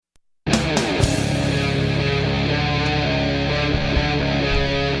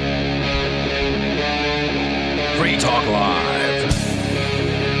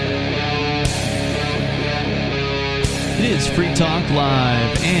is Free Talk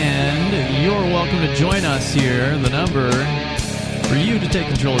Live, and you're welcome to join us here. The number for you to take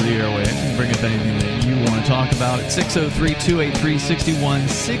control of the airwaves and bring up anything that you want to talk about at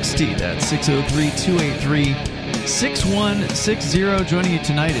 603-283-6160. That's 603-283-6160. Joining you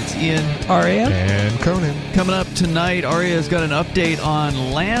tonight, it's Ian, Aria, and Conan. Coming up tonight, Aria's got an update on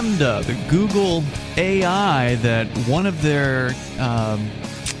LaMDA, the Google AI that one of their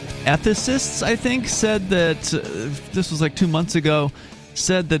ethicists, I think, said that this was like 2 months ago,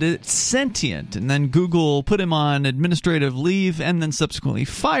 said that it's sentient, and then Google put him on administrative leave and then subsequently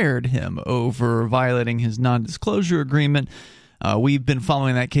fired him over violating his non-disclosure agreement. We've been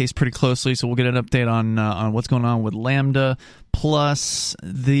following that case pretty closely, so we'll get an update on what's going on with LaMDA, plus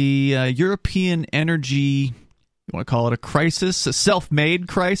the European energy, you want to call it a crisis, a self-made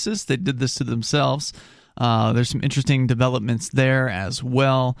crisis. They did this to themselves. There's some interesting developments there as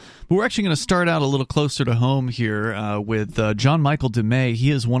well. But we're actually going to start out a little closer to home here with John Michael DeMay. He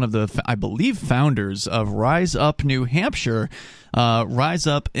is one of the, I believe, founders of Rise Up New Hampshire,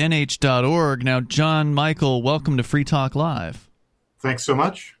 riseupnh.org. Now, John Michael, welcome to Free Talk Live. Thanks so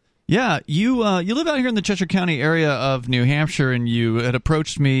much. Yeah, you live out here in the Cheshire County area of New Hampshire, and you had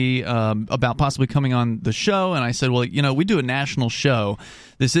approached me about possibly coming on the show, and I said, well, you know, we do a national show.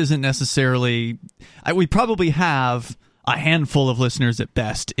 This isn't necessarily we probably have a handful of listeners at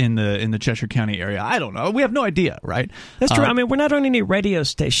best in the Cheshire County area. I don't know. We have no idea, right? That's true. I mean, we're not on any radio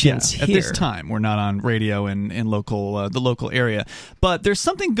stations here. At this time, we're not on radio in local the local area. But there's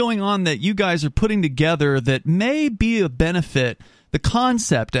something going on that you guys are putting together that may be a benefit. The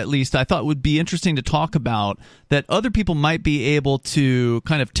concept, at least, I thought would be interesting to talk about, that other people might be able to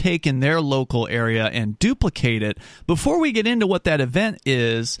kind of take in their local area and duplicate it. Before we get into what that event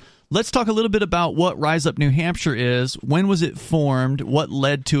is, let's talk a little bit about what Rise Up New Hampshire is. When was it formed? What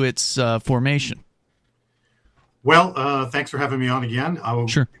led to its formation? Well, thanks for having me on again.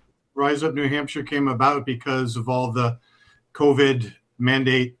 Sure. Rise Up New Hampshire came about because of all the COVID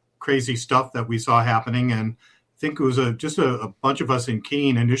mandate crazy stuff that we saw happening, and I think it was just a bunch of us in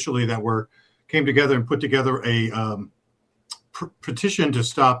Keene initially that came together and put together a petition to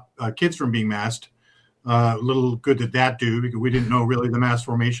stop kids from being masked. Little good did that do, because we didn't know really the mass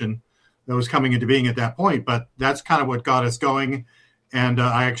formation that was coming into being at that point. But that's kind of what got us going. And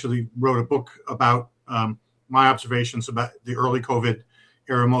I actually wrote a book about my observations about the early COVID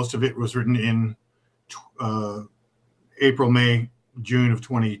era. Most of it was written in April, May, June of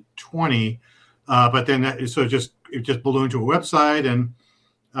 2020. But then it just ballooned to a website, and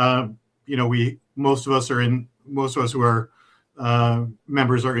most of us who are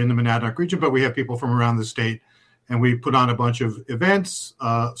members are in the Monadnock region, but we have people from around the state, and we put on a bunch of events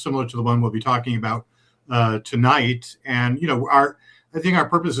similar to the one we'll be talking about tonight. And I think our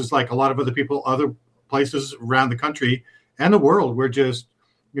purpose is like a lot of other people, other places around the country and the world. We're just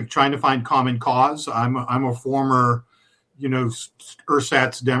trying to find common cause. I'm a former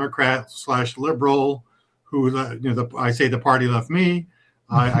ersatz Democrat / liberal, who I say the party left me.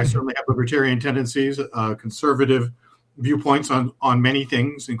 I certainly have libertarian tendencies, conservative viewpoints on many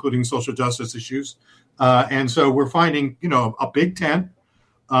things, including social justice issues, and so we're finding a big tent,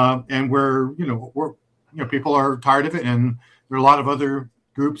 and we're people are tired of it, and there are a lot of other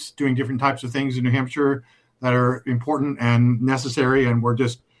groups doing different types of things in New Hampshire that are important and necessary, and we're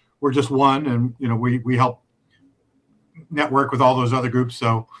just one, and we help network with all those other groups.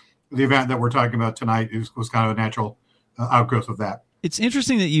 So the event that we're talking about tonight was kind of a natural outgrowth of that. It's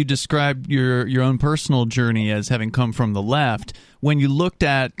interesting that you described your own personal journey as having come from the left. When you looked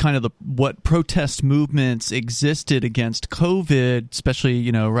at kind of what protest movements existed against COVID,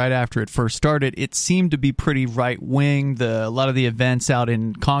 especially right after it first started, it seemed to be pretty right wing. A lot of the events out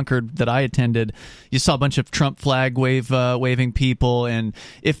in Concord that I attended, you saw a bunch of Trump flag waving people, and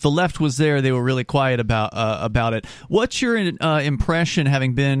if the left was there, they were really quiet about it. What's your impression,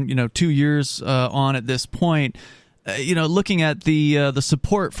 having been 2 years on at this point? Looking at the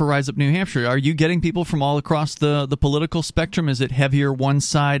support for Rise Up New Hampshire, are you getting people from all across the political spectrum? Is it heavier one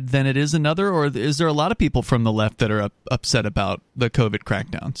side than it is another, or is there a lot of people from the left that are upset about the COVID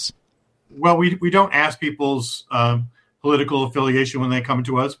crackdowns? Well, we don't ask people's political affiliation when they come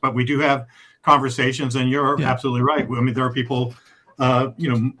to us, but we do have conversations, and you're absolutely right. I mean, there are people, I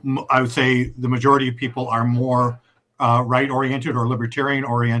would say the majority of people are more right-oriented or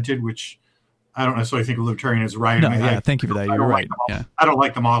libertarian-oriented, which I don't necessarily think a libertarian is right. No, thank you for that. You're right. I don't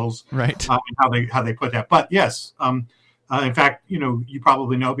like the models, right? How they put that. But yes, in fact, you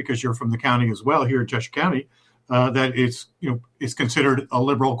probably know, because you're from the county as well, here in Cheshire County, that it's considered a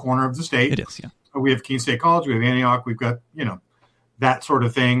liberal corner of the state. It is, yeah. We have Keene State College, we have Antioch, we've got that sort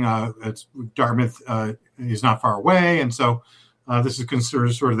of thing. It's Dartmouth is not far away, and so this is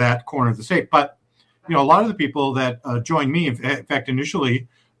considered sort of that corner of the state. But a lot of the people that joined me, in fact, initially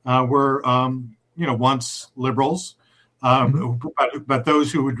were once liberals, but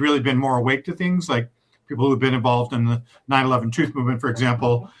those who had really been more awake to things, like people who have been involved in the 9/11 Truth Movement, for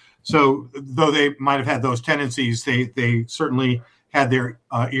example. So though they might have had those tendencies, they certainly had their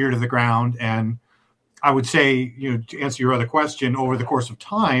ear to the ground. And I would say, to answer your other question, over the course of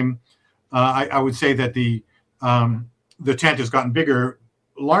time, I would say that the tent has gotten bigger,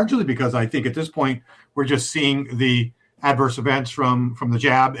 largely because I think at this point we're just seeing the adverse events from the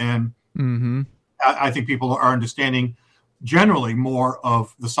jab, and I think people are understanding generally more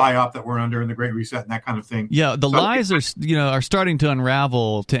of the PSYOP that we're under in the Great Reset and that kind of thing. Yeah, the lies are starting to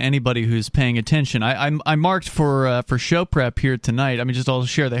unravel to anybody who's paying attention. I marked for show prep here tonight. I mean, just I'll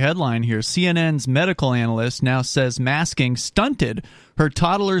share the headline here. CNN's medical analyst now says masking stunted her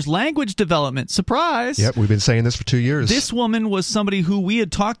toddler's language development. Surprise! Yep, we've been saying this for 2 years. This woman was somebody who we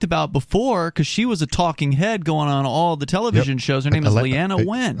had talked about before because she was a talking head going on all the television shows. Her name is Leanna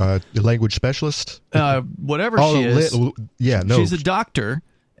Wen. A language specialist? Whatever she is. She's a doctor,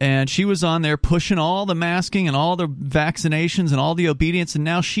 and she was on there pushing all the masking and all the vaccinations and all the obedience, and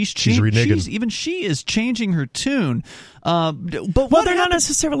now she's reneging. She is changing her tune. But they're not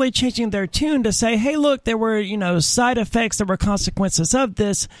necessarily changing their tune to say, hey, look, there were side effects, there were consequences of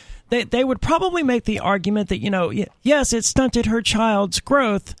this. They would probably make the argument that, yes, it stunted her child's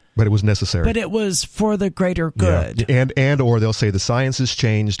growth, but it was necessary. But it was for the greater good. Yeah. And or they'll say the science has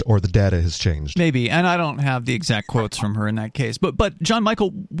changed or the data has changed. Maybe, and I don't have the exact quotes from her in that case. But John Michael,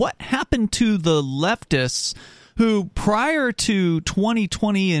 what happened to the leftists who prior to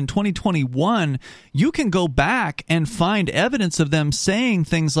 2020 and 2021, you can go back and find evidence of them saying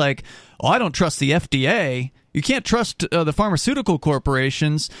things like, oh, I don't trust the FDA. You can't trust the pharmaceutical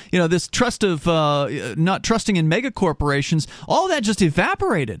corporations. This trust of not trusting in mega corporations, all that just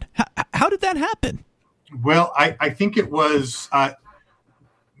evaporated. How did that happen? Well, I think it was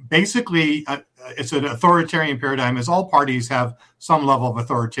basically it's an authoritarian paradigm, as all parties have some level of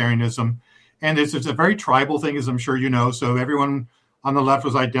authoritarianism. And it's a very tribal thing, as I'm sure you know. So everyone on the left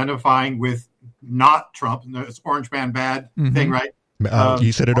was identifying with not Trump, and this orange man bad thing, right?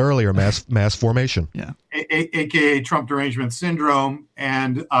 You said it earlier, mass formation. Yeah. AKA Trump derangement syndrome.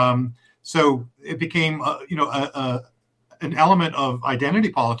 And so it became, an element of identity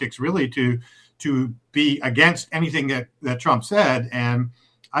politics, really, to be against anything that Trump said. And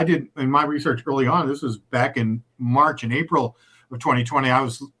I did, in my research early on, this was back in March and April of 2020, I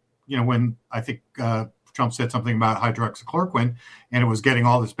was, when I think Trump said something about hydroxychloroquine and it was getting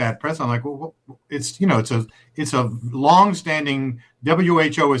all this bad press. I'm like, well, it's a long-standing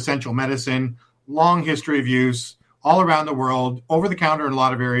WHO essential medicine, long history of use all around the world, over the counter in a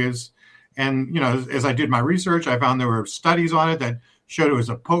lot of areas. And, as I did my research, I found there were studies on it that showed it was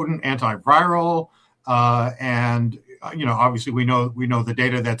a potent antiviral. And, obviously we know the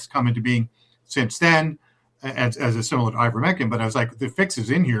data that's come into being since then as a similar to ivermectin. But I was like, the fix is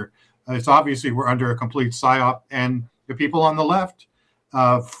in here. It's obviously we're under a complete PSYOP, and the people on the left,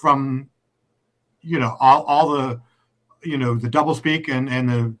 from all the the doublespeak and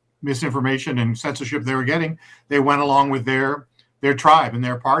the misinformation and censorship they were getting, they went along with their tribe and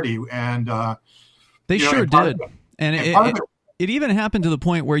their party, and they sure did. And it even happened to the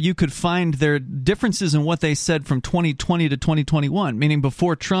point where you could find their differences in what they said from 2020 to 2021, meaning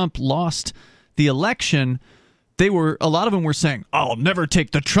before Trump lost the election. A lot of them were saying, I'll never take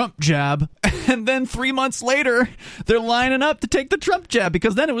the Trump jab. And then 3 months later, they're lining up to take the Trump jab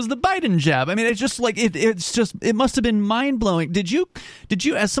because then it was the Biden jab. I mean, it's just like, it must have been mind blowing. Did you,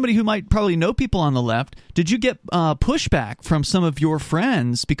 as somebody who might probably know people on the left, did you get pushback from some of your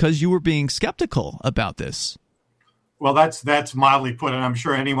friends because you were being skeptical about this? Well, that's mildly put. And I'm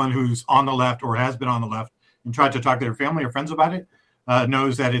sure anyone who's on the left or has been on the left and tried to talk to their family or friends about it,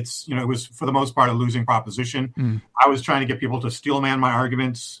 knows that it's, it was for the most part a losing proposition. I was trying to get people to steel man my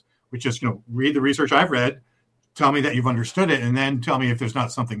arguments, which is, read the research I've read, tell me that you've understood it, and then tell me if there's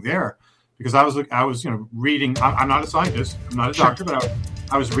not something there. Because I was reading, I'm not a scientist, I'm not a doctor, but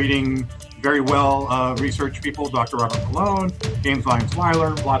I was reading very well research people, Dr. Robert Malone, James Lyons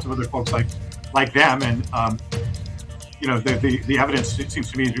Weiler, lots of other folks like them. And, the evidence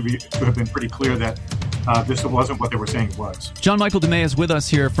seems to me to have been pretty clear that this wasn't what they were saying it was. John Michael DeMay is with us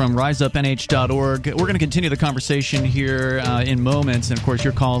here from riseupnh.org. We're going to continue the conversation here in moments, and of course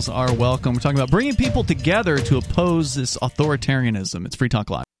your calls are welcome. We're talking about bringing people together to oppose this authoritarianism. It's Free Talk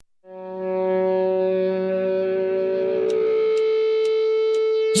Live.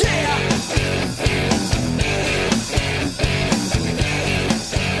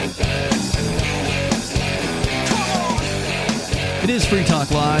 is Free Talk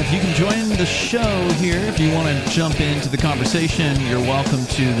Live. You can join the show here if you want to jump into the conversation. You're welcome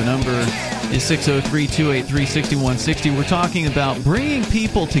to. The number is 603-283-6160. We're talking about bringing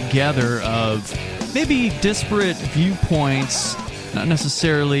people together of maybe disparate viewpoints, not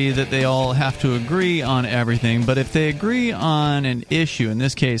necessarily that they all have to agree on everything, but if they agree on an issue, in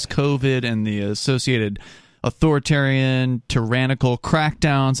this case COVID and the associated authoritarian, tyrannical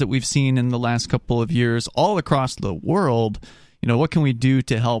crackdowns that we've seen in the last couple of years all across the world, what can we do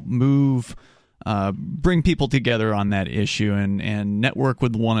to help bring people together on that issue and network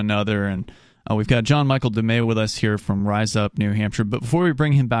with one another? And we've got John Michael DeMay with us here from Rise Up New Hampshire. But before we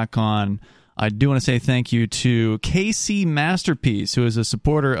bring him back on, I do want to say thank you to KC Masterpiece, who is a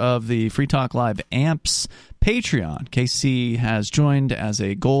supporter of the Free Talk Live AMPS Patreon. KC has joined as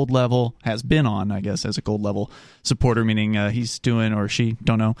a gold level, has been on, I guess, as a gold level supporter, meaning he's doing, or she,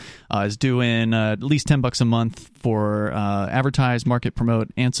 don't know, is doing at least $10 a month for advertise, market, promote,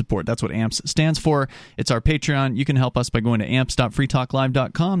 and support. That's what AMPS stands for. It's our Patreon. You can help us by going to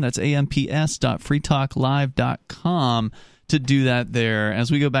amps.freetalklive.com. That's amps.freetalklive.com. to do that there.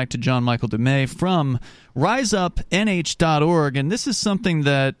 As we go back to John Michael DeMay from riseupnh.org, and this is something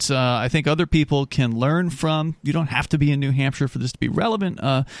that I think other people can learn from. You don't have to be in New Hampshire for this to be relevant.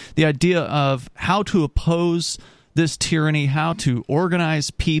 The idea of how to oppose this tyranny, how to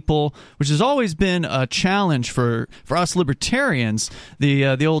organize people, which has always been a challenge for us libertarians.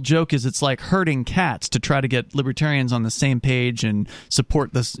 The old joke is it's like herding cats to try to get libertarians on the same page and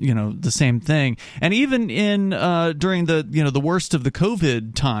support this, the same thing. And even in during the worst of the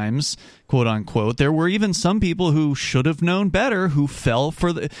COVID times, quote unquote, there were even some people who should have known better who fell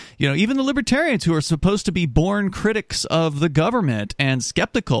for even the libertarians, who are supposed to be born critics of the government and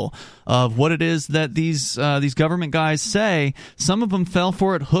skeptical of what it is that these government guys say. Some of them fell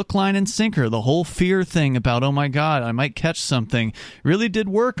for it hook, line, and sinker. The whole fear thing about, oh my God, I might catch something, really did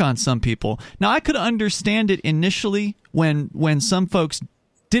work on some people. Now, I could understand it initially when some folks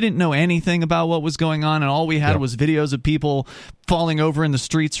didn't know anything about what was going on, and all we had was videos of people falling over in the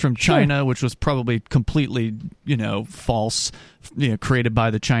streets from China, which was probably completely, false, created by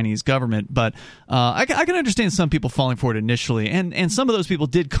the Chinese government. But I can understand some people falling for it initially, and some of those people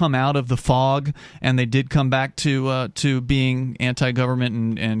did come out of the fog, and they did come back to being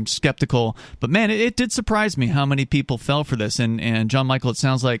anti-government and skeptical. But man, it did surprise me how many people fell for this. And John Michael, it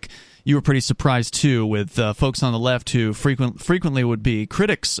sounds like you were pretty surprised too, with folks on the left who frequently would be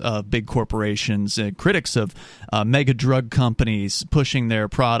critics of big corporations, critics of mega drug companies pushing their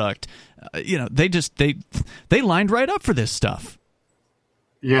product. They lined right up for this stuff.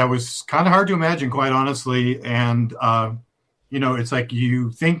 Yeah, it was kind of hard to imagine, quite honestly. And it's like you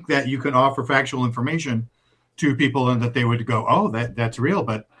think that you can offer factual information to people and that they would go, "Oh, that's real,"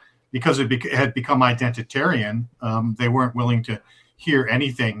 but because it had become identitarian, they weren't willing to hear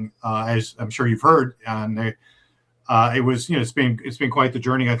anything, as I'm sure you've heard. And it was, it's been quite the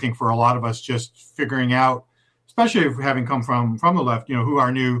journey, I think, for a lot of us, just figuring out, especially if having come from the left, who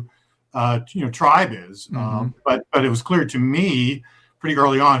our new, tribe is. Mm-hmm. But it was clear to me pretty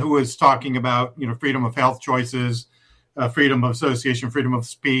early on who was talking about, freedom of health choices, freedom of association, freedom of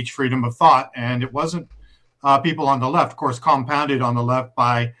speech, freedom of thought. And it wasn't people on the left, of course, compounded on the left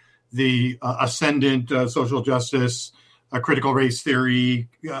by the ascendant social justice, critical race theory,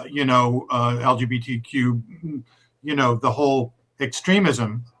 LGBTQ, the whole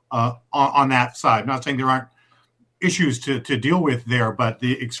extremism on that side. I'm not saying there aren't issues to deal with there, but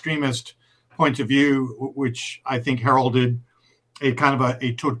the extremist point of view, which I think heralded a kind of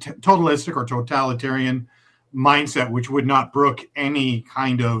a totalistic or totalitarian mindset, which would not brook any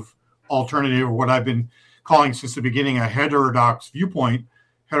kind of alternative, or what I've been calling since the beginning a heterodox viewpoint.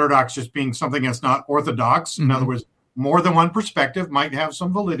 Heterodox just being something that's not orthodox. Mm-hmm. In other words, more than one perspective might have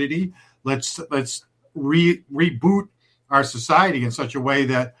some validity. Let's reboot our society in such a way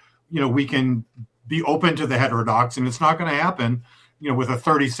that we can be open to the heterodox, and it's not going to happen with a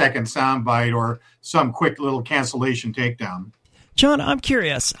 30-second soundbite or some quick little cancellation takedown. John, I'm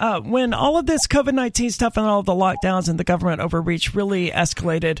curious. When all of this COVID-19 stuff and all of the lockdowns and the government overreach really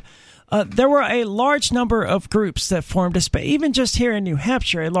escalated, there were a large number of groups that formed a space, even just here in New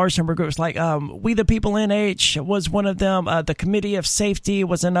Hampshire, a large number of groups like We the People NH was one of them. The Committee of Safety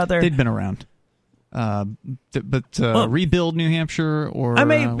was another. They'd been around. Rebuild New Hampshire, or I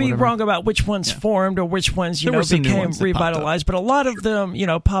may be wrong about which ones formed or which ones became revitalized, but a lot of them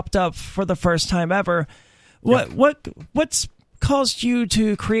popped up for the first time ever. What's caused you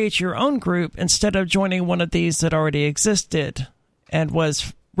to create your own group instead of joining one of these that already existed and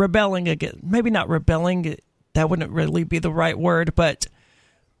was rebelling against? Maybe not rebelling, that wouldn't really be the right word, but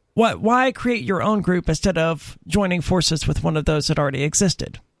Why create your own group instead of joining forces with one of those that already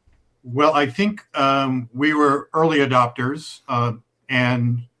existed? Well, I think we were early adopters,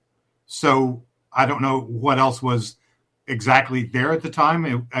 and so I don't know what else was exactly there at the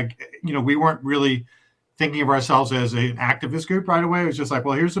time. We weren't really thinking of ourselves as an activist group right away. It was just like,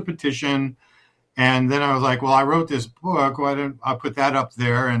 well, here's a petition. And then I was like, well, I wrote this book. Why didn't I put that up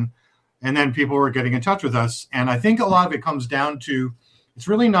there? And then people were getting in touch with us. And I think a lot of it comes down to, it's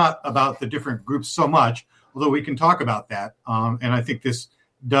really not about the different groups so much, although we can talk about that. And I think this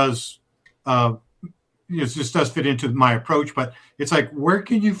does, this does fit into my approach, but it's like, where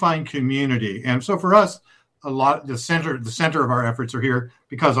can you find community? And so for us, the center of our efforts are here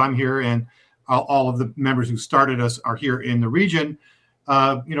because I'm here, and all of the members who started us are here in the region.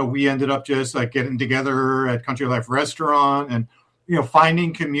 We ended up just like getting together at Country Life Restaurant and,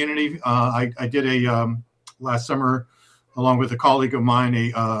 finding community. I did a last summer, along with a colleague of mine,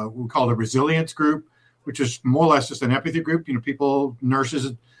 we call it a resilience group, which is more or less just an empathy group. People,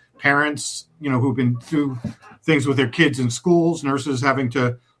 nurses, parents, who've been through things with their kids in schools, nurses having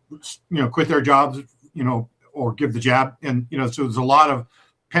to, quit their jobs, or give the jab. And, so there's a lot of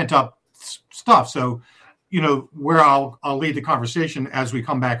pent up stuff. So, where I'll lead the conversation as we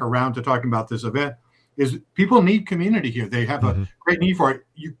come back around to talking about this event is people need community here. They have a great need for it.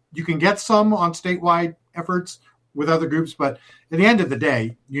 You can get some on statewide efforts with other groups, but at the end of the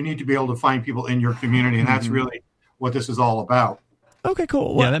day, you need to be able to find people in your community. And that's really what this is all about. Okay,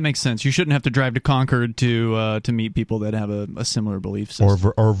 cool. Yeah, that makes sense. You shouldn't have to drive to Concord to meet people that have a similar belief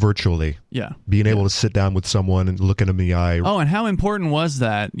system. Or virtually. Yeah. Being able to sit down with someone and look at them in the eye. Oh, and how important was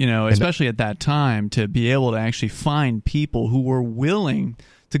that, especially at that time, to be able to actually find people who were willing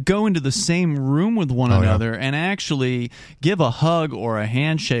to go into the same room with one another and actually give a hug or a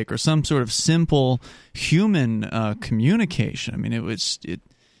handshake or some sort of simple human communication. I mean,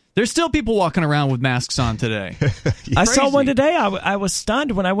 there's still people walking around with masks on today. I saw one today. I was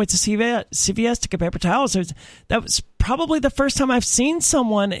stunned when I went to CVS to get paper towels. That was probably the first time I've seen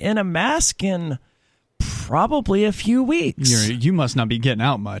someone in a mask in probably a few weeks. You must not be getting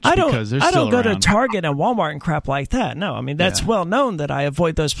out much. I don't go around. to Target and Walmart and crap like that. No, I mean, that's well known that I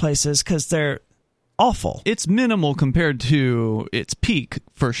avoid those places because they're awful. It's minimal compared to its peak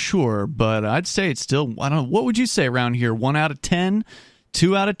for sure, but I'd say it's still, I don't know, what would you say around here? 1 out of 10?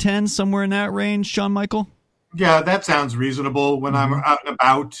 2 out of 10, somewhere in that range, John Michael? Yeah, that sounds reasonable. When I'm out and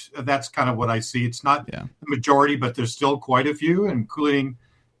about, that's kind of what I see. It's not the majority, but there's still quite a few, including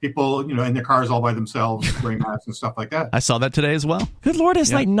people, in their cars all by themselves, wearing masks and stuff like that. I saw that today as well. Good Lord,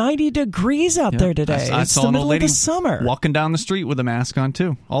 it's like 90 degrees out there today. I it's saw the middle an old lady of the summer. Walking down the street with a mask on,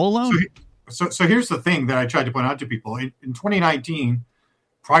 too, all alone. So here's the thing that I tried to point out to people. In 2019,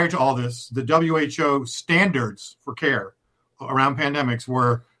 prior to all this, the WHO standards for care around pandemics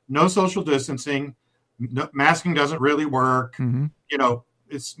were no social distancing, masking doesn't really work,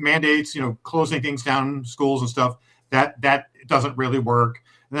 it's mandates, closing things down, schools and stuff, that doesn't really work.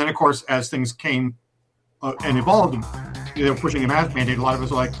 And then, of course, as things came and evolved, they were pushing a mask mandate. A lot of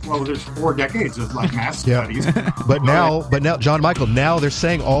us are like, well, there's 4 decades of mask studies. But now, John Michael, now they're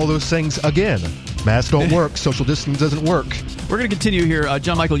saying all those things again. Masks don't work. Social distance doesn't work. We're going to continue here.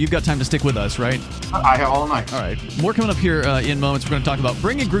 John Michael, you've got time to stick with us, right? I have all night. All right. More coming up here in moments. We're going to talk about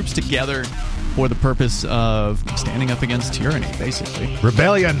bringing groups together for the purpose of standing up against tyranny, basically.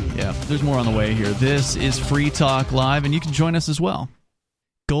 Rebellion. Yeah, there's more on the way here. This is Free Talk Live, and you can join us as well.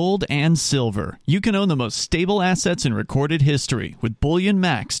 Gold and silver. You can own the most stable assets in recorded history with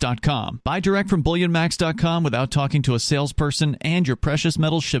BullionMax.com. Buy direct from BullionMax.com without talking to a salesperson, and your precious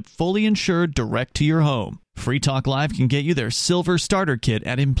metals shipped fully insured direct to your home. Free Talk Live can get you their silver starter kit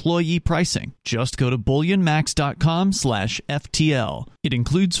at employee pricing. Just go to BullionMax.com/FTL. It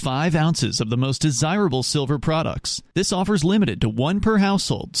includes 5 ounces of the most desirable silver products. This offer's limited to 1 per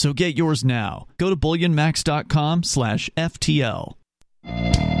household, so get yours now. Go to BullionMax.com/FTL.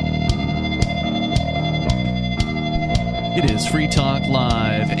 It is Free Talk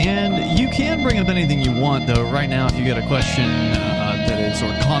Live, and you can bring up anything you want, though. Right now, if you got a question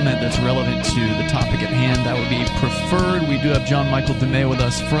or comment that's relevant to the topic at hand, that would be preferred. We do have John Michael DeMay with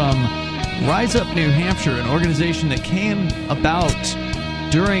us from Rise Up New Hampshire, an organization that came about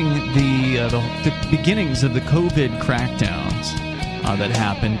during the beginnings of the COVID crackdowns that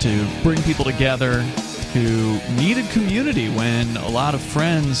happened to bring people together who needed community when a lot of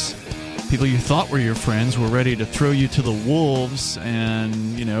friends people you thought were your friends were ready to throw you to the wolves and,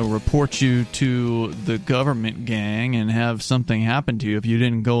 report you to the government gang and have something happen to you if you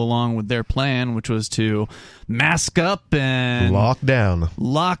didn't go along with their plan, which was to mask up and lock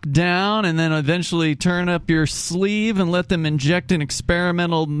down, and then eventually turn up your sleeve and let them inject an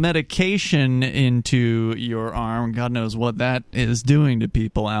experimental medication into your arm. God knows what that is doing to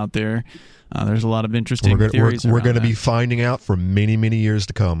people out there. There's a lot of interesting theories. We're going to be finding out for many, many years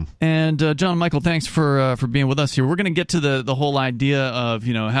to come. And John Michael, thanks for being with us here. We're going to get to the whole idea of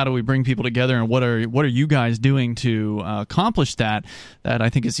how do we bring people together and what are you guys doing to accomplish that. That I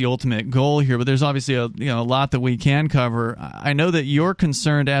think is the ultimate goal here. But there's obviously a lot that we can cover. I know that you're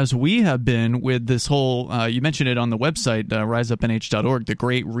concerned, as we have been, with this whole. You mentioned it on the website riseupnh.org, the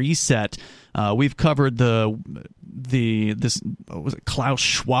Great Reset. We've covered was it Klaus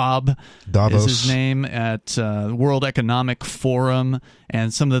Schwab? Davos is his name, at World Economic Forum,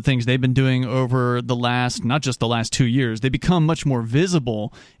 and some of the things they've been doing over not just the last 2 years. They become much more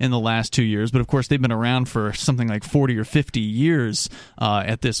visible in the last 2 years, but of course they've been around for something like 40 or 50 years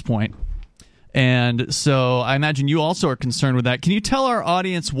at this point. And so I imagine you also are concerned with that. Can you tell our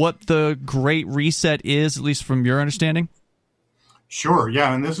audience what the Great Reset is, at least from your understanding? Sure,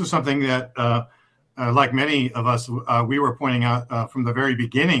 yeah, and this is something that like many of us, we were pointing out from the very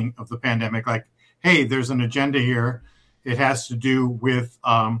beginning of the pandemic, like, hey, there's an agenda here. It has to do with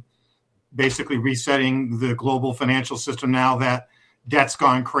basically resetting the global financial system now that debt's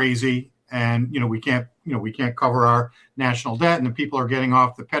gone crazy, and we can't cover our national debt, and the people are getting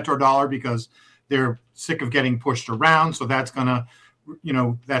off the petrodollar because they're sick of getting pushed around. So that's gonna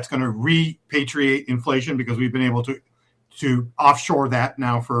repatriate inflation because we've been able to offshore that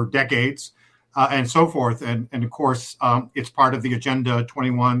now for decades. And so forth. And of course, it's part of the Agenda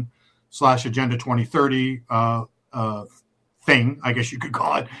 21/Agenda 2030 thing, I guess you could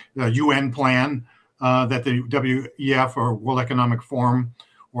call it, the UN plan that the WEF or World Economic Forum,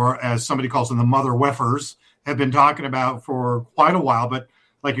 or as somebody calls them, the Mother Weffers, have been talking about for quite a while. But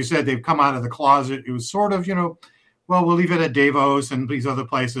like you said, they've come out of the closet. It was sort of, we'll leave it at Davos and these other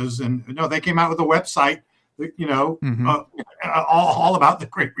places. And no, they came out with a website, all about the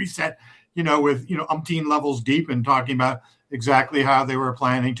Great Reset, with, umpteen levels deep, and talking about exactly how they were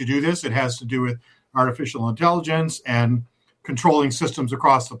planning to do this. It has to do with artificial intelligence and controlling systems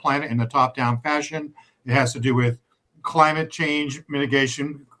across the planet in a top-down fashion. It has to do with climate change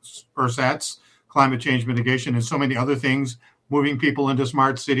mitigation, ersatz, climate change mitigation, and so many other things, moving people into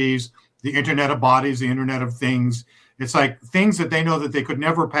smart cities, the Internet of Bodies, the Internet of Things. It's like things that they know that they could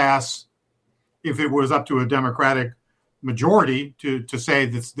never pass if it was up to a Democratic majority to say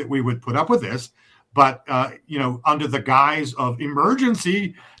that we would put up with this, but under the guise of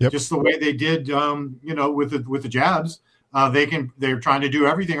emergency, just the way they did, with the jabs, they're trying to do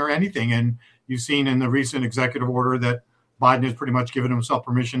everything or anything. And you've seen in the recent executive order that Biden has pretty much given himself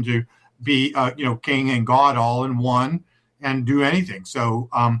permission to be, king and God all in one and do anything. So,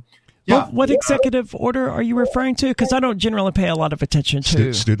 What executive order are you referring to? Because I don't generally pay a lot of attention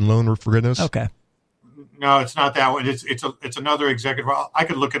to student loan forgiveness. Okay. No, it's not that one. It's another executive. I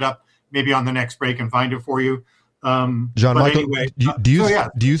could look it up maybe on the next break and find it for you. John Michael, anyway, do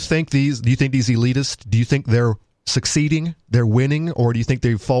you think these elitists, do you think they're succeeding, they're winning, or do you think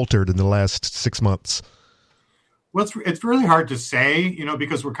they've faltered in the last 6 months? Well, it's really hard to say,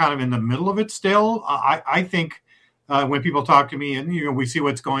 because we're kind of in the middle of it still. I think when people talk to me and we see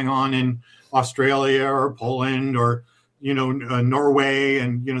what's going on in Australia or Poland or Norway,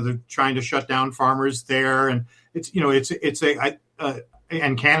 and they're trying to shut down farmers there, and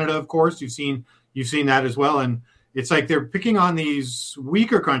and Canada, of course, you've seen that as well, and it's like they're picking on these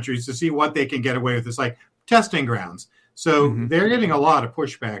weaker countries to see what they can get away with. It's like testing grounds, so they're getting a lot of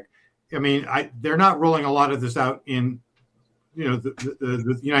pushback. I mean, they're not rolling a lot of this out in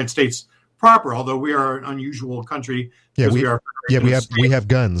the United States proper, although we are an unusual country. We have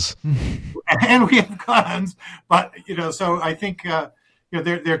guns. And we have guns, but so I think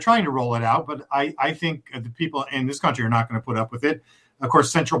they're trying to roll it out, but I think the people in this country are not going to put up with it. Of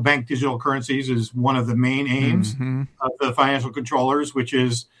course, central bank digital currencies is one of the main aims of the financial controllers, which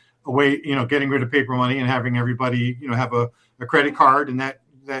is a way, getting rid of paper money and having everybody, have a credit card and that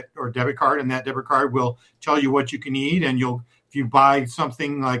or debit card, and that debit card will tell you what you can eat, and if you buy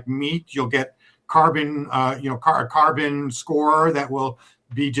something like meat, you'll get carbon, a carbon score that will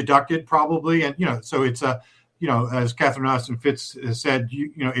be deducted probably, and so it's as Catherine Austin Fitts has said,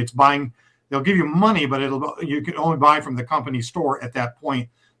 it's buying. They'll give you money, but you can only buy from the company store at that point.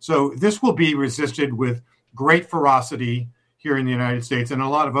 So this will be resisted with great ferocity here in the United States and a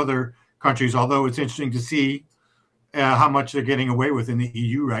lot of other countries. Although it's interesting to see how much they're getting away with in the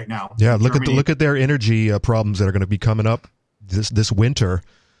EU right now. Yeah, look at their energy problems that are going to be coming up this winter.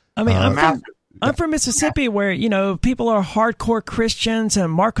 I mean, I'm from Mississippi, where people are hardcore Christians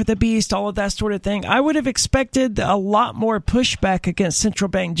and Mark of the Beast, all of that sort of thing. I would have expected a lot more pushback against central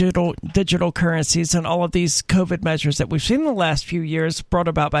bank digital currencies and all of these COVID measures that we've seen in the last few years brought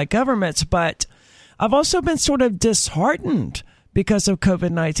about by governments. But I've also been sort of disheartened because of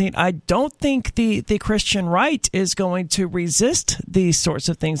COVID-19. I don't think the Christian right is going to resist these sorts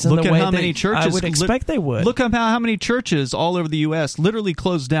of things in the way that I would expect they would. Look at how many churches all over the U.S. literally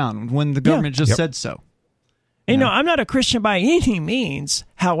closed down when the government just said so. I'm not a Christian by any means.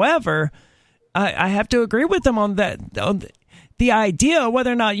 However, I have to agree with them on that. On the idea,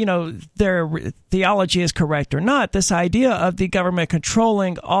 whether or not their theology is correct or not, this idea of the government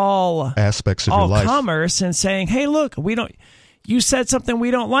controlling all aspects of your life, commerce, and saying, "Hey, look, we don't." You said something we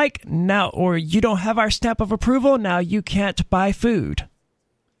don't like now, or you don't have our stamp of approval. Now you can't buy food.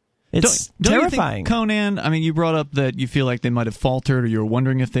 It's terrifying. You think, Conan, I mean, you brought up that you feel like they might have faltered, or you were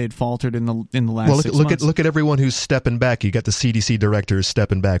wondering if they had faltered in the last 6 months. Look at everyone who's stepping back. You got the CDC directors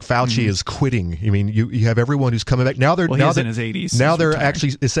stepping back. Fauci is quitting. I mean, you have everyone who's coming back. Now they're he's in his 80s. Now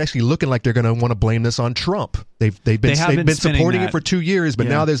it's actually looking like they're going to want to blame this on Trump. They've been supporting it for 2 years, but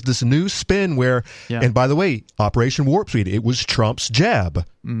now there's this new spin where, and by the way, Operation Warp Speed, it was Trump's jab.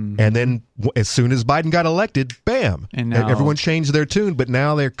 And then as soon as Biden got elected, bam, and now everyone changed their tune. But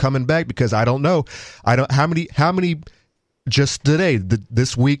now they're coming back because I don't know how many just today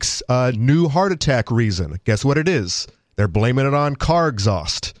this week's new heart attack reason. Guess what it is? They're blaming it on car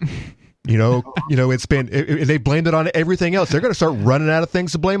exhaust. It's been they blamed it on everything else. They're going to start running out of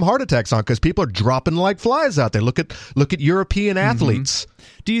things to blame heart attacks on because people are dropping like flies out there. Look at European athletes.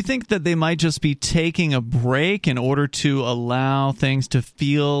 Do you think that they might just be taking a break in order to allow things to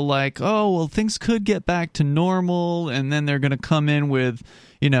feel like, things could get back to normal, and then they're going to come in with,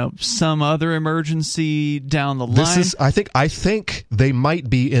 some other emergency down the line? I think they might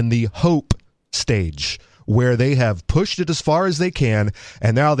be in the hope stage, where they have pushed it as far as they can,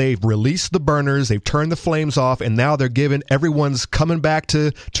 and now they've released the burners, they've turned the flames off, and now everyone's coming back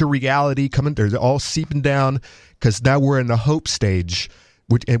to reality, they're all seeping down, because now we're in the hope stage,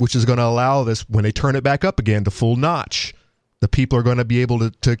 which is going to allow this, when they turn it back up again, to full notch. The people are going to be able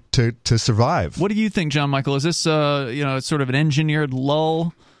to survive. What do you think, John Michael? Is this sort of an engineered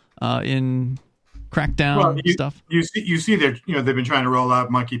lull in crackdown stuff? You see that they've been trying to roll out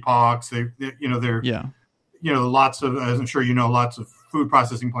monkeypox. They're lots of, as I'm sure lots of food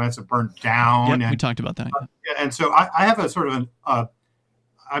processing plants have burned down. Yep, we talked about that. And so I have a sort of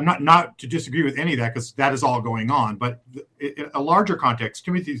I'm not to disagree with any of that, because that is all going on. But in a larger context,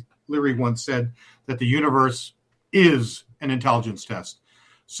 Timothy Leary once said that the universe is an intelligence test.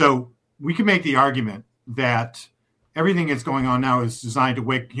 So we can make the argument that everything that's going on now is designed to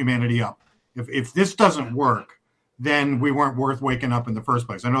wake humanity up. If this doesn't work, then we weren't worth waking up in the first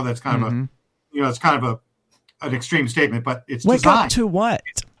place. I know that's kind of it's kind of an extreme statement, but it's wake up to what?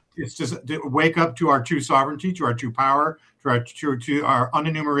 It's just to wake up to our true sovereignty, to our true power, to our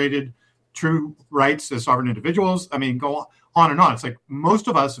unenumerated true rights as sovereign individuals. I mean, go on and on. It's like most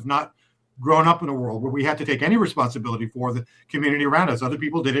of us have not grown up in a world where we had to take any responsibility for the community around us. Other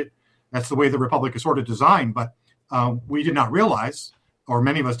people did it. That's the way the Republic is sort of designed. But we did not realize, or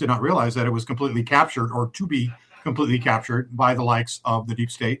many of us did not realize, that it was completely captured, or to be completely captured, by the likes of the deep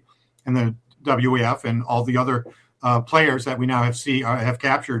state and the WEF and all the other players that we now have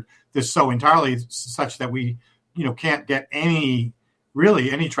captured this so entirely, such that we can't get any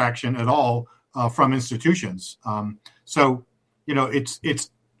traction at all from institutions. So it's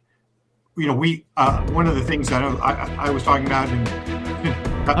we one of the things that I was talking about.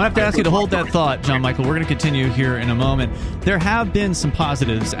 I'll have to ask you to hold that thought, John Michael. We're going to continue here in a moment. There have been some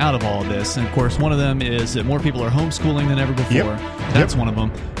positives out of all of this. And, of course, one of them is that more people are homeschooling than ever before. That's one of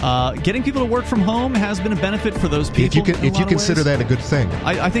them. Getting people to work from home has been a benefit for those people. If you consider that a good thing.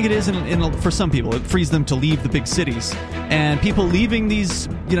 I think it is for some people. It frees them to leave the big cities. And people leaving these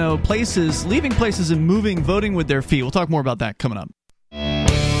places and voting with their feet. We'll talk more about that coming up.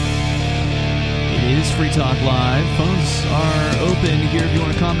 It is Free Talk Live. Phones are open here if you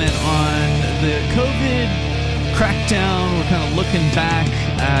want to comment on the COVID crackdown. We're kind of looking back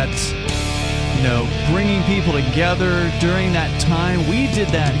at, bringing people together during that time. We did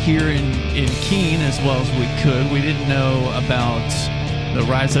that here in Keene as well as we could. We didn't know about the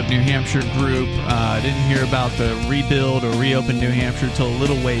Rise Up New Hampshire group. Didn't hear about the Rebuild or Reopen New Hampshire till a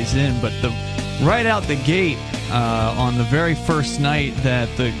little ways in. But right out the gate, on the very first night that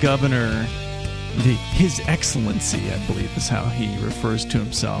the governor His Excellency, I believe, is how he refers to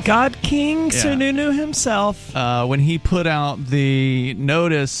himself. God King Sununu himself. When he put out the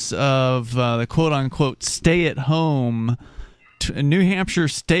notice of the quote-unquote stay-at-home, New Hampshire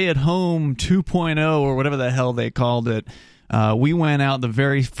stay-at-home 2.0, or whatever the hell they called it, we went out that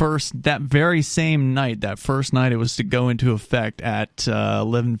very same night. That first night, it was to go into effect at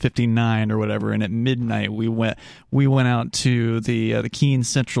 11:59 or whatever, and at midnight we went out to the Keene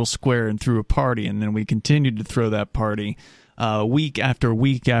Central Square and threw a party, and then we continued to throw that party week after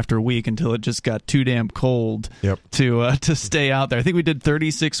week after week until it just got too damn cold to stay out there. I think we did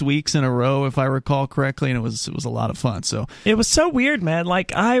 36 weeks in a row, if I recall correctly, and it was a lot of fun. So it was so weird, man.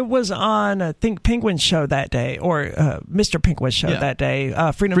 Like, I was on I think Penguin's show that day, or Mr. Penguin's show that day,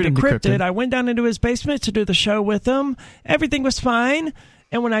 Freedom Decrypted. I went down into his basement to do the show with him. Everything was fine,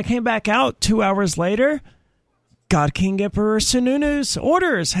 and when I came back out 2 hours later, God King Emperor Sununu's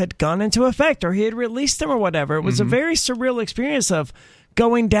orders had gone into effect, or he had released them or whatever. It was a very surreal experience of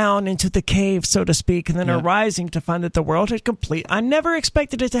going down into the cave, so to speak, and then arising to find that the world had I never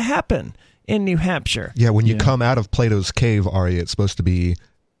expected it to happen in New Hampshire. Yeah, when you come out of Plato's cave, Ari, it's supposed to be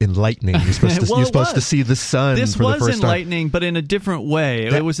enlightening. You're supposed to see the sun for the first time. This was enlightening, but in a different way.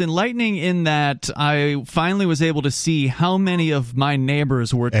 It was enlightening in that I finally was able to see how many of my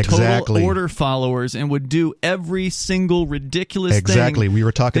neighbors were total order followers and would do every single ridiculous thing. Exactly. We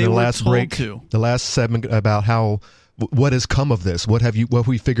were talking in the last break, the last segment, about what has come of this. What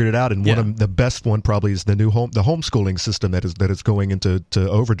we figured it out, and one of the best one probably is the new homeschooling system that is going into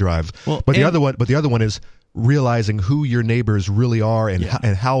overdrive. But the other one is realizing who your neighbors really are and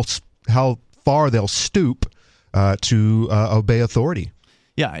how far they'll stoop to obey authority.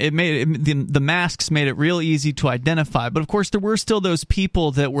 Yeah, the masks made it real easy to identify. But, of course, there were still those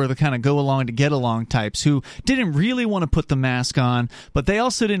people that were the kind of go-along-to-get-along types who didn't really want to put the mask on, but they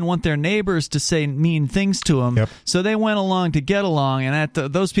also didn't want their neighbors to say mean things to them. Yep. So they went along to get along, and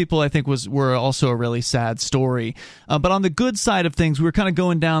those people, I think, were also a really sad story. But on the good side of things, we were kind of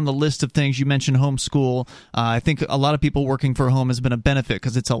going down the list of things. You mentioned homeschool. I think a lot of people working for home has been a benefit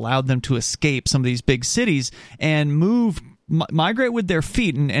because it's allowed them to escape some of these big cities and migrate with their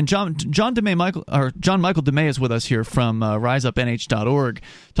feet. And John Michael DeMay is with us here from riseupnh.org,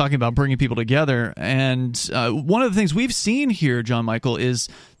 talking about bringing people together. And one of the things we've seen here, John Michael, is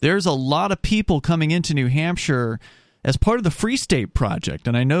there's a lot of people coming into New Hampshire as part of the Free State Project.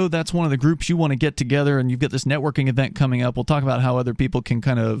 And I know that's one of the groups you want to get together, and you've got this networking event coming up. We'll talk about how other people can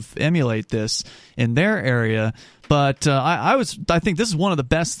kind of emulate this in their area. But I think this is one of the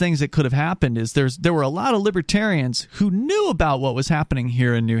best things that could have happened is there were a lot of libertarians who knew about what was happening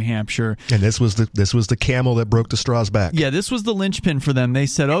here in New Hampshire. And this was the camel that broke the straw's back. Yeah, this was the linchpin for them. They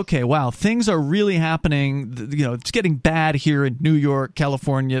said, okay, wow, things are really happening. It's getting bad here in New York,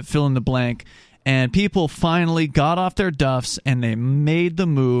 California, fill in the blank. And people finally got off their duffs and they made the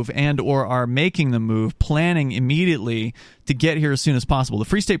move or are making the move, planning immediately to get here as soon as possible. The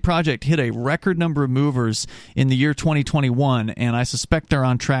Free State Project hit a record number of movers in the year 2021, and I suspect they're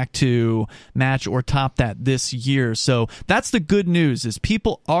on track to match or top that this year. So that's the good news, is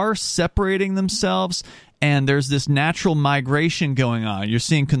people are separating themselves, and there's this natural migration going on. You're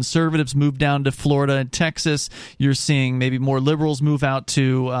seeing conservatives move down to Florida and Texas. You're seeing maybe more liberals move out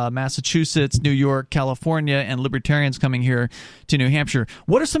to Massachusetts, New York, California, and libertarians coming here to New Hampshire.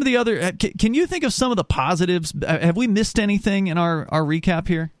 What are some of the other... Can you think of some of the positives? Have we missed anything in our recap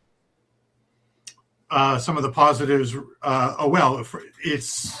here? Some of the positives...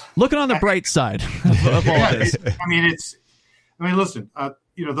 it's... Looking on the bright side of all this. Listen...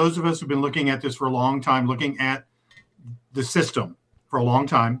 those of us who've been looking at this for a long time, looking at the system for a long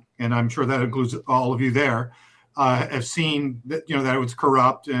time, and I'm sure that includes all of you there, have seen that, that it was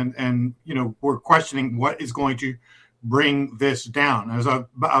corrupt and we're questioning what is going to bring this down. As I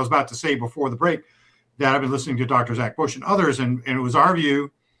was about to say before the break, that I've been listening to Dr. Zach Bush and others, and it was our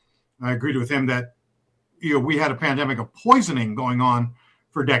view, I agreed with him, that we had a pandemic of poisoning going on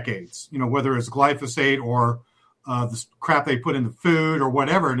for decades, whether it's glyphosate or the crap they put in the food or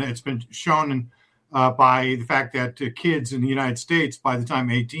whatever. And it's been shown by the fact that kids in the United States, by the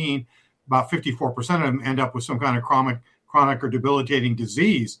time 18, about 54% of them end up with some kind of chronic or debilitating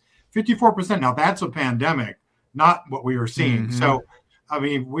disease. 54%. Now that's a pandemic, not what we were seeing. Mm-hmm. So,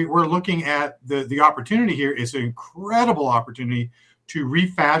 we're looking at the opportunity here. It's an incredible opportunity to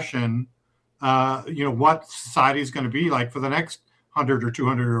refashion, what society is going to be like for the next 100 or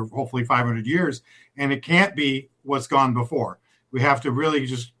 200 or hopefully 500 years. And it can't be what's gone before. We have to really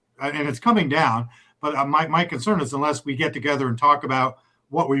and it's coming down, but my concern is unless we get together and talk about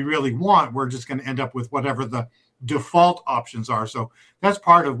what we really want, we're just going to end up with whatever the default options are. So that's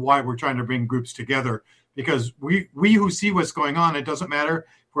part of why we're trying to bring groups together, because we who see what's going on, it doesn't matter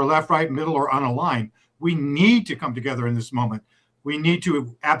if we're left, right, middle, or unaligned. We need to come together in this moment. We need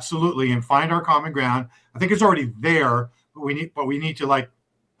to absolutely and find our common ground. I think it's already there, but we need to like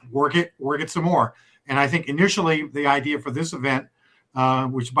work it some more. And I think initially the idea for this event,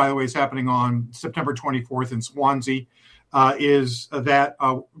 which by the way is happening on September 24th in Swansea, is that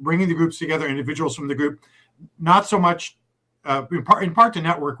bringing the groups together, individuals from the group, not so much in part to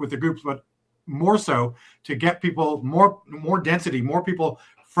network with the groups, but more so to get people more density, more people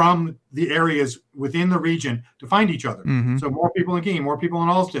from the areas within the region to find each other. Mm-hmm. So more people in Keene, more people in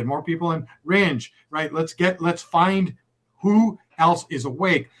Alstead, more people in Ringe, right? Let's find who else is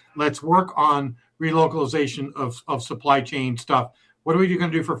awake. Let's work on relocalization of supply chain stuff. What are we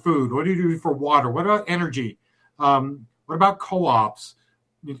going to do for food? What do you do for water? What about energy? What about co-ops?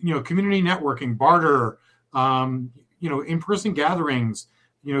 Community networking, barter, in-person gatherings,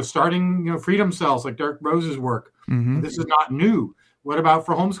 starting, freedom cells like Derek Rose's work. Mm-hmm. This is not new. What about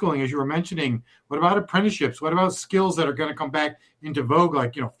for homeschooling, as you were mentioning? What about apprenticeships? What about skills that are going to come back into vogue,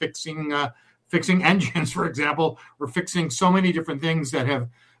 like, fixing engines, for example, or fixing so many different things that have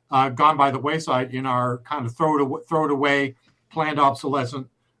gone by the wayside in our kind of throw it away, planned obsolescent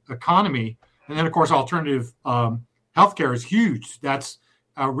economy. And then, of course, alternative healthcare is huge. That's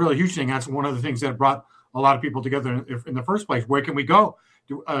a really huge thing. That's one of the things that brought a lot of people together in the first place. Where can we go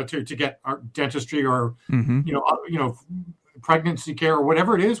to get our dentistry or, mm-hmm. Pregnancy care or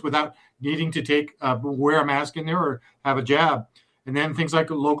whatever it is without needing to wear a mask in there or have a jab? And then things like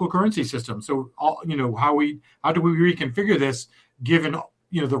a local currency system. So, how do we reconfigure this given,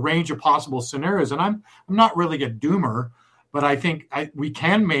 the range of possible scenarios? And I'm not really a doomer, but I think we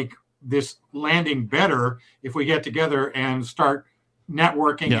can make this landing better if we get together and start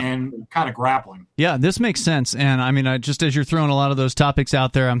networking and kind of grappling. Yeah, this makes sense. And I mean, just as you're throwing a lot of those topics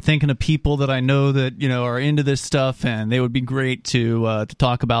out there, I'm thinking of people that I know that, are into this stuff, and they would be great to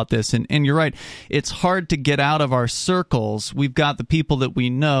talk about this. And you're right. It's hard to get out of our circles. We've got the people that we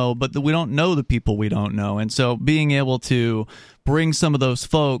know, but we don't know the people we don't know. And so being able to bring some of those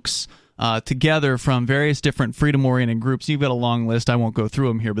folks together from various different freedom-oriented groups. You've got a long list. I won't go through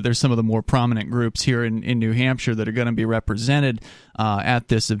them here, but there's some of the more prominent groups here in New Hampshire that are going to be represented at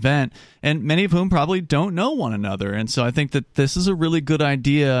this event, and many of whom probably don't know one another. And so I think that this is a really good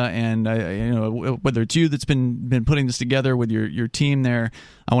idea, and whether it's you that's been putting this together with your team there,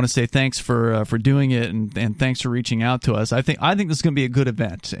 I want to say thanks for doing it, and thanks for reaching out to us. I think this is going to be a good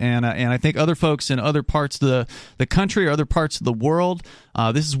event, and I think other folks in other parts of the country or other parts of the world,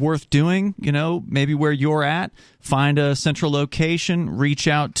 this is worth doing. Maybe where you're at, find a central location, reach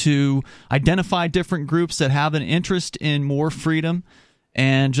out to identify different groups that have an interest in more freedom,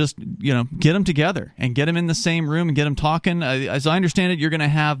 and just get them together and get them in the same room and get them talking. As I understand it, you're going to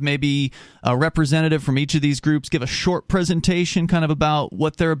have maybe a representative from each of these groups give a short presentation kind of about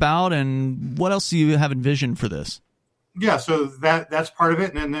what they're about, and what else do you have envisioned for this? Yeah, so that's part of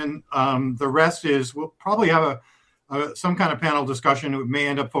it, and then the rest is we'll probably have some kind of panel discussion. It may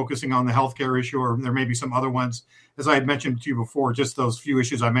end up focusing on the healthcare issue, or there may be some other ones. As I had mentioned to you before, just those few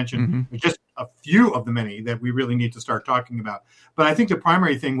issues I mentioned, mm-hmm. just a few of the many that we really need to start talking about. But I think the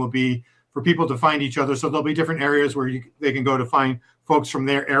primary thing will be for people to find each other. So there'll be different areas where they can go to find folks from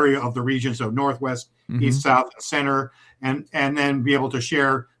their area of the region. So Northwest, mm-hmm. East, South, Center, and then be able to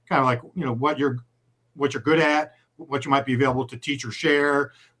share kind of like, what you're good at, what you might be available to teach or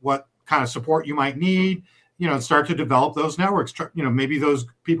share, what kind of support you might need, and start to develop those networks. Maybe those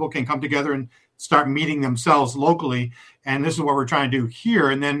people can come together and start meeting themselves locally. And this is what we're trying to do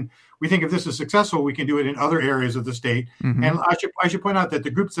here. And then we think if this is successful, we can do it in other areas of the state. Mm-hmm. And I should point out that the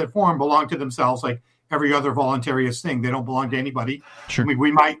groups that form belong to themselves, like every other voluntarist thing. They don't belong to anybody. Sure. I mean,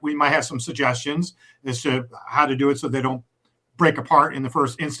 we might have some suggestions as to how to do it so they don't break apart in the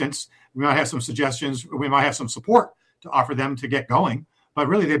first instance. We might have some suggestions. We might have some support to offer them to get going. But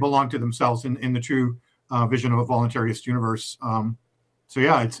really, they belong to themselves in the true vision of a voluntarist universe. So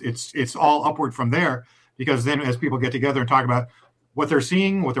yeah, it's all upward from there, because then as people get together and talk about what they're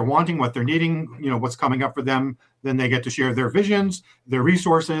seeing, what they're wanting, what they're needing, what's coming up for them, then they get to share their visions, their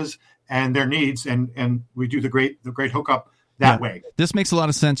resources, and their needs, and we do the great hookup that way. This makes a lot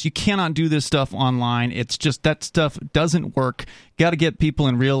of sense. You cannot do this stuff online. It's just that stuff doesn't work. Got to get people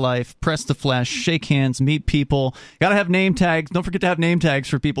in real life, press the flesh, shake hands, meet people. Got to have name tags. Don't forget to have name tags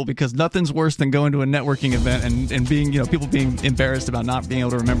for people, because nothing's worse than going to a networking event and being, people being embarrassed about not being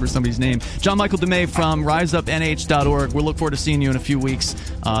able to remember somebody's name. John Michael DeMay from riseupnh.org. We'll look forward to seeing you in a few weeks.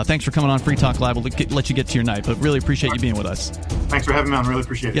 Thanks for coming on Free Talk Live. We'll let you get to your night, but really appreciate you being with us. Thanks for having me on. Really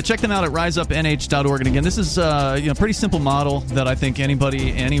appreciate it. Yeah, check them out at riseupnh.org. And again, this is a pretty simple model that I think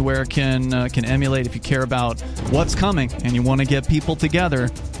anybody anywhere can emulate. If you care about what's coming and you want to get people together,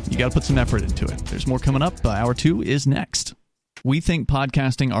 you got to put some effort into it. There's more coming up. Hour 2 is next. We think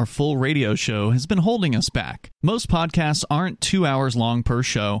podcasting our full radio show has been holding us back. Most podcasts aren't 2 hours long per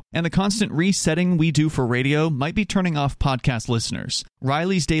show, and the constant resetting we do for radio might be turning off podcast listeners.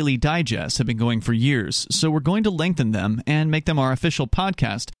 Riley's Daily Digests have been going for years, so we're going to lengthen them and make them our official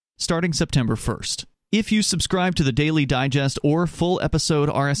podcast starting September 1st. If you subscribe to the Daily Digest or full episode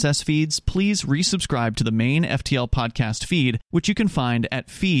RSS feeds, please resubscribe to the main FTL podcast feed, which you can find at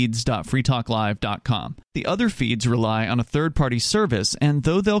feeds.freetalklive.com. The other feeds rely on a third-party service, and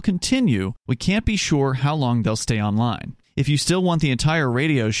though they'll continue, we can't be sure how long they'll stay online. If you still want the entire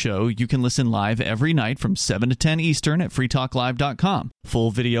radio show, you can listen live every night from 7 to 10 Eastern at freetalklive.com.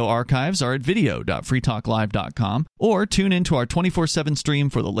 Full video archives are at video.freetalklive.com, or tune into our 24/7 stream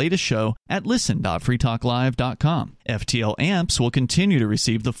for the latest show at listen.freetalklive.com. FTL Amps will continue to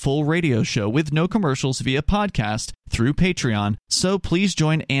receive the full radio show with no commercials via podcast through Patreon, so please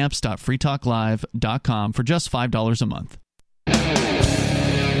join amps.freetalklive.com for just $5 a month.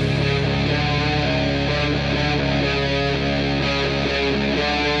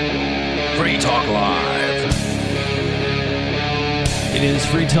 Free Talk Live. It is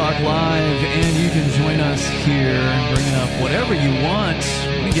Free Talk Live, and you can join us here, bringing up whatever you want.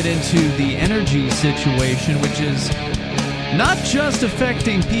 We get into the energy situation, which is not just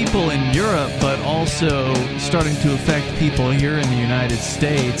affecting people in Europe, but also starting to affect people here in the United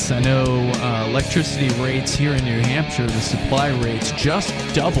States. I know electricity rates here in New Hampshire, the supply rates just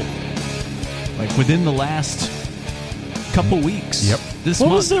doubled, like within the last couple weeks. Yep.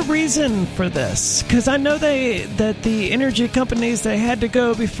 What was the reason for this? Because I know that the energy companies, they had to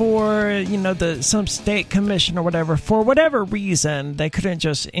go before some state commission or whatever, for whatever reason they couldn't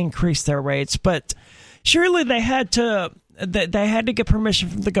just increase their rates. But surely they had to get permission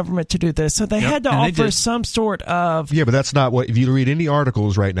from the government to do this, so they had to offer some sort of. Yeah, but that's not what. If you read any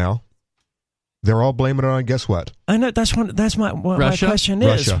articles right now, they're all blaming it on. Guess what? I know that's my question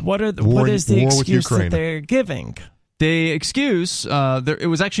is. Russia. What is the excuse that they're giving? The excuse, it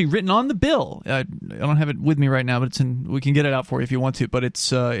was actually written on the bill. I don't have it with me right now, but we can get it out for you if you want to. But it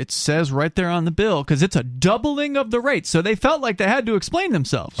says right there on the bill, because it's a doubling of the rate. So they felt like they had to explain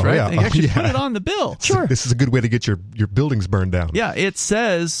themselves, right? Yeah. They actually put it on the bill. Sure. This is a good way to get your buildings burned down. Yeah, it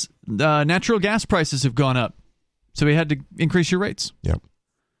says natural gas prices have gone up, so we had to increase your rates. Yep.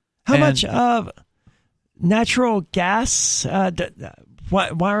 How much of natural gas?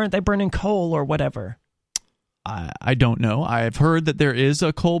 Why aren't they burning coal or whatever? I don't know. I've heard that there is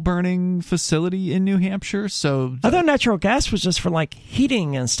a coal burning facility in New Hampshire. So I thought natural gas was just for like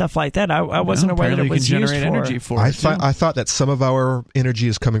heating and stuff like that. I wasn't aware that it was used for energy for. I thought that some of our energy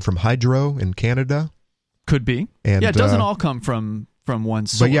is coming from hydro in Canada. Could be. And, it doesn't all come from one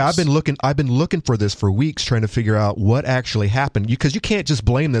source. But yeah, I've been looking for this for weeks, trying to figure out what actually happened, because you can't just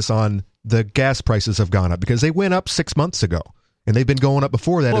blame this on the gas prices have gone up, because they went up 6 months ago. And they've been going up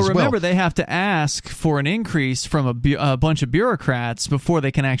before that as well. Well, remember, they have to ask for an increase from a bunch of bureaucrats before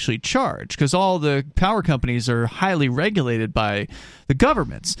they can actually charge, because all the power companies are highly regulated by the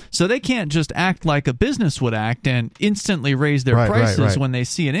governments. So they can't just act like a business would act and instantly raise their prices when they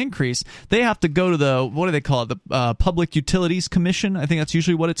see an increase. They have to go to the, what do they call it, the Public Utilities Commission? I think that's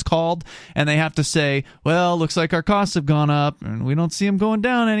usually what it's called. And they have to say, well, looks like our costs have gone up, and we don't see them going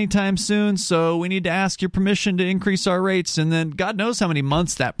down anytime soon, so we need to ask your permission to increase our rates. And then God knows how many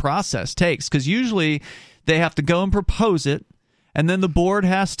months that process takes, because usually they have to go and propose it, and then the board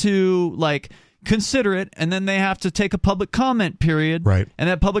has to consider it, and then they have to take a public comment period, right? And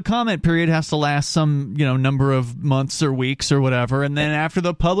that public comment period has to last some number of months or weeks or whatever, and then after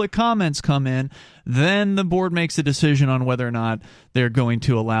the public comments come in, then the board makes a decision on whether or not they're going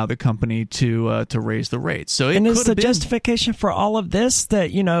to allow the company to raise the rates. So is the justification for all of this that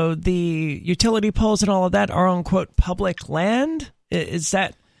the utility poles and all of that are on quote public land? Is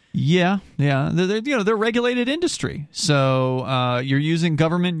that? Yeah. They're regulated industry, so you're using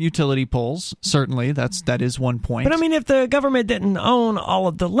government utility poles. Certainly, that is one point. But I mean, if the government didn't own all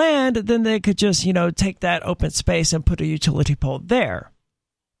of the land, then they could just take that open space and put a utility pole there.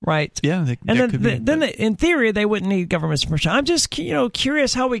 Right. Yeah. Then in theory, they wouldn't need government's permission. I'm just,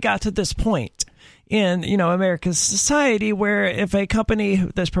 curious how we got to this point in, America's society where if a company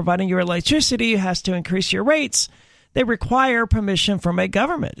that's providing your electricity has to increase your rates, they require permission from a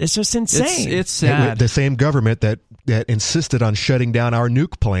government. It's just insane. It's sad. The same government that insisted on shutting down our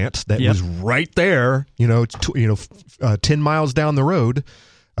nuke plant that was right there, 10 miles down the road.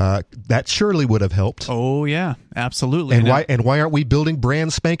 That surely would have helped. Oh yeah, absolutely. And why aren't we building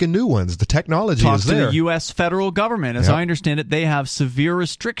brand spanking new ones? The technology is there. Talk to the U.S. federal government. As I understand it, they have severe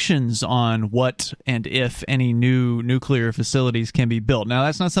restrictions on what and if any new nuclear facilities can be built. Now,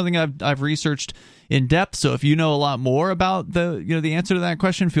 that's not something I've researched in depth. So if you know a lot more about the answer to that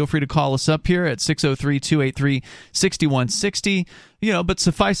question, feel free to call us up here at 603-283-6160. But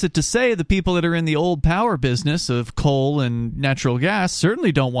suffice it to say, the people that are in the old power business of coal and natural gas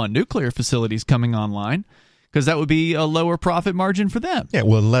certainly don't want nuclear facilities coming online, because that would be a lower profit margin for them. Yeah,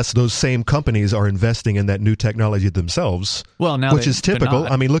 well, unless those same companies are investing in that new technology themselves. Well, now which is typical.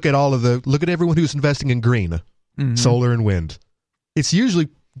 I mean, look at everyone who's investing in green, solar and wind. It's usually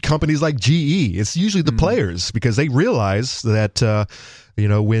companies like GE. It's usually the players, because they realize that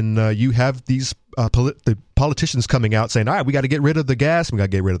when you have these the politicians coming out saying, "All right, we got to get rid of the gas, we got to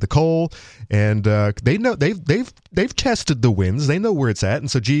get rid of the coal," and they know they've tested the winds, they know where it's at,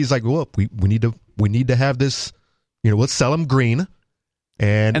 and so GE's like, "Well, we need to have this, let's sell them green."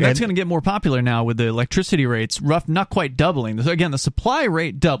 And that's going to get more popular now with the electricity rates not quite doubling. Again, the supply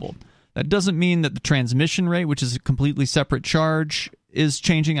rate doubled. That doesn't mean that the transmission rate, which is a completely separate charge, is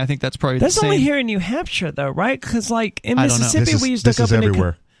changing. I think that's probably the same. That's only here in New Hampshire, though, right? Because in Mississippi, we used to go up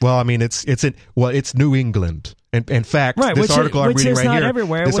everywhere. Well, I mean, it's New England. And in fact, this article I'm reading right here,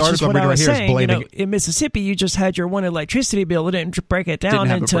 everywhere, this article I'm reading right here is blaming. In Mississippi, you just had your one electricity bill. It didn't break it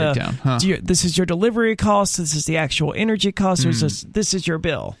down into this is your delivery cost, this is the actual energy cost, this is your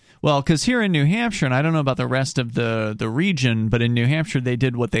bill. Well, because here in New Hampshire, and I don't know about the rest of the region, but in New Hampshire, they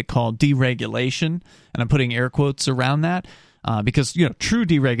did what they call deregulation, and I'm putting air quotes around that. Because true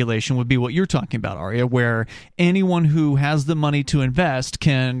deregulation would be what you're talking about, Aria, where anyone who has the money to invest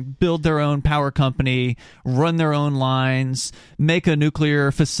can build their own power company, run their own lines, make a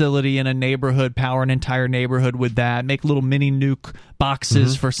nuclear facility in a neighborhood, power an entire neighborhood with that, make little mini nuke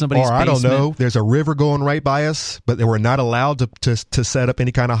boxes for somebody's basement. I don't know, there's a river going right by us, but they were not allowed to set up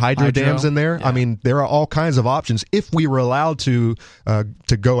any kind of hydro dams in there. Yeah. I mean, there are all kinds of options if we were allowed to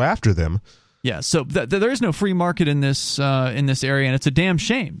go after them. Yeah, so there is no free market in this area, and it's a damn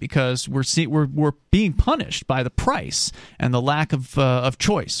shame, because we're being punished by the price and the lack of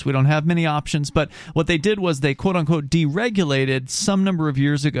choice. We don't have many options. But what they did was they quote unquote deregulated some number of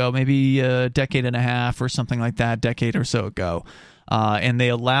years ago, maybe a decade and a half or something like that, decade or so ago, and they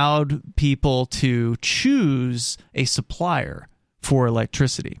allowed people to choose a supplier for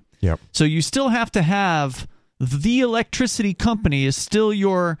electricity. Yep. So you still have to have the electricity company is still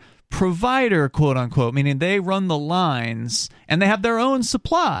your provider, quote unquote, meaning they run the lines and they have their own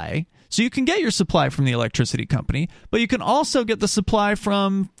supply. So you can get your supply from the electricity company, but you can also get the supply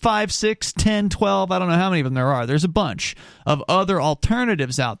from 5, 6, 10, 12, I don't know how many of them there are. There's a bunch of other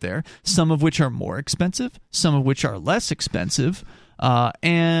alternatives out there, some of which are more expensive, some of which are less expensive.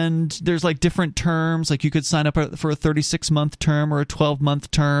 And there's different terms, you could sign up for a 36-month term or a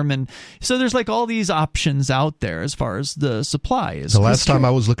 12-month term. And so there's all these options out there as far as the supply is. The last time I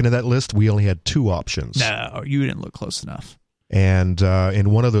was looking at that list, we only had 2 options. No, you didn't look close enough. And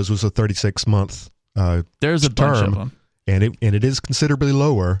one of those was a 36-month there's a term, bunch of them. And it is considerably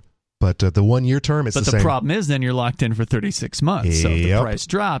lower. But the 1-year term, it's the same. But the problem is then you're locked in for 36 months. So if the price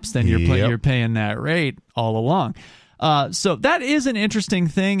drops, then you're paying that rate all along. So that is an interesting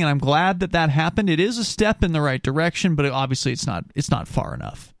thing, and I'm glad that happened. It is a step in the right direction, but obviously it's not far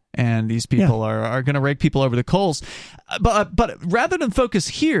enough. And these people are going to rake people over the coals. But rather than focus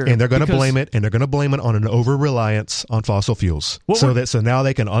here, and they're going to blame it, on an over-reliance on fossil fuels, so now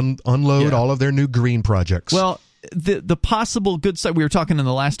they can unload all of their new green projects. Well, the possible good side, we were talking in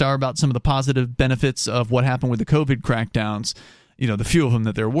the last hour about some of the positive benefits of what happened with the COVID crackdowns. The few of them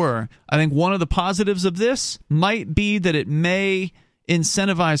that there were. I think one of the positives of this might be that it may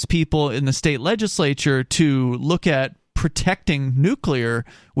incentivize people in the state legislature to look at protecting nuclear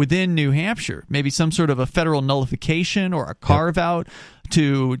within New Hampshire. Maybe some sort of a federal nullification or a carve-out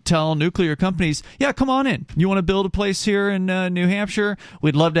to tell nuclear companies, yeah, come on in. You want to build a place here in New Hampshire?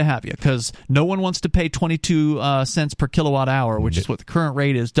 We'd love to have you, because no one wants to pay 22 cents per kilowatt hour, which is what the current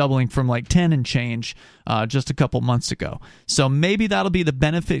rate is, doubling from 10 and change just a couple months ago. So maybe that'll be the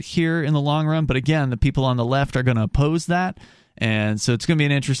benefit here in the long run. But again, the people on the left are going to oppose that. And so it's going to be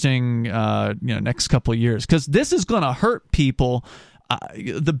an interesting next couple of years, because this is going to hurt people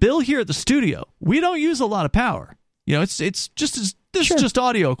the bill here at the studio, we don't use a lot of power. It's just this is just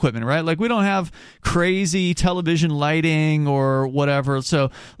audio equipment, right? Like we don't have crazy television lighting or whatever.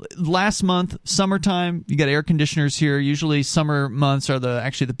 So last month, summertime, you got air conditioners here. Usually summer months are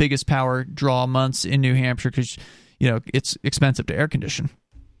actually the biggest power draw months in New Hampshire because it's expensive to air condition.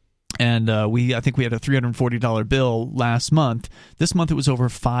 And I think we had a $340 bill last month. This month it was over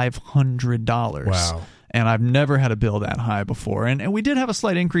 $500. Wow. And I've never had a bill that high before. And we did have a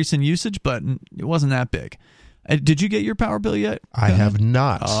slight increase in usage, but it wasn't that big. Did you get your power bill yet? I have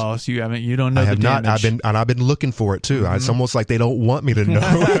not. Oh, so you haven't. You don't know. I have the damage. not. I've been looking for it too. Mm-hmm. It's almost like they don't want me to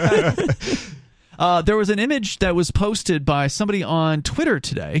know. There was an image that was posted by somebody on Twitter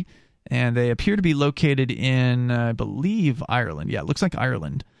today, and they appear to be located in, I believe, Ireland. Yeah, it looks like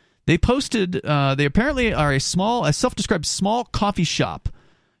Ireland. They posted. They apparently are a self-described small coffee shop,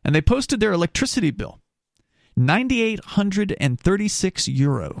 and they posted their electricity bill,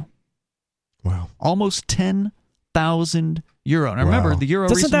 €9,836. Wow. Almost 10,000 euro. Now remember, the euro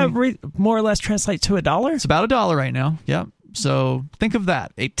doesn't that more or less translate to $1? It's about $1 right now. Yep. So think of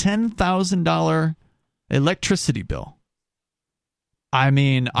that. A $10,000 electricity bill. I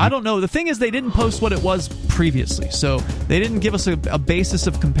mean, I don't know. The thing is, they didn't post what it was previously. So they didn't give us a basis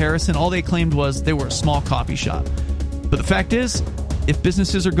of comparison. All they claimed was they were a small coffee shop. But the fact is, if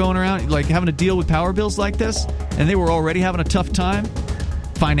businesses are going around like having to deal with power bills like this, and they were already having a tough time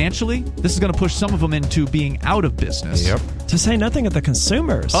financially, this is going to push some of them into being out of business. Yep. To say nothing of the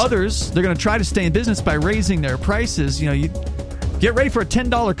consumers. Others, they're going to try to stay in business by raising their prices. You get ready for a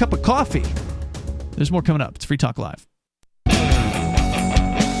 $10 cup of coffee. There's more coming up. It's Free Talk Live.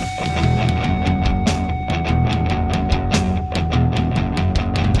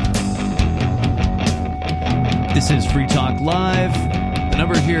 This is Free Talk Live. The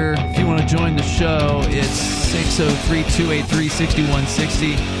number here, if you want to join the show, it's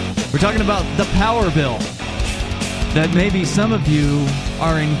 603-283-6160. We're talking about the power bill that maybe some of you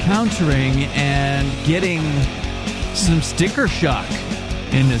are encountering and getting some sticker shock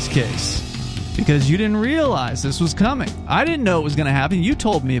in this case because you didn't realize this was coming. I didn't know it was going to happen. You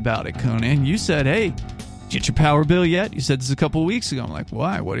told me about it, Conan. You said, hey, get your power bill yet? You said this a couple of weeks ago. I'm like,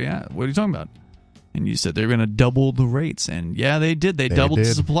 why? What are you talking about? And you said they're going to double the rates. And yeah, they did. They doubled the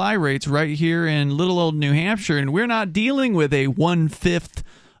supply rates right here in little old New Hampshire. And we're not dealing with a 1/5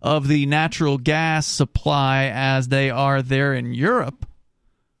 of the natural gas supply as they are there in Europe,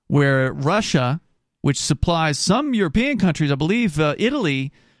 where Russia, which supplies some European countries, I believe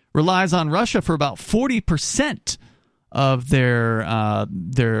Italy, relies on Russia for about 40% of their I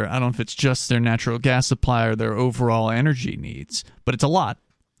don't know if it's just their natural gas supply or their overall energy needs, but it's a lot.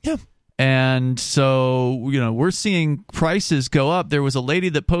 Yeah. And so, we're seeing prices go up. There was a lady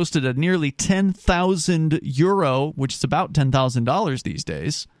that posted a nearly 10,000 euro, which is about $10,000 these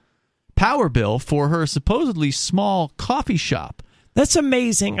days, power bill for her supposedly small coffee shop. That's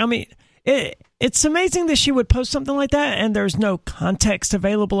amazing. I mean, it's amazing that she would post something like that and there's no context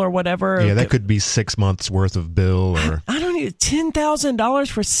available or whatever. Yeah, that could be 6 months worth of bill. Or I don't need $10,000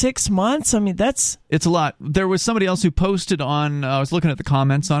 for 6 months. I mean, it's a lot. There was somebody else who posted on. I was looking at the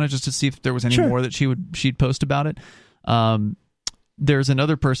comments on it just to see if there was any more that she'd post about it. There's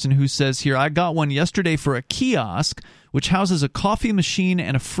another person who says here, I got one yesterday for a kiosk which houses a coffee machine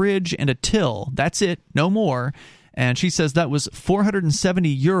and a fridge and a till. That's it, no more. And she says that was 470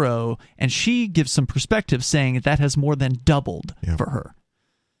 euro, and she gives some perspective saying that has more than doubled for her.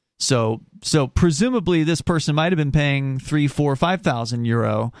 So presumably this person might have been paying 3,000, 4,000, 5,000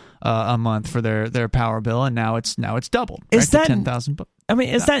 euro a month for their power bill, and now it's doubled. Is that 10,000? I mean,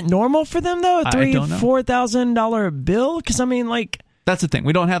 is that normal for them though? A $3,000-$4,000 bill? Because I mean, like. That's the thing.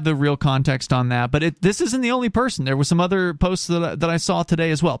 We don't have the real context on that, but this isn't the only person. There were some other posts that I saw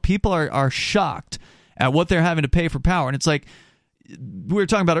today as well. People are shocked at what they're having to pay for power. And it's like we were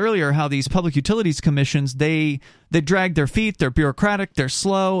talking about earlier, how these public utilities commissions, they drag their feet, they're bureaucratic, they're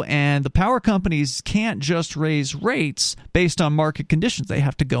slow, and the power companies can't just raise rates based on market conditions. They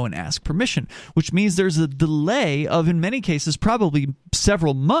have to go and ask permission, which means there's a delay of, in many cases, probably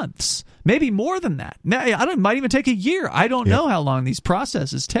several months, maybe more than that. It might even take a year. I don't know how long these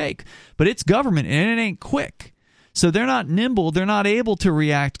processes take, but it's government and it ain't quick. So they're not nimble. They're not able to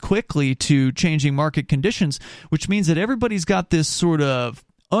react quickly to changing market conditions, which means that everybody's got this sort of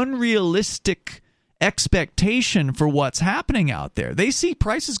unrealistic expectation for what's happening out there. They see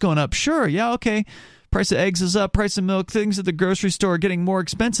prices going up. Sure, yeah, okay. Price of eggs is up. Price of milk. Things at the grocery store are getting more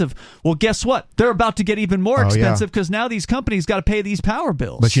expensive. Well, guess what? They're about to get even more expensive because now these companies got to pay these power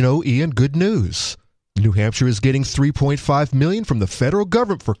bills. But Ian, good news. New Hampshire is getting $3.5 million from the federal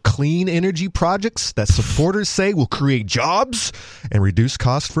government for clean energy projects that supporters say will create jobs and reduce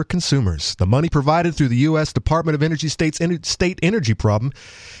costs for consumers. The money provided through the U.S. Department of Energy State Energy Program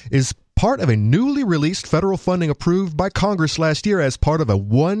is part of a newly released federal funding approved by Congress last year as part of a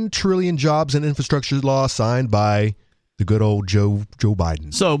 $1 trillion jobs and infrastructure law signed by the good old Joe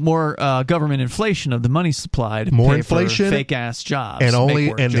Biden. So more government inflation of the money supply to more pay inflation, for fake ass jobs, and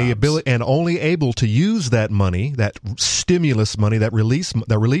only able to use that money, that stimulus money, that relief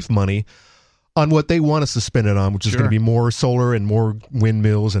money, on what they want us to spend it on, which is going to be more solar and more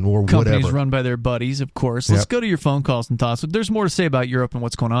windmills and more companies whatever. Run by their buddies, of course. Let's go to your phone calls and thoughts. There's more to say about Europe and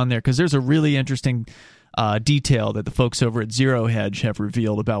what's going on there, because there's a really interesting detail that the folks over at Zero Hedge have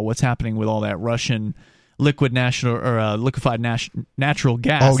revealed about what's happening with all that Russian liquefied natural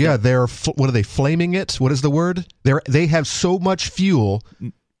gas. Oh yeah, what are they flaming it? What is the word? They have so much fuel,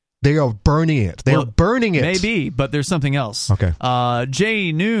 they are burning it. They're burning it. Maybe, but there's something else. Okay.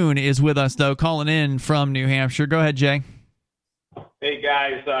 Jay Noon is with us though, calling in from New Hampshire. Go ahead, Jay. Hey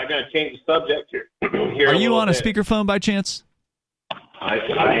guys, I'm going to change the subject here. Are you on a speakerphone by chance? I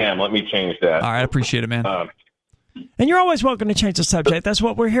am. Let me change that. All right, I appreciate it, man. And you're always welcome to change the subject. That's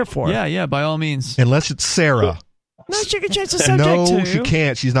what we're here for. Yeah, by all means. Unless it's Sarah. No, she can change the subject too. No, she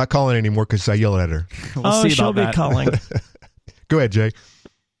can't. She's not calling anymore because I yelled at her. We'll see she'll about be calling. Go ahead, Jay.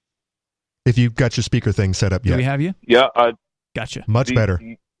 If you've got your speaker thing set up yet. Do we have you? Yeah. Gotcha. Much better.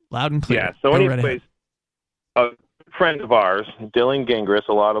 Loud and clear. Yeah. So anyways, a friend of ours, Dylan Gingras,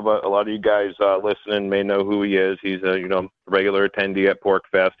 a lot of you guys listening may know who he is. He's a regular attendee at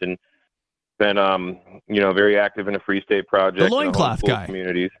PorcFest and been very active in the Free State Project. The loincloth guy.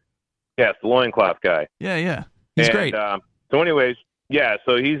 Communities. Yes, the loincloth guy. Yeah. He's great. So anyways,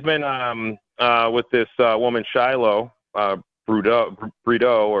 so he's been with this woman Shiloh Brudeau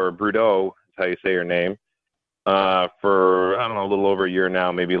is how you say her name, for I don't know, a little over a year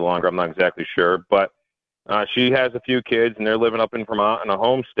now, maybe longer. I'm not exactly sure, but she has a few kids and they're living up in Vermont in a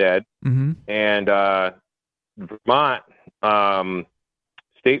homestead. Mm-hmm. And Vermont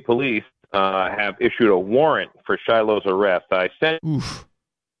State Police have issued a warrant for Shiloh's arrest. I sent. Oof.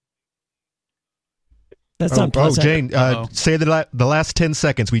 That's unpleasant. Jane, say the last 10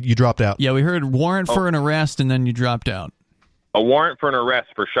 seconds. You dropped out. Yeah, we heard warrant for an arrest, and then you dropped out. A warrant for an arrest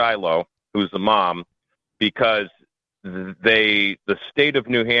for Shiloh, who's the mom, because the state of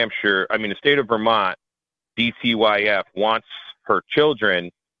New Hampshire, the state of Vermont, DCYF, wants her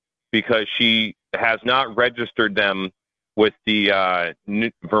children because she has not registered them with the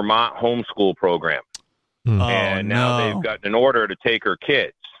Vermont homeschool program. And now they've gotten an order to take her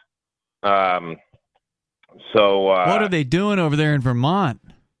kids. So what are they doing over there in Vermont?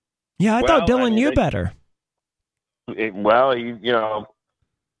 Yeah, I thought Dylan knew better. They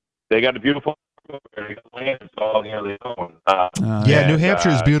got a beautiful land. It's all they own. New Hampshire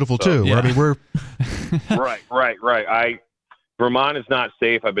is beautiful too. Yeah. We're right. Vermont is not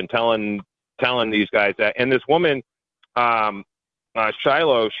safe. I've been telling these guys that. And this woman,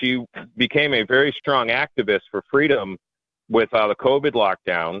 Shiloh, she became a very strong activist for freedom with the COVID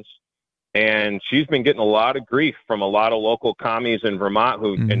lockdowns. And she's been getting a lot of grief from a lot of local commies in Vermont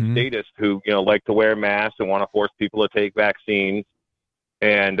and statists who, like to wear masks and want to force people to take vaccines.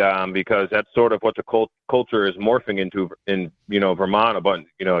 And because that's sort of what the culture is morphing into in, Vermont.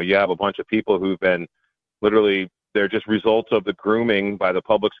 You have a bunch of people who've been literally, they're just results of the grooming by the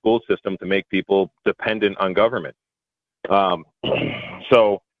public school system to make people dependent on government.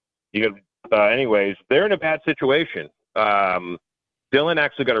 Anyways, they're in a bad situation. Dylan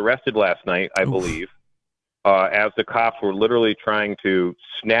actually got arrested last night, I believe, as the cops were literally trying to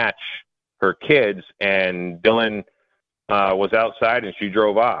snatch her kids, and Dylan was outside and she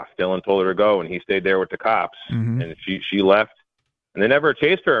drove off. Dylan told her to go, and he stayed there with the cops, and she left, and they never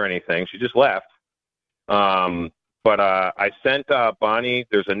chased her or anything. She just left. But I sent Bonnie,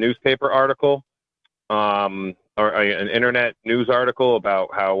 there's a newspaper article, or an internet news article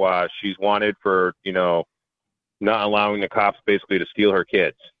about how she's wanted for, not allowing the cops basically to steal her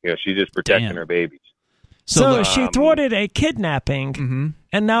kids. She's just protecting her babies. So she thwarted a kidnapping,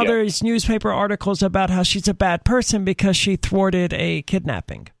 and now there's newspaper articles about how she's a bad person because she thwarted a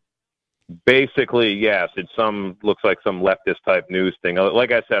kidnapping. Basically, yes. It's looks like some leftist type news thing.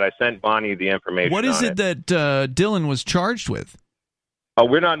 Like I said, I sent Bonnie the information. What is it that Dylan was charged with?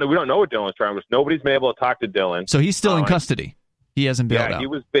 We don't know what Dylan's charged with. Nobody's been able to talk to Dylan. So he's still in custody. He hasn't bailed out.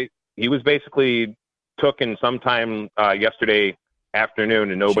 He was basically taken sometime yesterday afternoon,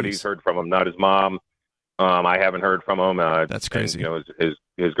 and nobody's heard from him. Not his mom. I haven't heard from him. That's crazy. And,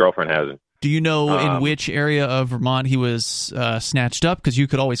 his girlfriend hasn't. Do you know in which area of Vermont he was snatched up? Because you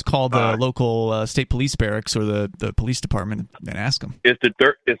could always call the local state police barracks or the police department and ask them.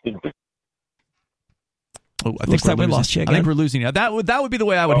 Oh, I think we lost you again. I think we're losing you. That would be the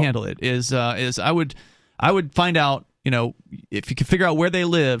way I would handle it. Is I would find out, if you could figure out where they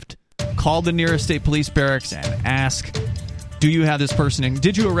lived, call the nearest state police barracks and ask, do you have this person? And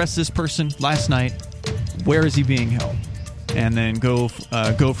did you arrest this person last night? Where is he being held? And then go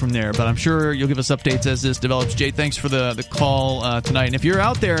from there. But I'm sure you'll give us updates as this develops. Jay, thanks for the call tonight. And if you're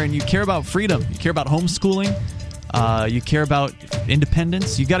out there and you care about freedom, you care about homeschooling, you care about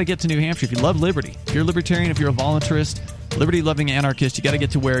independence, you got to get to New Hampshire. If you love liberty, if you're a libertarian, if you're a voluntarist, liberty-loving anarchist, you got to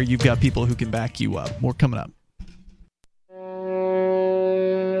get to where you've got people who can back you up. More coming up.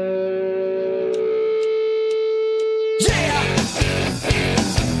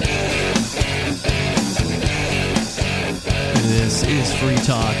 This is Free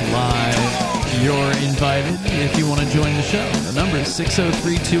Talk Live. You're invited if you want to join the show. The number is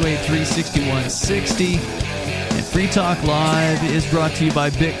 603-283-6160. And Free Talk Live is brought to you by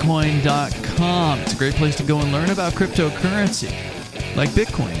Bitcoin.com. It's a great place to go and learn about cryptocurrency, like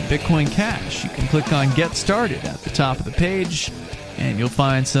Bitcoin, Bitcoin Cash. You can click on Get Started at the top of the page, and you'll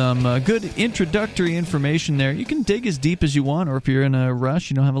find some good introductory information there. You can dig as deep as you want, or if you're in a rush,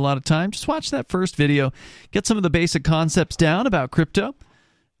 you don't have a lot of time, just watch that first video. Get some of the basic concepts down about crypto.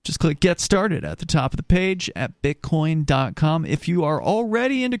 Just click Get Started at the top of the page at Bitcoin.com. If you are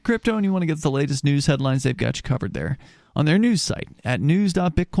already into crypto and you want to get the latest news headlines, they've got you covered there on their news site at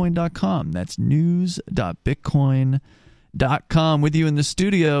news.bitcoin.com. That's news.bitcoin.com. With you in the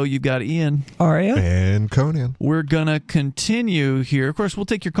studio, you've got Ian, Aria, and Conan. We're going to continue here. Of course, we'll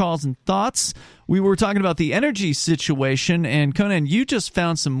take your calls and thoughts. We were talking about the energy situation, and Conan, you just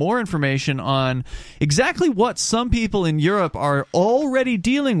found some more information on exactly what some people in Europe are already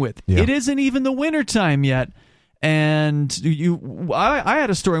dealing with. Yeah. It isn't even the wintertime yet. And I had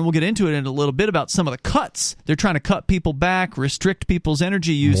a story, and we'll get into it in a little bit, about some of the cuts. They're trying to cut people back, restrict people's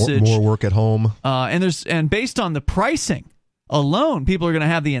energy usage. More work at home. And based on the pricing alone, people are going to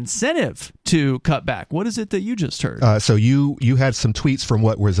have the incentive to cut back. What is it that you just heard? So you had some tweets from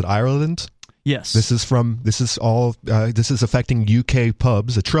Ireland? Yes. This is affecting UK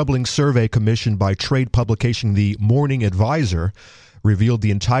pubs. A troubling survey commissioned by trade publication The Morning Advisor revealed the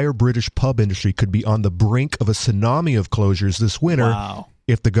entire British pub industry could be on the brink of a tsunami of closures this winter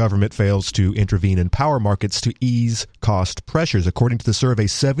if the government fails to intervene in power markets to ease cost pressures. According to the survey,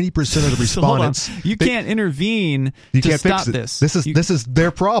 70% of the respondents... You can't intervene to stop this. This is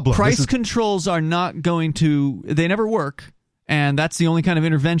their problem. Price controls are not going to... They never work, and that's the only kind of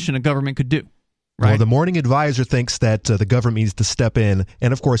intervention a government could do. Right? Well, the Morning Advisor thinks that the government needs to step in,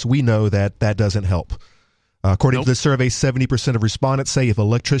 and of course we know that doesn't help. According to the survey, 70% of respondents say if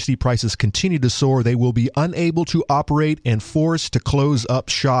electricity prices continue to soar, they will be unable to operate and forced to close up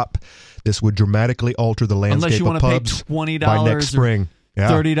shop. This would dramatically alter the landscape of pubs pay $20 by next spring.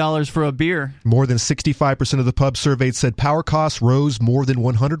 $30 for a beer. More than 65% of the pubs surveyed said power costs rose more than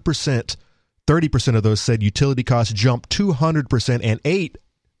 100%. 30% of those said utility costs jumped 200%, and 8%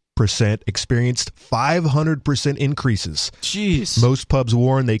 experienced 500% increases. Jeez. Most pubs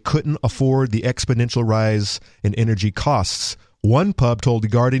warned they couldn't afford the exponential rise in energy costs. One pub told The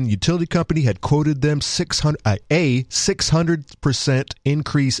Guardian utility company had quoted them a 600%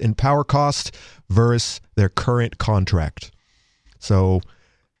 increase in power cost versus their current contract. So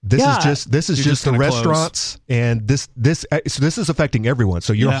this is just the restaurants, and this is affecting everyone.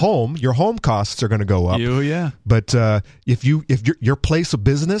 So your home costs are going to go up. But if your place of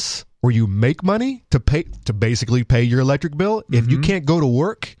business where you make money to basically pay your electric bill, if you can't go to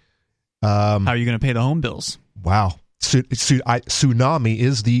work, how are you going to pay the home bills? Wow, tsunami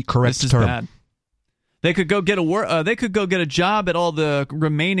is the correct term. Bad. They could go get a job at all the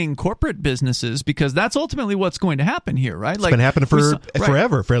remaining corporate businesses, because that's ultimately what's going to happen here, right? It's been happening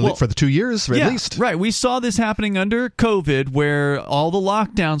forever, for the 2 years at least. Right. We saw this happening under COVID, where all the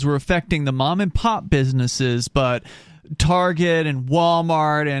lockdowns were affecting the mom and pop businesses, but Target and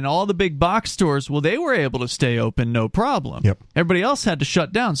Walmart and all the big box stores, well, they were able to stay open, no problem. Yep. Everybody else had to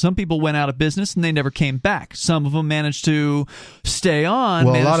shut down. Some people went out of business and they never came back. Some of them managed to stay on.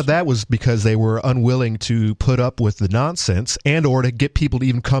 Well, a lot of that was because they were unwilling to put up with the nonsense and or to get people to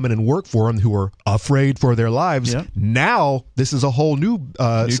even come in and work for them who were afraid for their lives. Yep. Now, this is a whole new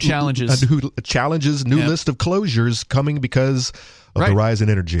challenges. New list of closures coming because of the rise in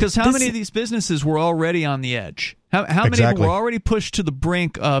energy. Because how many of these businesses were already on the edge? How many of them were already pushed to the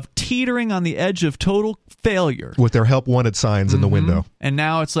brink of teetering on the edge of total failure? With their help wanted signs in the window. And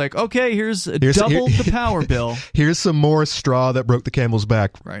now it's like, okay, here's double the power bill. Here's some more straw that broke the camel's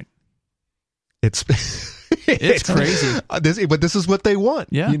back. Right. It's crazy. But this is what they want.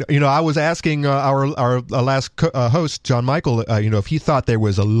 Yeah. I was asking our last host, John Michael, if he thought there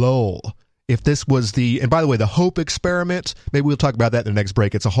was a lull. If this was and by the way, the HOPE experiment, maybe we'll talk about that in the next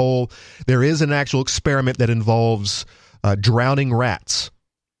break. There is an actual experiment that involves drowning rats.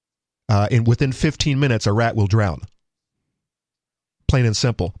 Within 15 minutes, a rat will drown. Plain and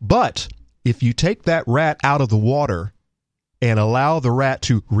simple. But if you take that rat out of the water and allow the rat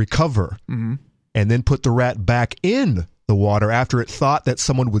to recover, and then put the rat back in the water after it thought that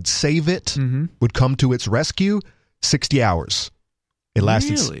someone would save it, would come to its rescue, 60 hours. It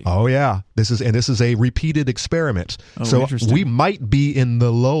lasted. Really? Oh yeah, this is a repeated experiment. So we might be in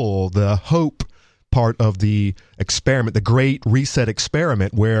the lull, the HOPE part of the experiment, the Great Reset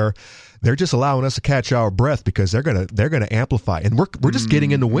experiment, where they're just allowing us to catch our breath because they're gonna amplify, and we're just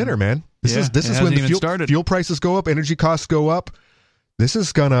getting into winter, man. This is when the fuel prices go up, energy costs go up. This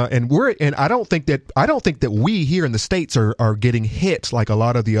is gonna, and I don't think that we here in the States are getting hit like a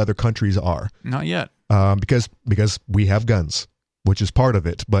lot of the other countries are. Not yet, because we have guns, which is part of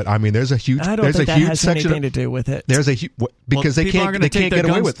it. But I mean, there's a huge. I don't think that has anything to do with it. There's because they can't get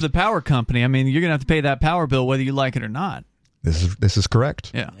away with the power company. I mean, you're gonna have to pay that power bill whether you like it or not. This is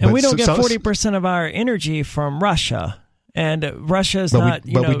correct. Yeah, and we don't get 40% of our energy from Russia. And Russia's not.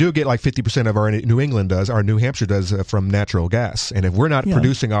 But we do get like 50% of our New Hampshire does from natural gas. And if we're not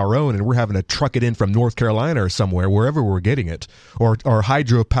producing our own, and we're having to truck it in from North Carolina or somewhere, wherever we're getting it, or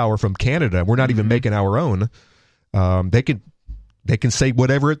hydropower from Canada, we're not even making our own. They can say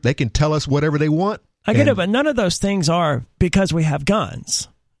whatever, they can tell us whatever they want. I get it, but none of those things are because we have guns.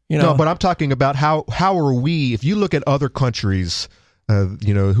 No, but I'm talking about how are we? If you look at other countries,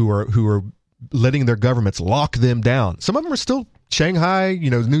 who are letting their governments lock them down. Some of them are still Shanghai,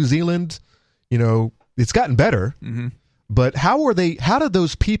 New Zealand, it's gotten better. But how do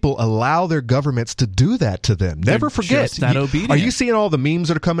those people allow their governments to do that to them? Never forget. Just that obedient. Are you seeing all the memes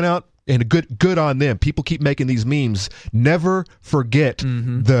that are coming out? And good on them. People keep making these memes. Never forget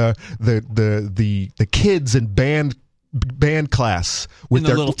the kids in band class with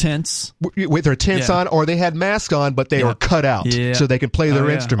their little tents, with their tents on, or they had masks on, but they were cut out so they could play their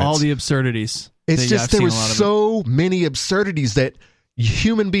instruments. All the absurdities. It's just there was so many absurdities that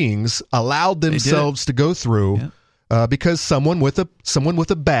human beings allowed themselves to go through because someone with a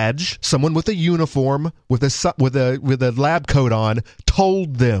badge, someone with a uniform, with a lab coat on,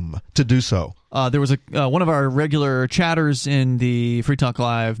 told them to do so. There was one of our regular chatters in the Free Talk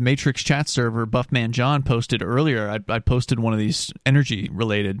Live Matrix chat server, Buffman John, posted earlier. I posted one of these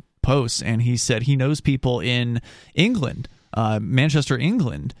energy-related posts, and he said he knows people in England, Manchester,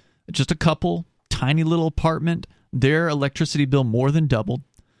 England, just a couple, tiny little apartment. Their electricity bill more than doubled,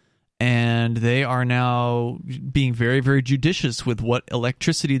 and they are now being very, very judicious with what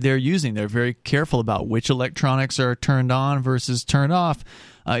electricity they're using. They're very careful about which electronics are turned on versus turned off.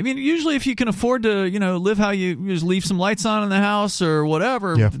 I mean, usually if you can afford to, live how you just leave some lights on in the house or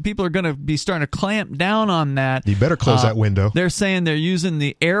whatever, people are going to be starting to clamp down on that. You better close that window. They're saying they're using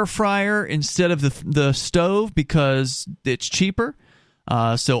the air fryer instead of the stove because it's cheaper.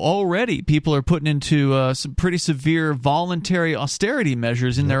 So already people are putting into some pretty severe voluntary austerity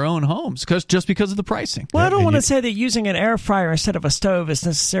measures in their own homes just because of the pricing. Well, I don't want to say that using an air fryer instead of a stove is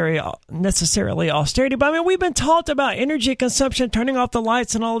necessarily austerity, but I mean, we've been taught about energy consumption, turning off the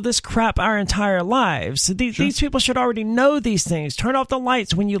lights, and all of this crap our entire lives. These people should already know these things. Turn off the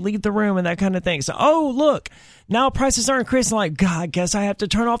lights when you leave the room and that kind of thing. So, look, now prices are increasing. Like, God, I guess I have to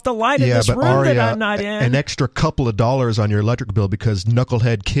turn off the light in this room that I'm not in. An extra couple of dollars on your electric bill because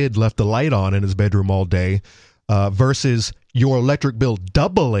knucklehead kid left the light on in his bedroom all day, versus your electric bill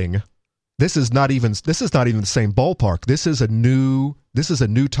doubling. This is not even the same ballpark. This is a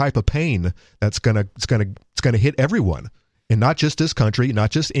new type of pain that's gonna hit everyone, and not just this country,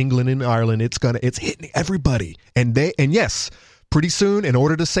 not just England and Ireland. It's hitting everybody, and yes. Pretty soon, in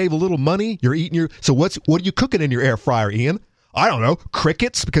order to save a little money, you're eating So what are you cooking in your air fryer, Ian? I don't know,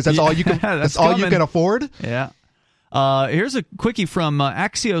 crickets, because that's all you can. that's all you can afford. Yeah. Here's a quickie from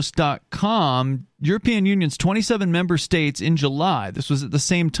Axios.com. European Union's 27 member states in July. This was at the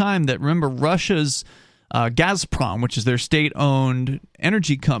same time that, remember, Russia's Gazprom, which is their state-owned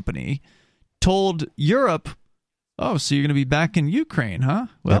energy company, told Europe, "Oh, so you're going to be back in Ukraine, huh?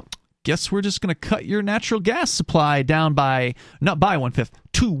 Well." Yep. Guess we're just going to cut your natural gas supply down not by 1/5,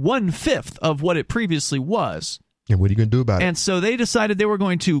 to 1/5 of what it previously was. And what are you going to do about it? And so they decided they were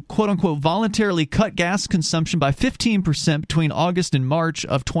going to, quote-unquote, voluntarily cut gas consumption by 15% between August and March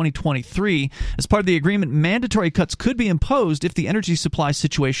of 2023. As part of the agreement, mandatory cuts could be imposed if the energy supply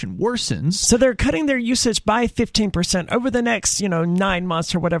situation worsens. So they're cutting their usage by 15% over the next, 9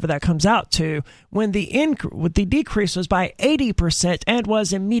 months or whatever that comes out to, when the decrease was by 80% and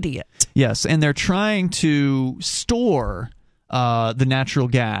was immediate. Yes, and they're trying to store the natural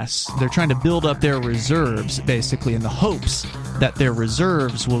gas. They're trying to build up their reserves, basically, in the hopes that their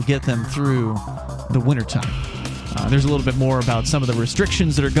reserves will get them through the wintertime. There's a little bit more about some of the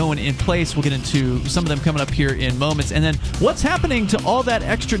restrictions that are going in place. We'll get into some of them coming up here in moments. And then what's happening to all that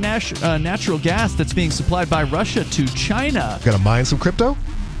extra natural gas that's being supplied by Russia to China? Gonna mine some crypto?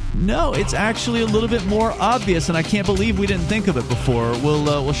 No, it's actually a little bit more obvious, and I can't believe we didn't think of it before.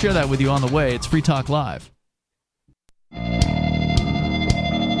 We'll share that with you on the way. It's Free Talk Live.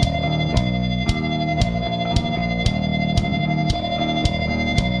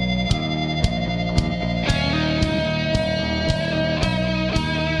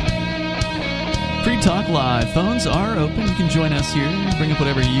 Free Talk Live. Phones are open. You can join us here. Bring up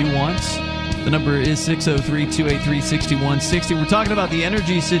whatever you want. The number is 603-283-6160. We're talking about the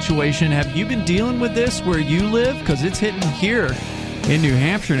energy situation. Have you been dealing with this where you live? Because it's hitting here in New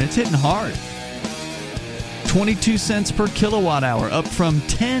Hampshire, and it's hitting hard. 22 cents per kilowatt hour, up from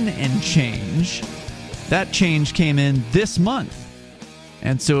 10 and change. That change came in this month.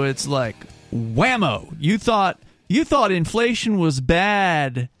 And so it's like, whammo. You thought inflation was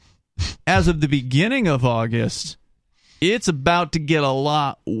bad as of the beginning of August. It's about to get a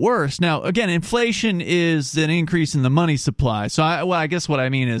lot worse. Now, again, inflation is an increase in the money supply. So I guess what I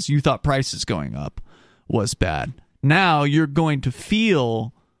mean is you thought prices going up was bad. Now you're going to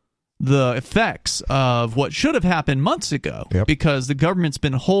feel the effects of what should have happened months ago, because the government's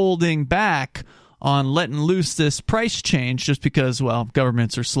been holding back on letting loose this price change just because, well,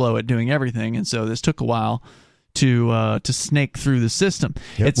 governments are slow at doing everything, and so this took a while to snake through the system.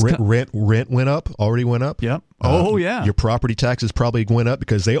 Yep. Rent went up, already went up. Yep. Your property taxes probably went up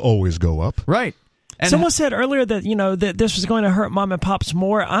because they always go up. Right. And someone said earlier that, that this was going to hurt mom and pops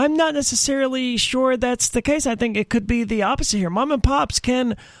more. I'm not necessarily sure that's the case. I think it could be the opposite here. Mom and pops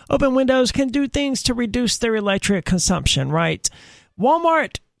can open windows, can do things to reduce their electric consumption, right?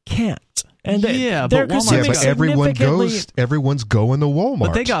 Walmart can't. And they're consuming significantly. Everyone's going to Walmart.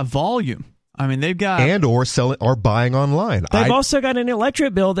 But they got volume. I mean, they've got or selling or buying online. They've also got an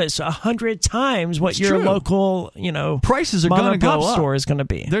electric bill that's 100 times what your local, prices are going to go up. Store is going to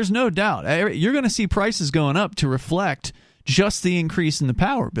be. There's no doubt. You're going to see prices going up to reflect just the increase in the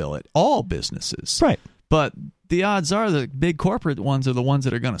power bill at all businesses. Right. But the odds are the big corporate ones are the ones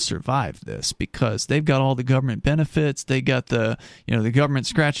that are going to survive this because they've got all the government benefits. They got the government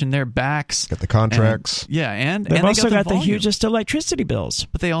scratching their backs. Got the contracts. And they've also got the hugest electricity bills.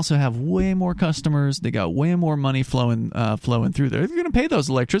 But they also have way more customers. They got way more money flowing through there. If you're going to pay those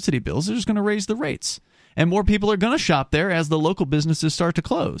electricity bills, they're just going to raise the rates. And more people are going to shop there as the local businesses start to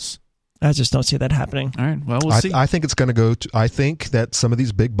close. I just don't see that happening. All right. Well, we'll see. I think it's going to go to. I think that some of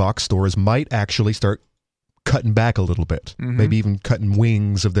these big box stores might actually start cutting back a little bit, maybe even cutting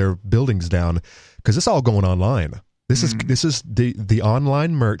wings of their buildings down, because it's all going online. This is the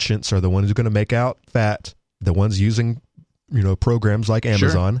online merchants are the ones who are going to make out fat. The ones using programs like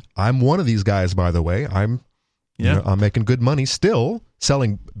Amazon. Sure. I'm one of these guys, by the way. I'm making good money still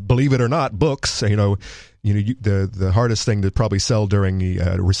selling, believe it or not, books. The hardest thing to probably sell during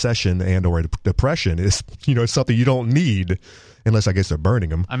a recession and or a depression is something you don't need. Unless, I guess, they're burning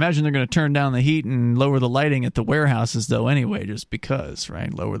them. I imagine they're going to turn down the heat and lower the lighting at the warehouses, though, anyway, just because,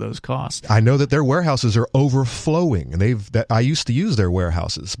 right? Lower those costs. I know that their warehouses are overflowing, and I used to use their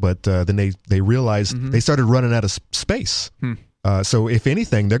warehouses, but then they realized they started running out of space. So, if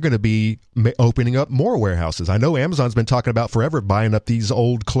anything, they're going to be opening up more warehouses. I know Amazon's been talking about forever buying up these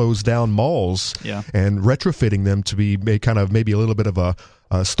old closed-down malls and retrofitting them to be maybe a little bit of a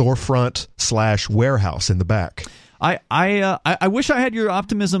storefront/warehouse in the back. I wish I had your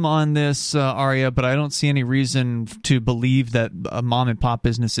optimism on this, Aria, but I don't see any reason to believe that a mom and pop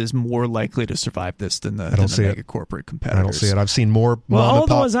business is more likely to survive this than the mega corporate competitors. I don't see it. I've seen more. All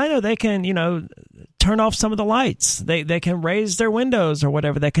the ones I know, they can turn off some of the lights. They can raise their windows or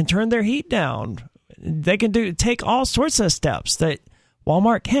whatever. They can turn their heat down. They can take all sorts of steps that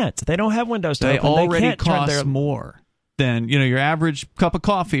Walmart can't. They don't have windows to open. They already cost more. than your average cup of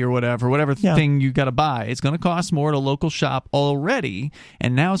coffee or whatever thing you got to buy. It's going to cost more at a local shop already,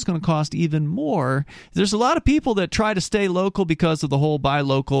 and now it's going to cost even more. There's a lot of people that try to stay local because of the whole buy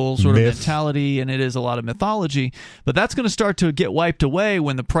local sort of mentality, and it is a lot of mythology. But that's going to start to get wiped away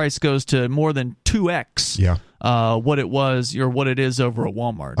when the price goes to more than 2x. Yeah. What it was or what it is over at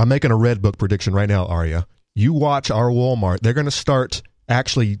Walmart. I'm making a Red Book prediction right now, Arya. You watch our Walmart. They're going to start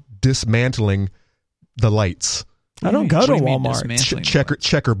actually dismantling the lights. I don't go to Walmart.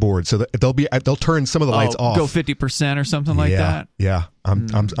 Checkerboard. So they'll turn some of the lights off. Go 50% or something like that. Yeah. I'm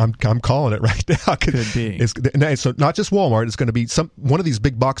calling it right now. Could be. So not just Walmart. It's going to be one of these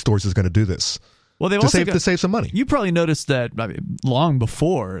big box stores is going to do this. Well, to save some money. You probably noticed that long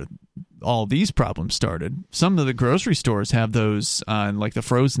before all these problems started. Some of the grocery stores have those, like the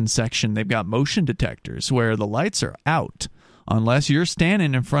frozen section. They've got motion detectors where the lights are out unless you're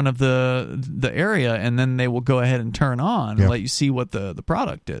standing in front of the area, and then they will go ahead and turn on and let you see what the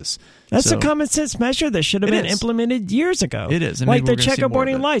product is. That's a common sense measure that should have been implemented years ago. It is. And like the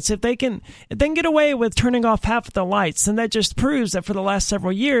checkerboarding lights. If they can get away with turning off half of the lights, then that just proves that for the last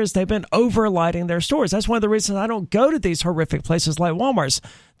several years they've been overlighting their stores. That's one of the reasons I don't go to these horrific places like Walmart's.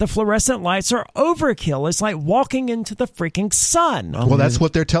 The fluorescent lights are overkill. It's like walking into the freaking sun. Well, that's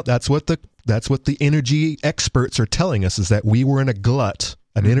what they're that's what the energy experts are telling us, is that we were in a glut.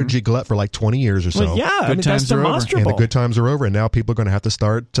 An energy glut for like 20 years or so. Well, yeah, that's demonstrable. And the good times are over, and now people are going to have to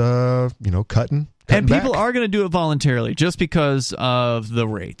start, cutting. And people back. are going to do it voluntarily just because of the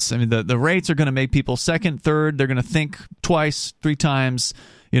rates. I mean, the rates are going to make people second, third. They're going to think twice, 3 times.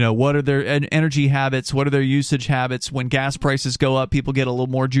 What are their energy habits? What are their usage habits? When gas prices go up, people get a little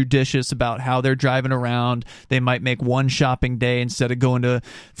more judicious about how they're driving around. They might make one shopping day instead of going to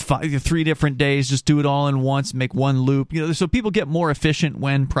 3 different days. Just do it all in once, make one loop. So people get more efficient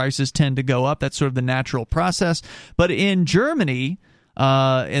when prices tend to go up. That's sort of the natural process. But in Germany,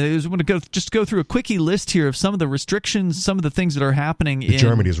 and I was going to go through a quickie list here of some of the restrictions, some of the things that are happening in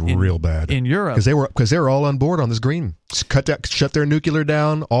Germany is real bad in Europe, because they were all on board on this green. Shut their nuclear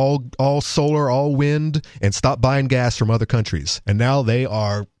down, all solar, all wind, and stop buying gas from other countries. And now they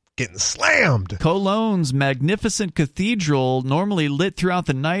are getting slammed. Cologne's magnificent cathedral, normally lit throughout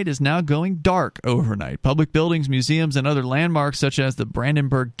the night, is now going dark overnight. Public buildings, museums, and other landmarks such as the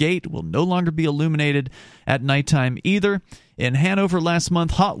Brandenburg Gate will no longer be illuminated at nighttime either. In Hanover last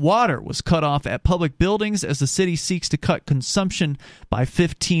month, hot water was cut off at public buildings as the city seeks to cut consumption by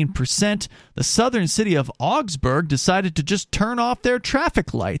 15%. The southern city of Augsburg decided to just turn off their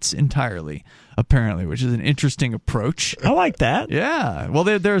traffic lights entirely, apparently, which is an interesting approach. I like that. Yeah. Well,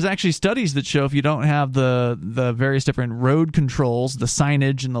 there's actually studies that show if you don't have the various different road controls, the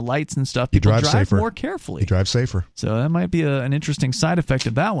signage and the lights and stuff, people drive more carefully. You drive safer. So that might be an interesting side effect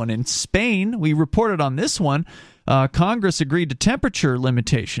of that one. In Spain, we reported on this one, Congress agreed to temperature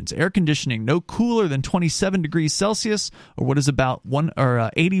limitations. Air conditioning no cooler than 27 degrees Celsius, or what is about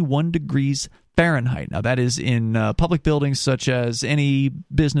 81 degrees Fahrenheit. Now, that is in public buildings such as any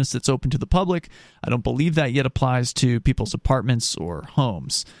business that's open to the public. I don't believe that yet applies to people's apartments or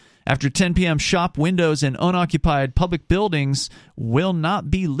homes. After 10 p.m., shop windows in unoccupied public buildings will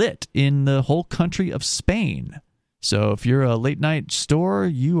not be lit in the whole country of Spain. So if you're a late-night store,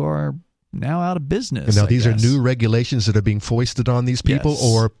 you are now out of business. And now these are new regulations that are being foisted on these people,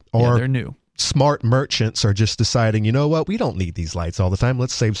 or they're new. Smart merchants are just deciding, you know what, we don't need these lights all the time.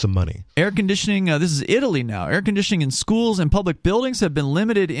 Let's save some money. Air conditioning, this is Italy now. Air conditioning in schools and public buildings have been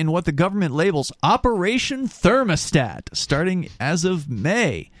limited in what the government labels Operation Thermostat, starting as of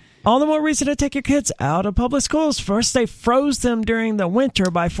May. All the more reason to take your kids out of public schools. First, they froze them during the winter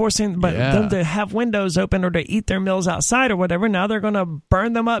by forcing them to have windows open or to eat their meals outside or whatever. Now they're going to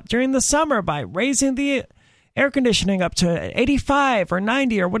burn them up during the summer by raising the air conditioning up to 85 or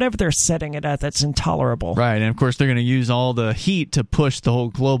 90 or whatever they're setting it at. That's intolerable. Right, and of course they're going to use all the heat to push the whole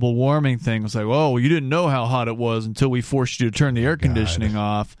global warming thing. It's like, well, you didn't know how hot it was until we forced you to turn the air conditioning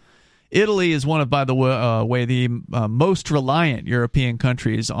off. Italy is one of, by the way, the most reliant European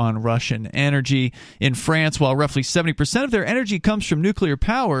countries on Russian energy. In France, while roughly 70% of their energy comes from nuclear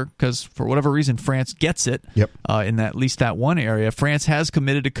power, because for whatever reason France gets it in at least that one area, France has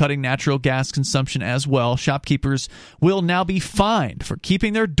committed to cutting natural gas consumption as well. Shopkeepers will now be fined for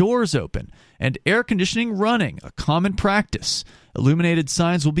keeping their doors open and air conditioning running, a common practice. Illuminated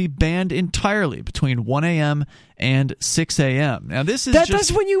signs will be banned entirely between 1 a.m. and 6 a.m. Now, this is that's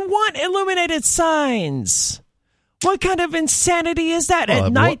when you want illuminated signs. What kind of insanity is that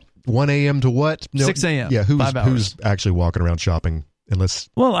at night? 1 a.m. to what? No, 6 a.m. Yeah, who's actually walking around shopping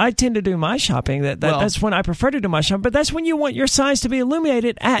Well, I tend to do my shopping. That's when I prefer to do my shopping. But that's when you want your signs to be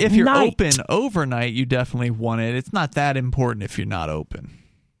illuminated at night. If you're open overnight, you definitely want it. It's not that important if you're not open,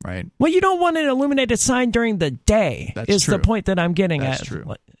 right? Well, you don't want an illuminated sign during the day. That's true. The point that I'm getting at. That's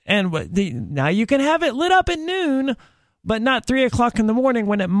true. And now you can have it lit up at noon, but not 3 o'clock in the morning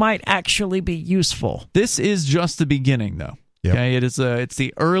when it might actually be useful. This is just the beginning, though. Yep. Okay, it's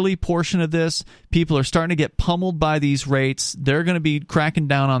the early portion of this. People are starting to get pummeled by these rates. They're going to be cracking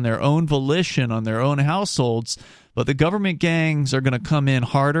down on their own volition, on their own households. But the government gangs are going to come in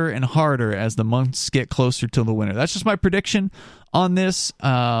harder and harder as the months get closer to the winter. That's just my prediction on this,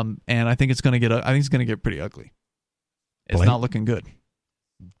 and I think it's going to get pretty ugly. It's not looking good.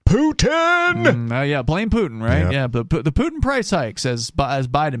 Putin. Yeah, blame Putin, right? Yeah, the Putin price hikes, as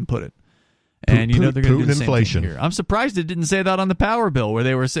Biden put it. And they're going to do the same inflation. thing here. I'm surprised it didn't say that on the power bill where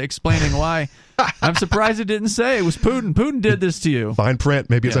they were explaining why. I'm surprised it didn't say it was Putin. Putin did this to you. Fine print.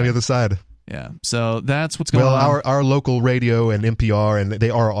 Maybe it's on the other side. Yeah. So that's what's going on. Well, our local radio and NPR, and they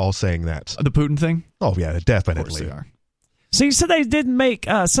are all saying that. The Putin thing? Oh, yeah, definitely. Of course they are. So you said they didn't make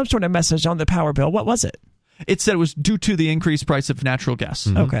some sort of message on the power bill. What was it? It said it was due to the increased price of natural gas.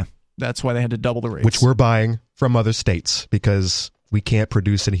 Mm-hmm. Okay. That's why they had to double the rates. Which we're buying from other states because we can't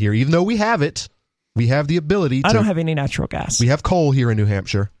produce it here. Even though we have it, we have the ability to... I don't have any natural gas. We have coal here in New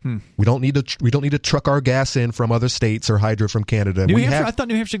Hampshire. We don't need to truck our gas in from other states or hydro from Canada. I thought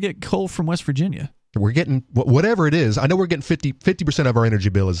New Hampshire get coal from West Virginia. We're getting whatever it is. I know we're getting 50% of our energy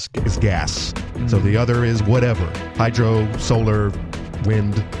bill is gas. So the other is whatever. Hydro, solar,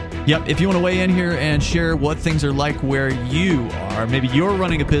 wind. Yep, if you want to weigh in here and share what things are like where you are, maybe you're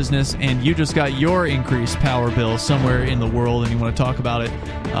running a business and you just got your increased power bill somewhere in the world and you want to talk about it,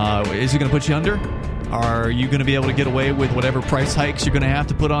 is it going to put you under? Are you going to be able to get away with whatever price hikes you're going to have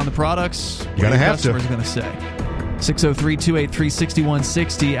to put on the products? You're going to have to. What are customers going to say?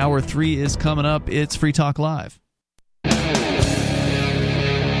 603-283-6160. Hour 3 is coming up. It's Free Talk Live.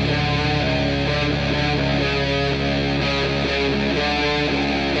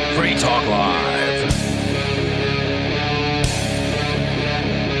 Free Talk Live.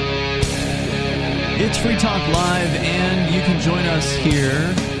 It's Free Talk Live, and you can join us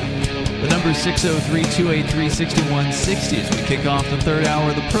here. The number is 603-283-6160 as we kick off the third hour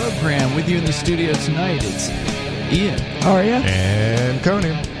of the program. With you in the studio tonight, it's Ian. Aria. And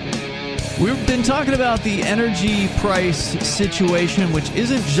Conan. We've been talking about the energy price situation, which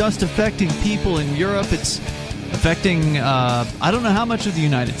isn't just affecting people in Europe. It's affecting, I don't know how much of the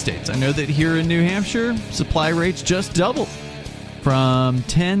United States. I know that here in New Hampshire, supply rates just doubled from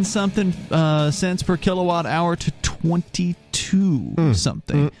 10-something cents per kilowatt hour to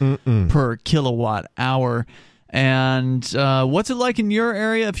 22-something per kilowatt hour. And what's it like in your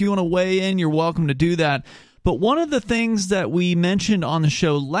area? If you want to weigh in, you're welcome to do that. But one of the things that we mentioned on the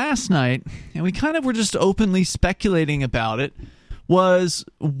show last night, and we kind of were just openly speculating about it, was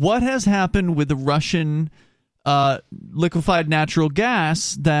what has happened with the Russian liquefied natural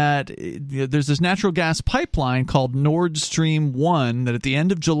gas. That there's this natural gas pipeline called Nord Stream 1 that at the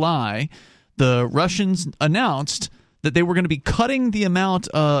end of July, the Russians announced that they were going to be cutting the amount,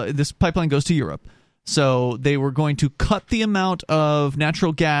 this pipeline goes to Europe. So they were going to cut the amount of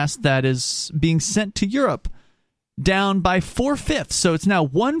natural gas that is being sent to Europe down by 4/5. So it's now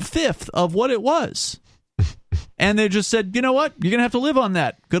 1/5 of what it was. And they just said, you know what? You're going to have to live on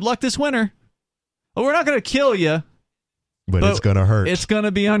that. Good luck this winter. Well, we're not going to kill you. But it's going to hurt. It's going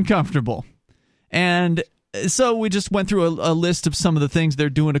to be uncomfortable. And so we just went through a list of some of the things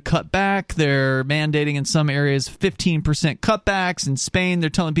they're doing to cut back. They're mandating in some areas 15% cutbacks. In Spain, they're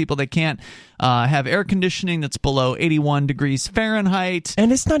telling people they can't have air conditioning that's below 81 degrees Fahrenheit.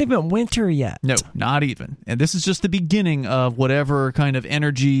 And it's not even winter yet. No, not even. And this is just the beginning of whatever kind of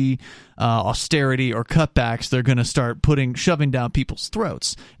energy austerity or cutbacks they're going to start shoving down people's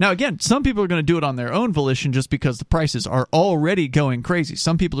throats. Now, again, some people are going to do it on their own volition just because the prices are already going crazy.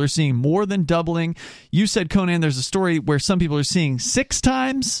 Some people are seeing more than doubling. You said, Conan, there's a story where some people are seeing 6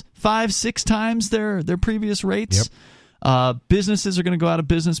 times their previous rates. Yep. Businesses are going to go out of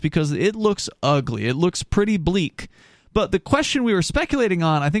business because it looks ugly. It looks pretty bleak. But the question we were speculating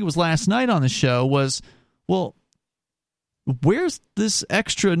on, I think it was last night on the show, was, well, where's this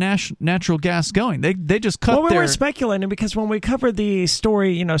extra natural gas going? They just cut Well, we were speculating because when we covered the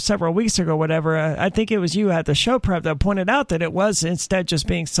story, several weeks ago, whatever, I think it was you at the show prep that pointed out that it was instead just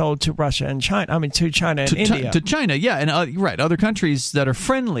being sold to Russia and China. I mean, to China and India. To China, yeah. And right, other countries that are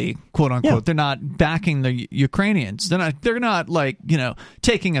friendly, quote unquote, yeah. They're not backing the Ukrainians. They're not like,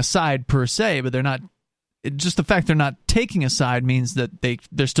 taking a side per se, but they're not just the fact they're not taking a side means that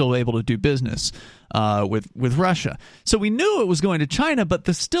they're still able to do business with Russia. So we knew it was going to China,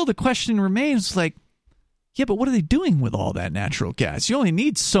 but still the question remains, like, yeah, but what are they doing with all that natural gas? You only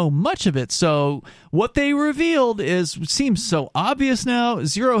need so much of it. So what they revealed seems so obvious now.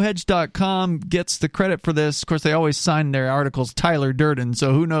 ZeroHedge.com gets the credit for this. Of course, they always sign their articles Tyler Durden,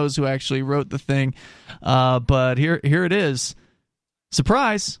 so who knows who actually wrote the thing. But here it is.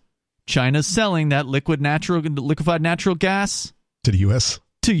 Surprise. China's selling that liquefied natural gas to the U.S.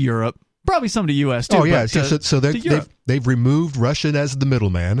 to Europe. Probably some to U.S. too. Oh, yeah. So they've removed Russia as the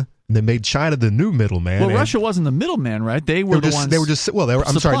middleman. And they made China the new middleman. Well, Russia wasn't the middleman, right? They were the ones.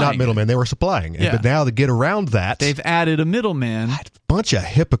 I'm sorry, not middleman. They were supplying. Yeah. But now to get around that, they've added a middleman. Bunch of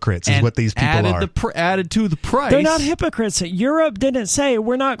hypocrites is what these people are. Added to the price. They're not hypocrites. Europe didn't say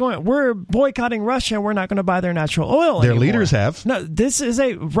we're boycotting Russia. We're not going to buy their natural oil. Their anymore. leaders have. No,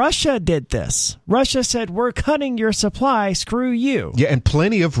 Russia did this. Russia said we're cutting your supply. Screw you. Yeah, and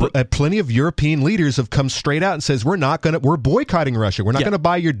plenty of European leaders have come straight out and says we're boycotting Russia. We're not going to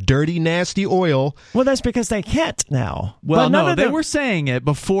buy your dirty, nasty oil. Well, that's because they can't now. Well, no, they were saying it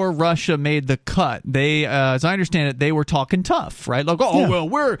before Russia made the cut. They, as I understand it, they were talking tough, right? Like, well,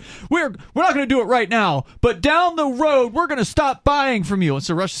 we're not going to do it right now, but down the road we're going to stop buying from you. And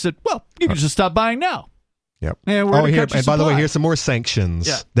so Russia said, well, you can just stop buying now. Yep. And by the way, here's some more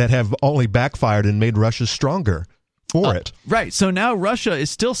sanctions that have only backfired and made Russia stronger for it. Right. So now Russia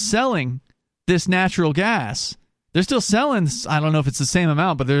is still selling this natural gas. They're still selling, I don't know if it's the same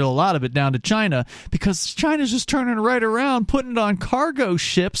amount, but there's a lot of it down to China because China's just turning right around, putting it on cargo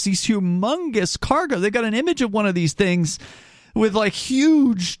ships, these humongous cargo. They got an image of one of these things with like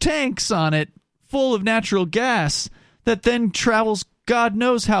huge tanks on it full of natural gas that then travels God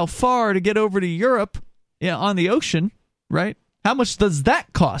knows how far to get over to Europe on the ocean, right? How much does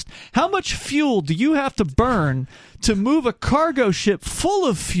that cost? How much fuel do you have to burn to move a cargo ship full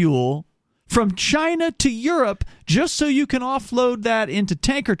of fuel from China to Europe just so you can offload that into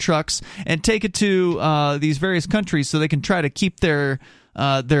tanker trucks and take it to these various countries so they can try to keep their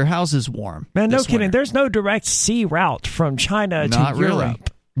houses warm? Man, no kidding. Winter. There's no direct sea route from China to Europe.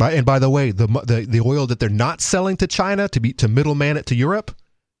 And by the way, the oil that they're not selling to China to middleman it to Europe,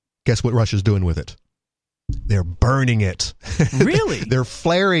 guess what Russia's doing with it? They're burning it. Really? They're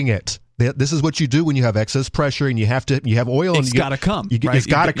flaring it. This is what you do when you have excess pressure and you have oil. It's got to come. It's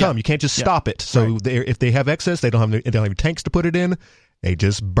got to come. You can't just stop it. So if they have excess, they don't have tanks to put it in. They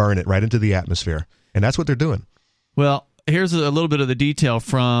just burn it right into the atmosphere, and that's what they're doing. Well, here's a little bit of the detail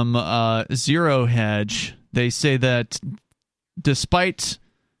from Zero Hedge. They say that despite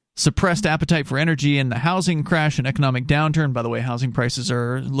suppressed appetite for energy and the housing crash and economic downturn, by the way, housing prices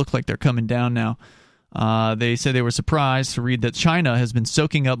look like they're coming down now. They say they were surprised to read that China has been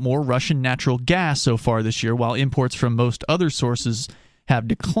soaking up more Russian natural gas so far this year, while imports from most other sources have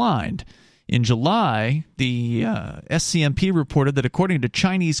declined. In July, the SCMP reported that according to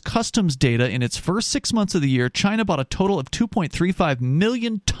Chinese customs data, in its first 6 months of the year, China bought a total of 2.35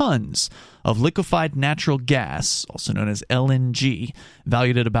 million tons of liquefied natural gas, also known as LNG,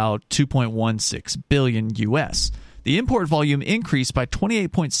 valued at about $2.16 billion U.S. The import volume increased by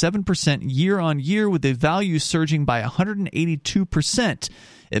 28.7% year on year, with the value surging by 182%.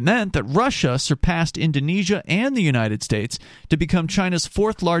 It meant that Russia surpassed Indonesia and the United States to become China's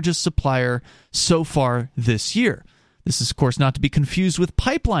fourth largest supplier so far this year. This is, of course, not to be confused with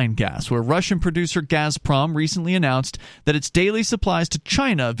pipeline gas, where Russian producer Gazprom recently announced that its daily supplies to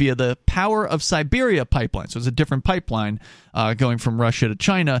China via the Power of Siberia pipeline, so it's a different pipeline going from Russia to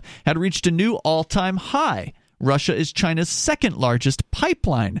China, had reached a new all-time high. Russia is China's second largest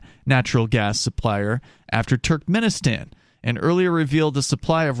pipeline natural gas supplier after Turkmenistan, and earlier revealed the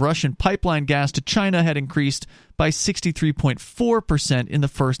supply of Russian pipeline gas to China had increased by 63.4% in the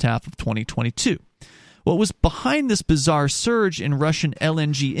first half of 2022. What was behind this bizarre surge in Russian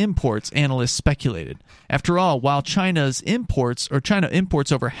LNG imports, analysts speculated. After all, while China imports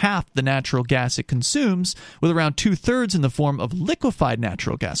over half the natural gas it consumes, with around 2/3 in the form of liquefied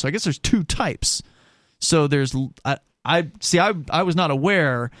natural gas. So I guess there's two types. So there's I was not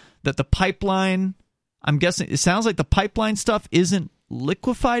aware that the pipeline, I'm guessing it sounds like the pipeline stuff isn't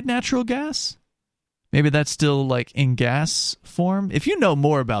liquefied natural gas. Maybe that's still like in gas form. If you know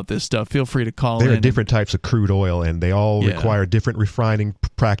more about this stuff, feel free to call in. There are different types of crude oil, and they all require different refining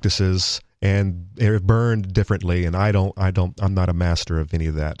practices, and they're burned differently. And I'm not a master of any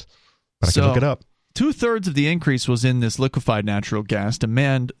of that, but I can look it up. 2/3 of the increase was in this liquefied natural gas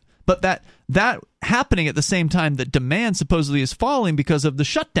demand. But that happening at the same time that demand supposedly is falling because of the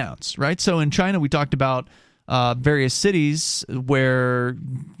shutdowns, right? So in China, we talked about various cities where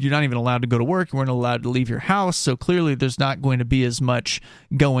you're not even allowed to go to work, you weren't allowed to leave your house, so clearly there's not going to be as much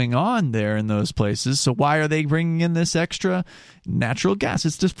going on there in those places. So why are they bringing in this extra natural gas?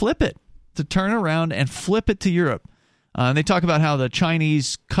 It's to flip it, to turn around and flip it to Europe. And they talk about how the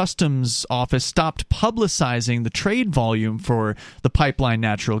Chinese customs office stopped publicizing the trade volume for the pipeline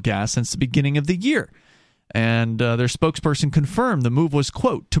natural gas since the beginning of the year. And their spokesperson confirmed the move was,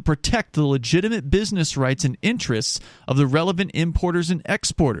 quote, to protect the legitimate business rights and interests of the relevant importers and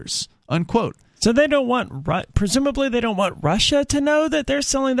exporters, unquote. So they don't want, presumably they don't want Russia to know that they're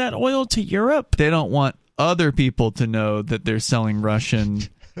selling that oil to Europe? They don't want other people to know that they're selling Russian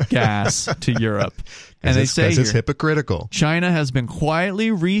gas to Europe. And they say it's hypocritical. China has been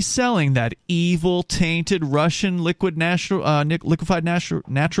quietly reselling that evil, tainted Russian liquefied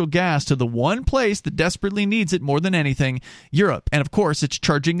natural gas to the one place that desperately needs it more than anything, Europe. And of course, it's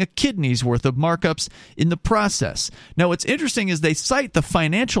charging a kidney's worth of markups in the process. Now, what's interesting is they cite the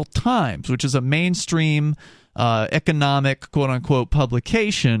Financial Times, which is a mainstream economic, quote-unquote,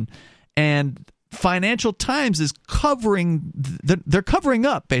 publication, and Financial Times is they're covering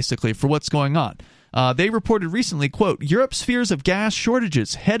up, basically, for what's going on. They reported recently, quote, Europe's fears of gas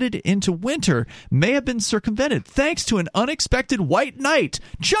shortages headed into winter may have been circumvented thanks to an unexpected white knight,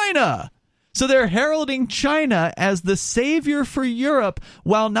 China. So they're heralding China as the savior for Europe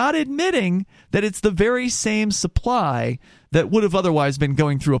while not admitting that it's the very same supply that would have otherwise been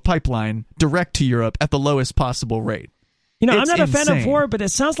going through a pipeline direct to Europe at the lowest possible rate. You know, I'm not a fan of war, but it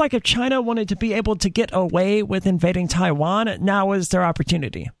sounds like if China wanted to be able to get away with invading Taiwan, now is their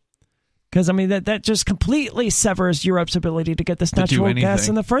opportunity. Because, I mean, that just completely severs Europe's ability to get this natural gas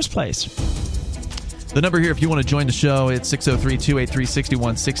in the first place. The number here, if you want to join the show, it's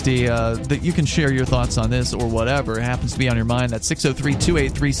 603-283-6160. That you can share your thoughts on this or whatever happens to be on your mind. That's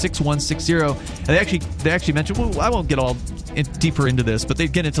 603-283-6160. And they actually mentioned, well, I won't get all deeper into this, but they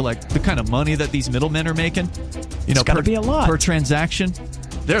get into like the kind of money that these middlemen are making. You know, it's got to be a lot per transaction.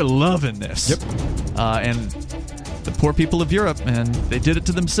 They're loving this. Yep. And the poor people of Europe, and they did it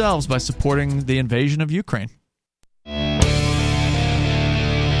to themselves by supporting the invasion of Ukraine.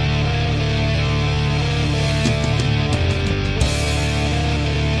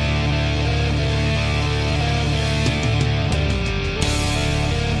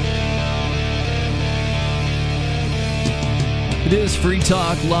 It is Free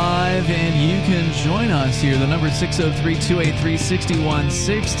Talk Live, and you can join us here. The number is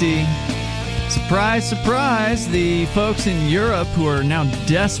 603-283-6160. Surprise, surprise, the folks in Europe who are now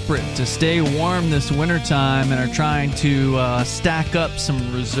desperate to stay warm this wintertime and are trying to stack up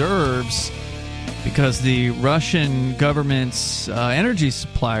some reserves because the Russian government's energy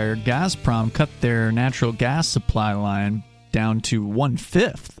supplier, Gazprom, cut their natural gas supply line down to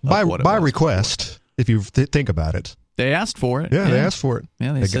 1/5 by request, if you think about it. They asked for it. Yeah, they asked for it.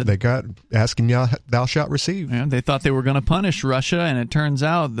 Yeah, they got asking thou shalt receive. Yeah, they thought they were going to punish Russia, and it turns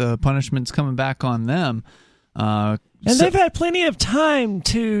out the punishment's coming back on them. And they've had plenty of time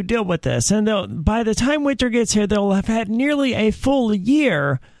to deal with this. And by the time winter gets here, they'll have had nearly a full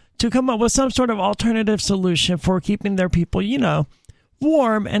year to come up with some sort of alternative solution for keeping their people, you know,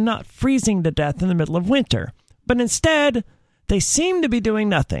 warm and not freezing to death in the middle of winter. But instead, they seem to be doing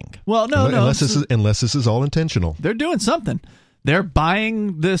nothing. Well, no. Unless this is all intentional. They're doing something. They're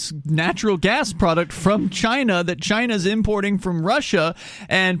buying this natural gas product from China that China's importing from Russia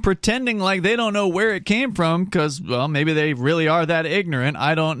and pretending like they don't know where it came from because, well, maybe they really are that ignorant.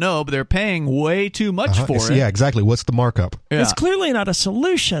 I don't know, but they're paying way too much for it. Yeah, exactly. What's the markup? Yeah. It's clearly not a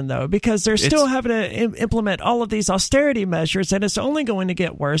solution, though, because they're still having to implement all of these austerity measures, and it's only going to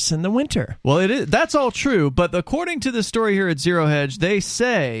get worse in the winter. Well, it is. That's all true, but according to the story here at Zero Hedge, they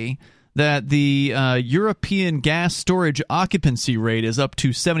say that the European gas storage occupancy rate is up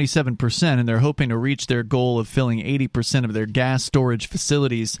to 77%, and they're hoping to reach their goal of filling 80% of their gas storage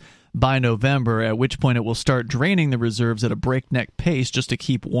facilities by November, at which point it will start draining the reserves at a breakneck pace just to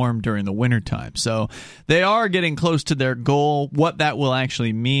keep warm during the wintertime. So they are getting close to their goal. What that will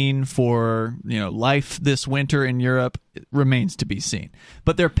actually mean for, you know, life this winter in Europe remains to be seen.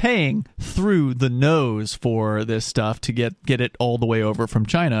 But they're paying through the nose for this stuff to get it all the way over from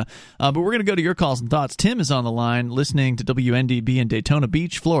China. But we're going to go to your calls and thoughts. Tim is on the line listening to WNDB in Daytona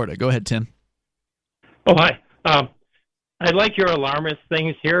Beach, Florida. Go ahead, Tim. Oh, hi. I like your alarmist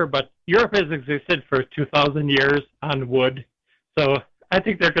things here, but Europe has existed for 2,000 years on wood, so I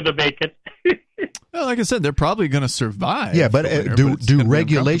think they're going to make it. Well, like I said, they're probably going to survive. Yeah, but do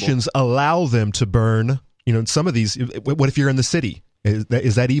regulations allow them to burn, you know, some of these? What if you're in the city?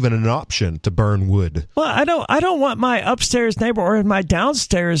 Is that even an option to burn wood? Well, I don't want my upstairs neighbor or my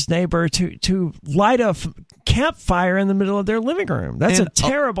downstairs neighbor to light a campfire in the middle of their living room. That's a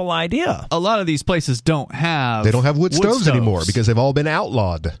terrible idea. A lot of these places don't have wood stoves anymore because they've all been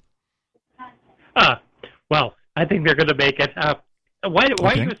outlawed. Well, I think they're going to make it. Why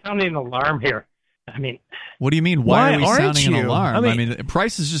are you sounding an alarm here? I mean, what do you mean? Why are we sounding an alarm? I mean,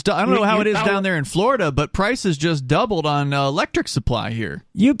 prices just. I don't know how it is down there in Florida, but prices just doubled on electric supply here.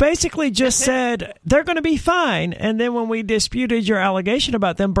 You basically just said they're going to be fine, and then when we disputed your allegation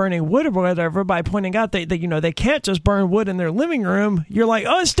about them burning wood or whatever by pointing out that they can't just burn wood in their living room, you're like,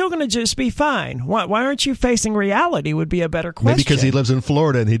 oh, it's still going to just be fine. Why aren't you facing reality? Would be a better question. Maybe because he lives in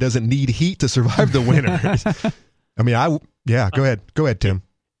Florida and he doesn't need heat to survive the winter. I mean, go ahead, Tim.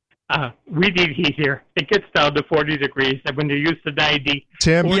 We need heat here. It gets down to 40 degrees, and when you're used to 90.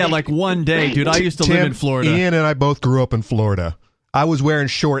 Tim, like one day, dude. I used to live in Florida. Ian and I both grew up in Florida. I was wearing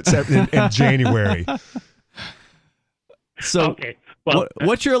shorts in January. So, okay. Well,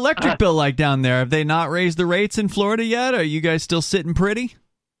 what's your electric bill like down there? Have they not raised the rates in Florida yet? Are you guys still sitting pretty?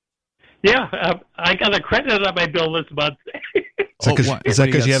 Yeah, I got a credit on my bill this month. Is that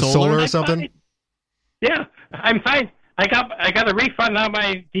because you have solar or something? Yeah, I'm fine. I got a refund on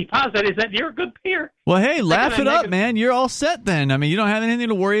my deposit. Is that you're a good payer? Well, hey, laugh it up, man. You're all set then. I mean, you don't have anything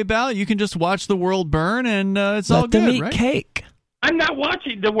to worry about. You can just watch the world burn, and it's all good, them eat right? Cake. I'm not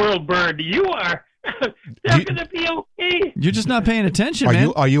watching the world burn. You are. They're going to be okay. You're just not paying attention,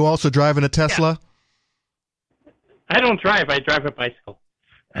 man. Are you also driving a Tesla? Yeah. I don't drive. I drive a bicycle.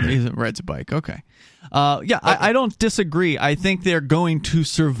 He rides a bike. Okay. I don't disagree. I think they're going to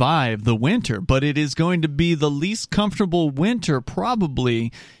survive the winter, but it is going to be the least comfortable winter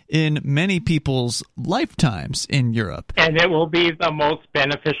probably in many people's lifetimes in Europe. And it will be the most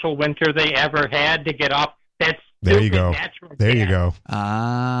beneficial winter they ever had to get off that There you go. There you go.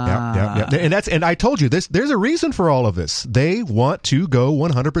 Yep. And I told you this. There's a reason for all of this. They want to go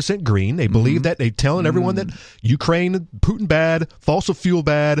 100% green. They believe that. They're telling everyone that Ukraine, Putin bad, fossil fuel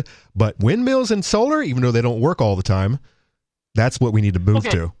bad, but windmills and solar, even though they don't work all the time, that's what we need to move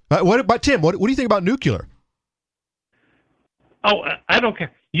to. What about Tim? What do you think about nuclear? Oh, I don't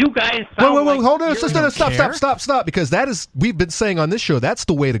care. You guys. Wait, hold on. Stop. Because we've been saying on this show that's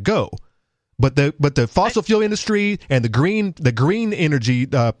the way to go. But the fossil fuel industry and the green energy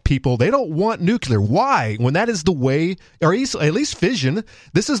people, they don't want nuclear. Why? When that is the way, or at least fission,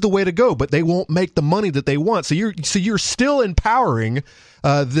 this is the way to go. But they won't make the money that they want. So you're still empowering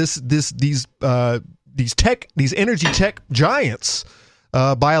these energy tech giants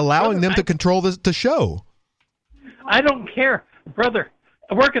by allowing them to control the show. I don't care, brother.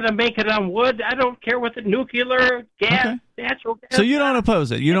 We're going to make it on wood. I don't care what the nuclear, gas, natural gas. So you don't oppose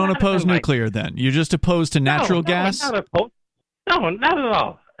it? You don't oppose nuclear then? You're just opposed to natural gas? Not opposed. No, not at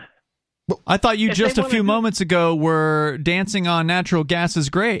all. I thought you just a few moments ago were dancing on natural gas's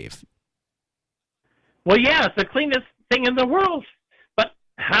grave. Well, yeah, it's the cleanest thing in the world. But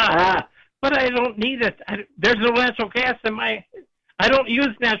I don't need it. There's no natural gas in my... I don't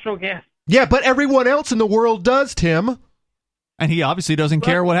use natural gas. Yeah, but everyone else in the world does, Tim. And he obviously doesn't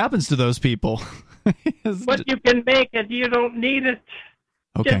care what happens to those people. But you can make it. You don't need it.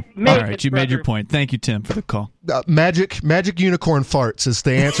 Okay. All right. You made your point. Thank you, Tim, for the call. Magic unicorn farts is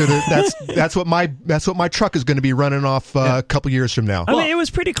the answer to that's what my truck is going to be running off a couple years from now. I mean, it was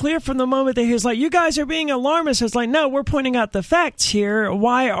pretty clear from the moment that he was like, "You guys are being alarmist." It's like, no, we're pointing out the facts here.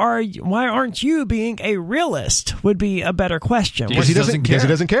 Why aren't you being a realist? Would be a better question. Because he doesn't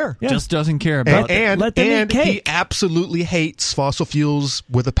care. Yeah. Just doesn't care about and he absolutely hates fossil fuels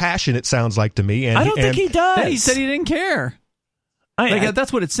with a passion. It sounds like to me. And I don't think he does. He said he didn't care.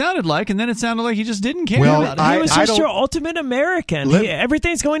 That's what it sounded like, and then it sounded like he just didn't care about it. He was just your ultimate American.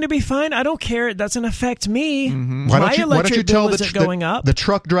 Everything's going to be fine. I don't care. It doesn't affect me. Mm-hmm. Why don't you tell the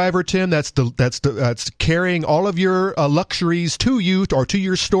truck driver, Tim, that's carrying all of your luxuries to you or to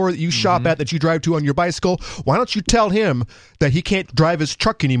your store that you shop at, that you drive to on your bicycle? Why don't you tell him that he can't drive his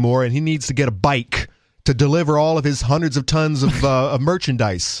truck anymore and he needs to get a bike to deliver all of his hundreds of tons of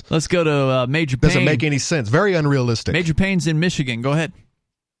merchandise? Let's go to Major Payne. Doesn't make any sense. Very unrealistic. Major Payne's in Michigan. Go ahead.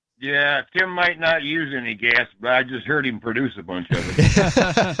 Yeah, Tim might not use any gas, but I just heard him produce a bunch of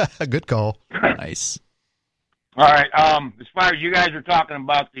it. Good call. Nice. All right. As far as you guys are talking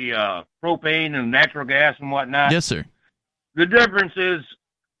about the propane and natural gas and whatnot. Yes, sir. The difference is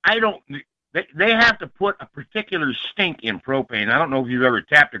They have to put a particular stink in propane. I don't know if you've ever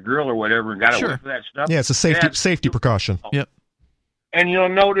tapped a grill or whatever and got away for that stuff. Yeah, it's a safety precaution. Yep. And you'll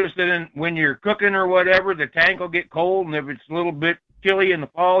notice that when you're cooking or whatever, the tank will get cold, and if it's a little bit chilly in the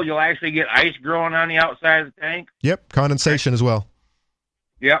fall, you'll actually get ice growing on the outside of the tank. Yep, condensation as well.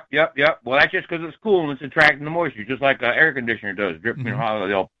 Yep. Well, that's just because it's cool and it's attracting the moisture, just like an air conditioner does, dripping in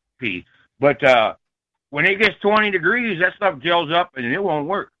LP. But when it gets 20 degrees, that stuff gels up and it won't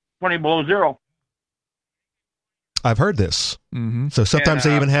work. 20 below zero. I've heard this. Mm-hmm. So sometimes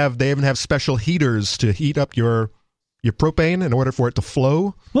they even have special heaters to heat up your propane in order for it to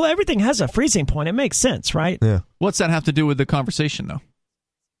flow. Well, everything has a freezing point. It makes sense, right? Yeah. What's that have to do with the conversation, though?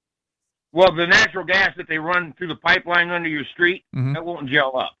 Well, the natural gas that they run through the pipeline under your street, that won't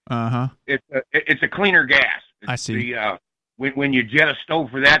gel up. Uh-huh. It's a cleaner gas. I see. When you jet a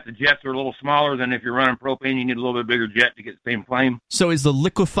stove for that, the jets are a little smaller than if you're running propane. You need a little bit bigger jet to get the same flame. So is the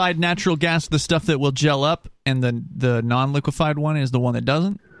liquefied natural gas the stuff that will gel up, and the non-liquefied one is the one that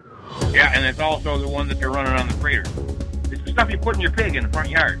doesn't? Yeah, and it's also the one that they're running on the freighter. It's the stuff you put in your pig in the front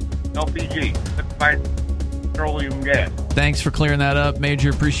yard. LPG, liquefied petroleum gas. Thanks for clearing that up,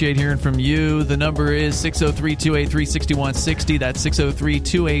 Major. Appreciate hearing from you. The number is 603-283-6160. That's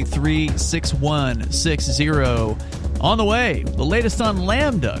 603-283-6160. On the way, the latest on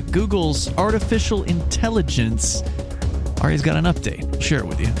Lambda, Google's artificial intelligence. Ari's got an update. We'll share it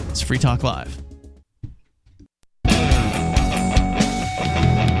with you. It's Free Talk Live.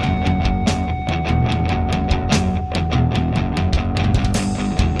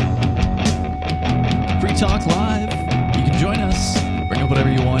 Free Talk Live. You can join us. Bring up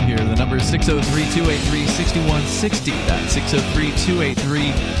whatever you want here. The number is 603-283-6160. That's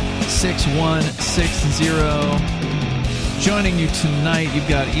 603-283-6160. Joining you tonight, you've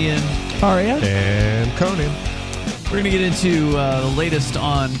got Ian, Aria, and Conan. We're going to get into the latest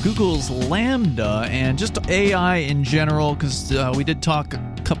on Google's Lambda and just AI in general, because we did talk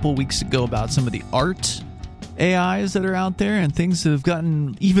a couple weeks ago about some of the art AIs that are out there, and things have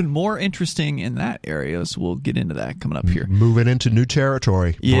gotten even more interesting in that area. So we'll get into that coming up here. Moving into new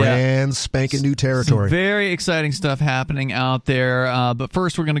territory. Yeah. Brand spanking new territory. Some very exciting stuff happening out there. But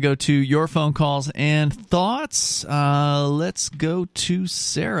first, we're going to go to your phone calls and thoughts. Let's go to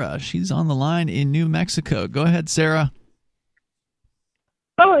Sarah. She's on the line in New Mexico. Go ahead, Sarah.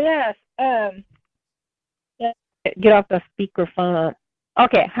 Oh, yes. Get off the speakerphone.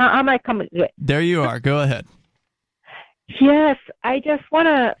 Okay, how am I coming to it? There you are. Go ahead. Yes, I just want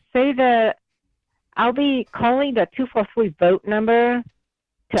to say that I'll be calling the 243-VOTE number.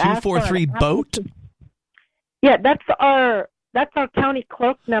 243-VOTE? Yeah, that's our county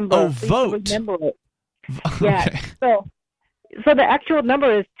clerk number. Oh, vote. Remember it. Okay. Yeah. So the actual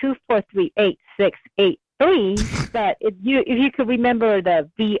number is 243-8683. But if you could remember the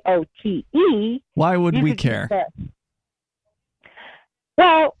VOTE, why would we care?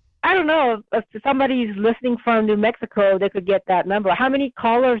 Well, I don't know if somebody's listening from New Mexico, they could get that number. How many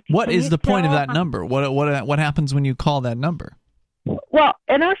callers? What is the point of that number? What happens when you call that number? Well,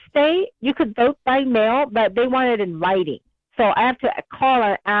 in our state, you could vote by mail, but they want it in writing. So I have to call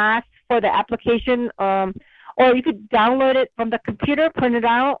and ask for the application, or you could download it from the computer, print it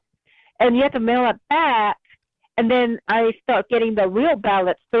out, and you have to mail it back. And then I start getting the real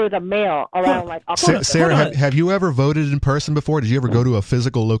ballots through the mail around like October. Sarah, have you ever voted in person before? Did you ever go to a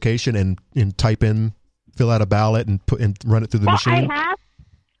physical location and type in, fill out a ballot and run it through the machine? I have.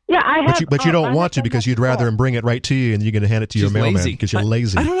 Yeah, I have. But you don't want to because you'd rather them bring it right to you and you're going to hand it to your mailman because you're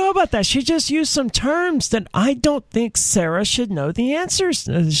lazy. I don't know about that. She just used some terms that I don't think Sarah should know the answers,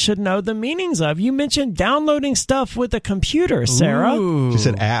 should know the meanings of. You mentioned downloading stuff with a computer, Sarah. Ooh. She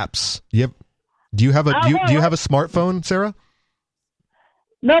said apps. Do you have a smartphone, Sarah?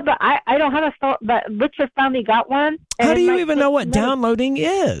 No, but I don't have a phone. But Richard finally got one. How do you even know what downloading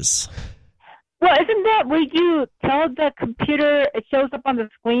is? Well, isn't that where you tell the computer it shows up on the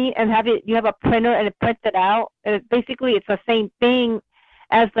screen and you have a printer and it prints it out? And basically, it's the same thing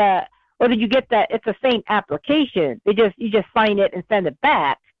as whether you get that. It's the same application. You just sign it and send it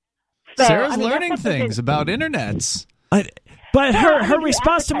back. So, Sarah's learning things about internets. But her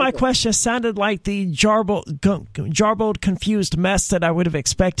response to my question sounded like the jarbled, confused mess that I would have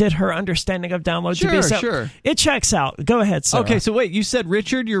expected her understanding of download to be. So sure. It checks out. Go ahead, Sarah. Okay, so wait, you said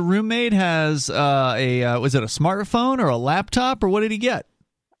Richard, your roommate, has was it a smartphone or a laptop, or what did he get?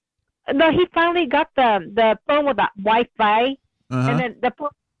 No, he finally got the phone with the Wi-Fi, and then the phone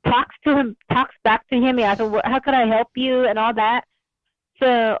talks back to him. He asks, how could I help you, and all that.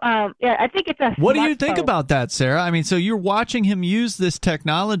 So, yeah, I think it's a What do you think about that, Sarah? I mean, so you're watching him use this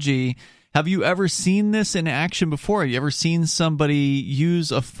technology. Have you ever seen this in action before? Have you ever seen somebody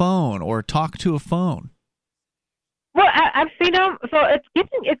use a phone or talk to a phone? Well, I've seen them. So it's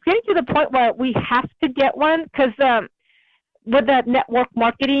getting to the point where we have to get one because with the network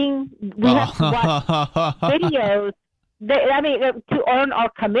marketing, we have to watch videos. To earn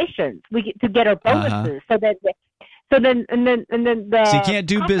our commissions, to get our bonuses. So then So you can't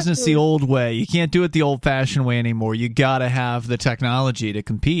do business the old way. You can't do it the old-fashioned way anymore. You got to have the technology to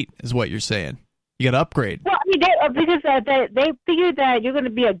compete, is what you're saying. You got to upgrade. Well, I mean, because they figure that you're going to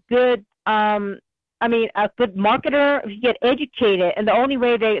be a good, a good marketer if you get educated, and the only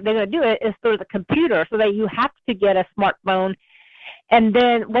way they're going to do it is through the computer, so that you have to get a smartphone, and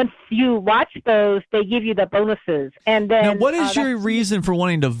then once you watch those, they give you the bonuses. And then now, what is your reason for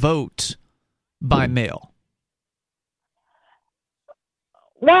wanting to vote by mail?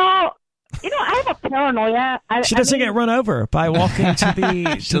 Well, I have a paranoia. She doesn't get run over by walking to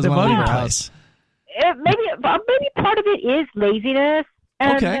the voting place. Maybe part of it is laziness,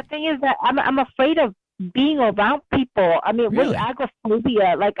 and the thing is that I'm afraid of being around people. I mean, with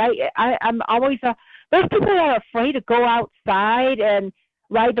agoraphobia, like I'm always there's people that are afraid to go outside and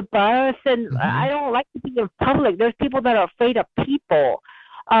ride the bus, and I don't like to be in public. There's people that are afraid of people,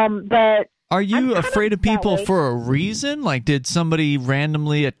 but. Are you afraid of people for a reason? Like, did somebody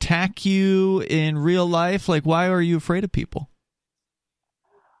randomly attack you in real life? Like, why are you afraid of people?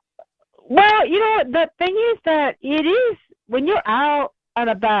 Well, the thing is that it is when you're out and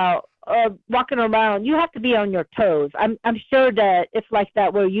about, walking around, you have to be on your toes. I'm sure that it's like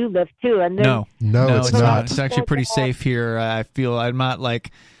that where you live too. And then, no, it's not. It's actually pretty safe here. I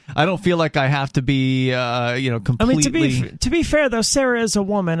don't feel like I have to be, completely. I mean, to be fair though, Sarah is a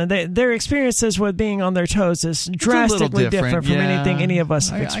woman, and their experiences with being on their toes is drastically different from anything any of us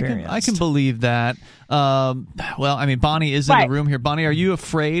have experienced. I can believe that. Well, I mean, Bonnie is in the room here. Bonnie, are you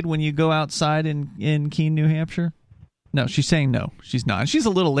afraid when you go outside in Keene, New Hampshire? No, she's saying no. She's not. She's a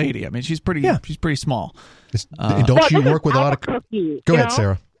little lady. I mean, she's pretty. Yeah. She's pretty small. Don't you work with a lot of? Go ahead,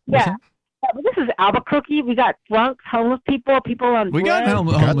 Sarah. Yeah. This is Albuquerque. We got drunks, homeless people on. We got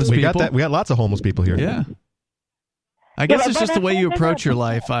homeless people. We got lots of homeless people here. Yeah. I guess it's just the way you approach your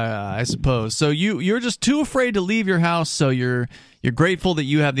life, I suppose. So you're just too afraid to leave your house. So you're grateful that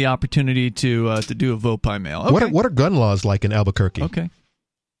you have the opportunity to do a vote by mail. Okay. What are gun laws like in Albuquerque? Okay.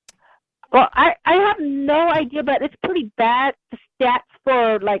 Well, I have no idea, but it's pretty bad. The stats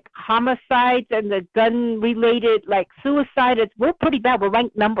for like homicides and the gun-related like suicide, we're pretty bad. We're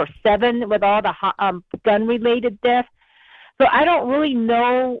ranked number 7 with all the gun-related deaths. So I don't really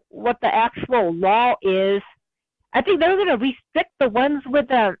know what the actual law is. I think they're going to restrict the ones with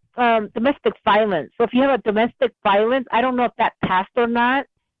the domestic violence. So if you have a domestic violence, I don't know if that passed or not.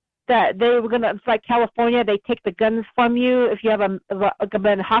 That they were going to, it's like California, they take the guns from you if you have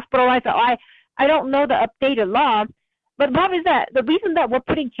been hospitalized. So I don't know the updated law, but the problem is that the reason that we're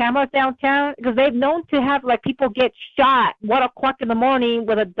putting cameras downtown because they've known to have like people get shot 1 o'clock in the morning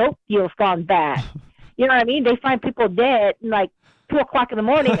when a dope deal's gone bad. You know what I mean? They find people dead like 2 o'clock in the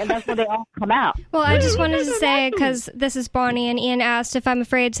morning, and that's when they all come out. Well, I just wanted to say, because this is Bonnie, and Ian asked if I'm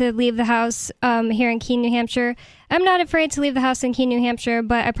afraid to leave the house here in Keene, New Hampshire. I'm not afraid to leave the house in Keene, New Hampshire,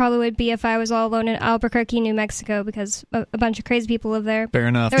 but I probably would be if I was all alone in Albuquerque, New Mexico, because a bunch of crazy people live there. Fair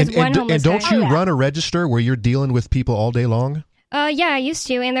enough. There's one homeless don't guy. you run a register where you're dealing with people all day long? Yeah, I used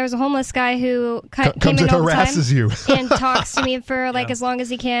to, and there was a homeless guy who came comes in and all the harasses time you and talks to me for as long as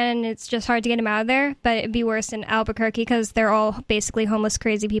he can, and it's just hard to get him out of there. But it'd be worse in Albuquerque because they're all basically homeless,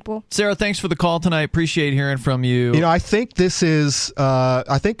 crazy people. Sarah, thanks for the call tonight. Appreciate hearing from you. I think this is.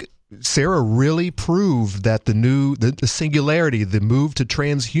 I think Sarah really proved that the singularity, the move to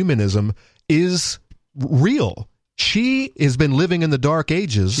transhumanism, is real. She has been living in the dark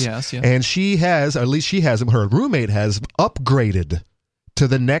ages, and she has, or at least she has, her roommate has upgraded to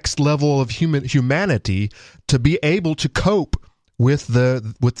the next level of humanity to be able to cope with the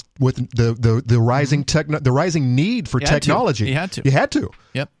rising the rising need for technology. You had to. You had to.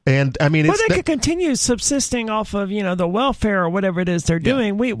 Yep. And I mean, they could continue subsisting off of the welfare or whatever it is they're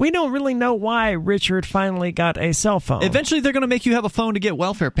doing. We don't really know why Richard finally got a cell phone. Eventually, they're going to make you have a phone to get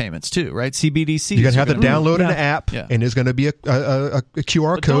welfare payments too, right? CBDC. You're going to have to download an app, and there's going to be a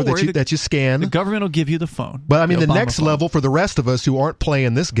QR code that you scan. The government will give you the phone. But I mean, the next level for the rest of us who aren't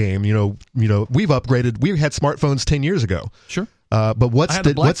playing this game, we've upgraded. We had smartphones 10 years ago. Sure. But what's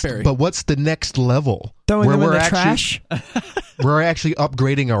the next level? Throwing them in the trash? We're actually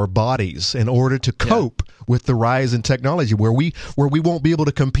upgrading our bodies in order to cope with the rise in technology, where we won't be able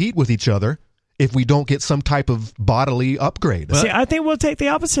to compete with each other if we don't get some type of bodily upgrade. See, I think we'll take the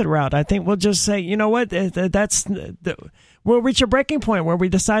opposite route. I think we'll just say, you know what, we'll reach a breaking point where we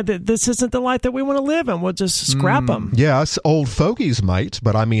decide that this isn't the life that we want to live, and we'll just scrap them. Yeah, us old fogies might,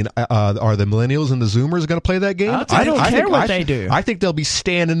 but I mean, are the millennials and the Zoomers going to play that game? I don't care what they do. I think they'll be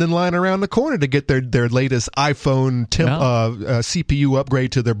standing in line around the corner to get their latest iPhone CPU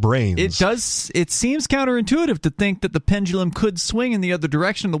upgrade to their brains. It seems counterintuitive to think that the pendulum could swing in the other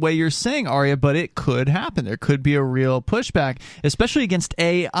direction the way you're saying, Arya, but it could happen. There could be a real pushback, especially against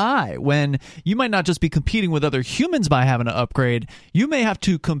AI, when you might not just be competing with other humans by having to upgrade. You may have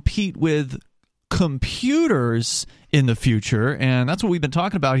to compete with computers in the future, and that's what we've been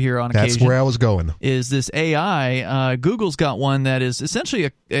talking about here on occasion. That's where I was going. Is this AI? Google's got one that is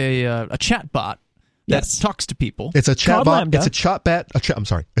essentially a chat bot that talks to people. It's a chat bot. It's a chat bot.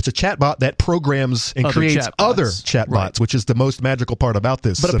 It's a chat bot that programs and creates other chat bots, which is the most magical part about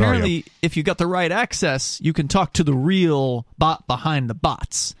this scenario. Apparently, if you got the right access, you can talk to the real bot behind the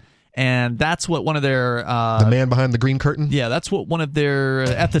bots. And that's what one of their... the man behind the green curtain? Yeah, that's what one of their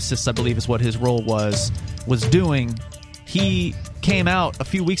ethicists, I believe is what his role was doing. He came out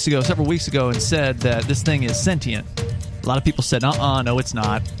several weeks ago, and said that this thing is sentient. A lot of people said, no, it's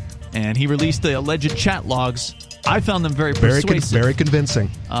not. And he released the alleged chat logs. I found them very persuasive. Very convincing.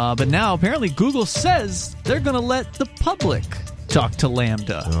 But now, apparently, Google says they're going to let the public talk to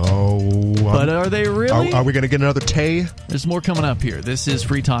LaMDA. Oh. But are they really? Are we going to get another Tay? There's more coming up here. This is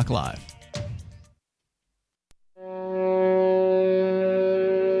Free Talk Live.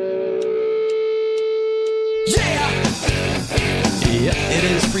 Yep, it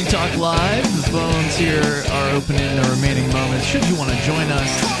is Free Talk Live. The phones here are open in the remaining moments. Should you want to join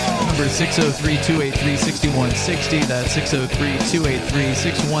us, number 603-283-6160. That's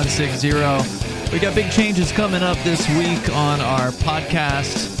 603-283-6160. We got big changes coming up this week on our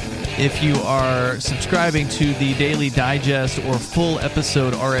podcast. If you are subscribing to the Daily Digest or full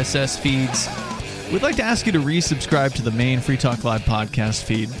episode RSS feeds, we'd like to ask you to resubscribe to the main Free Talk Live podcast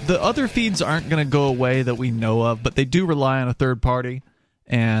feed. The other feeds aren't going to go away that we know of, but they do rely on a third party.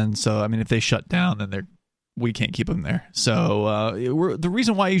 And so, if they shut down, then we can't keep them there. So the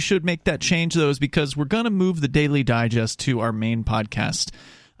reason why you should make that change, though, is because we're going to move the Daily Digest to our main podcast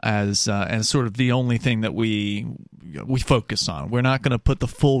as sort of the only thing that we focus on. We're not going to put the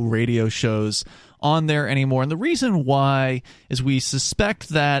full radio shows on there anymore. And the reason why is we suspect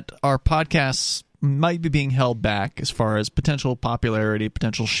that our podcasts might be being held back as far as potential popularity,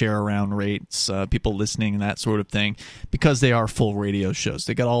 potential share around rates, people listening, and that sort of thing, because they are full radio shows.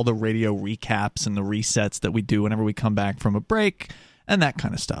 They got all the radio recaps and the resets that we do whenever we come back from a break and that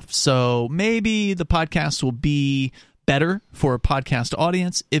kind of stuff. So maybe the podcast will be better for a podcast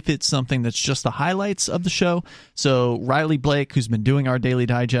audience if it's something that's just the highlights of the show. So Riley Blake, who's been doing our Daily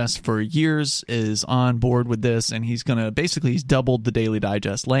Digest for years, is on board with this, and he's doubled the Daily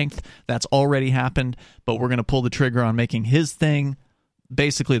Digest length. That's already happened, but we're going to pull the trigger on making his thing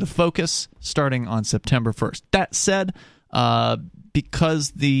basically the focus starting on September 1st. That said,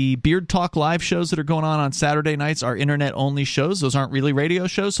 because the Beard Talk live shows that are going on Saturday nights are internet-only shows. Those aren't really radio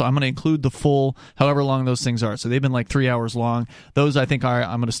shows, so I'm going to include the full, however long those things are. So they've been like 3 hours long. Those, I think,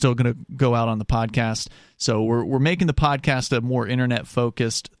 I'm still going to go out on the podcast. So we're making the podcast a more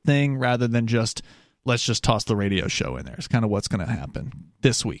internet-focused thing rather than just, let's just toss the radio show in there. It's kind of what's going to happen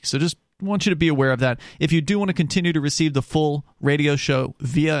this week. So just want you to be aware of that. If you do want to continue to receive the full radio show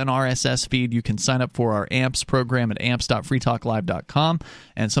via an RSS feed, you can sign up for our AMPS program at amps.freetalklive.com.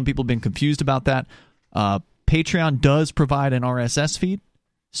 And some people have been confused about that. Patreon does provide an RSS feed.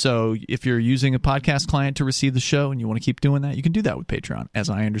 So if you're using a podcast client to receive the show and you want to keep doing that, you can do that with Patreon, as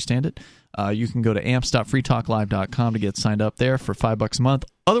I understand it. You can go to amps.freetalklive.com to get signed up there for $5 a month.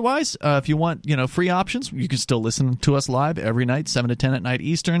 Otherwise, if you want free options, you can still listen to us live every night, 7 to 10 at night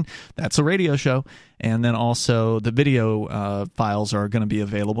Eastern. That's a radio show. And then also the video files are going to be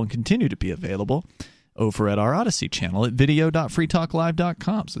available and continue to be available over at our Odyssey channel at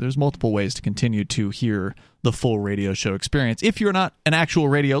video.freetalklive.com. So there's multiple ways to continue to hear the full radio show experience. If you're not an actual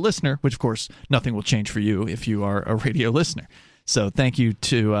radio listener, which of course nothing will change for you if you are a radio listener. So thank you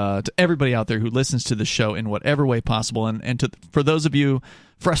to everybody out there who listens to the show in whatever way possible. And for those of you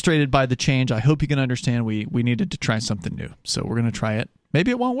frustrated by the change, I hope you can understand we needed to try something new. So we're going to try it.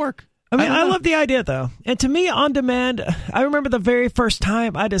 Maybe it won't work. I love the idea, though. And to me, on-demand, I remember the very first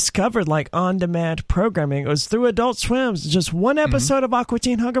time I discovered, on-demand programming. It was through Adult Swim. Just one episode of Aqua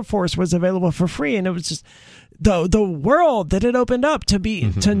Teen Hunger Force was available for free, and it was just the world that it opened up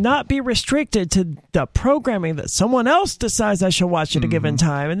to not be restricted to the programming that someone else decides I should watch at a given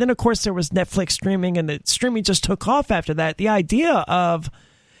time. And then, of course, there was Netflix streaming, and the streaming just took off after that. The idea of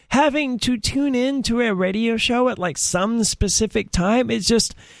having to tune in to a radio show at, some specific time is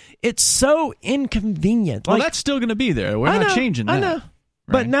just... It's so inconvenient. Well, that's still going to be there. We're not changing that. I know.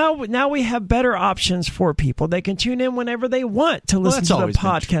 Right. But now we have better options for people. They can tune in whenever they want to listen to the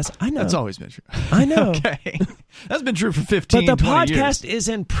podcast. I know. That's always been true. I know. Okay. That's been true for 15, But the 20 podcast years. is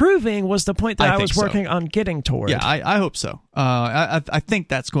improving was the point that I was working on getting towards. Yeah, I hope so. I think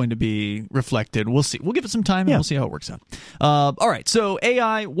that's going to be reflected. We'll see. We'll give it some time, and we'll see how it works out. All right. So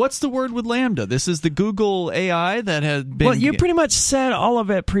AI, what's the word with LaMDA? This is the Google AI that had been... Well, you pretty much said all of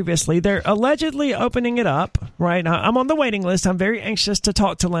it previously. They're allegedly opening it up, right? I'm on the waiting list. I'm very anxious to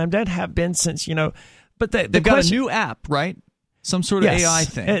talk to LaMDA and have been since, But they've got a new app, right? Some sort of AI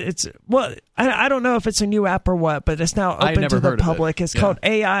thing. I don't know if it's a new app or what, but it's now open to the public. It's called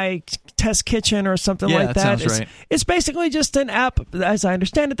AI Test Kitchen or something like that. Sounds right. It's basically just an app, as I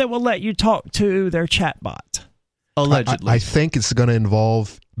understand it, that will let you talk to their chatbot. Allegedly. I think it's going to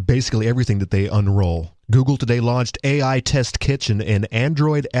involve basically everything that they unroll. Google today launched AI Test Kitchen, an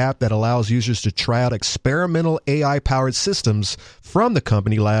Android app that allows users to try out experimental AI-powered systems from the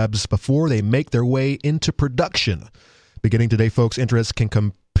company labs before they make their way into production. Beginning today, folks interested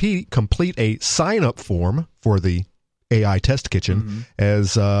can complete a sign-up form for the AI Test Kitchen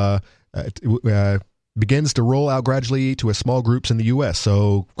as begins to roll out gradually to a small groups in the U.S.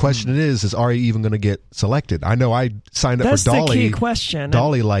 So question is Ari even going to get selected? I know I signed up for Dolly. That's the key question.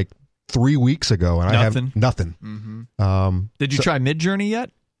 Dolly like 3 weeks ago, and I have nothing. Did you try Midjourney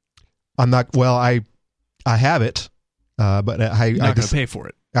yet? I'm not. Well, I have it, but You're not going to pay for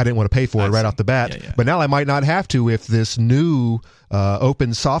it. I didn't want to pay for it right off the bat, but now I might not have to if this new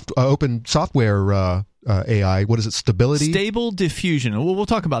open software AI. What is it? Stable Diffusion. We'll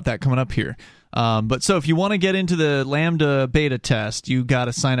talk about that coming up here. But so if you want to get into the LaMDA beta test, you got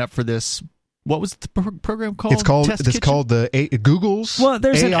to sign up for this. What was the program called? It's called Google's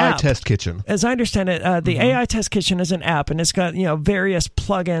there's AI an app. Test Kitchen. As I understand it, the AI Test Kitchen is an app, and it's got various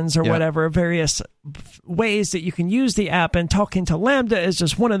plugins or whatever, various ways that you can use the app. And talking to LaMDA is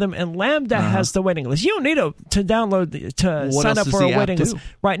just one of them. And LaMDA has the waiting list. You don't need to download to sign up for a waiting list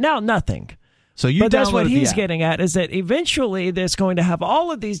right now. Nothing. But that's what he's getting at, is that eventually there's going to have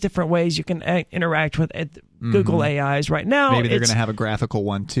all of these different ways you can interact with Google AIs. Right now, maybe they're going to have a graphical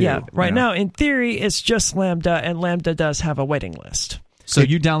one too. Yeah, right now, in theory, it's just LaMDA, and LaMDA does have a waiting list. So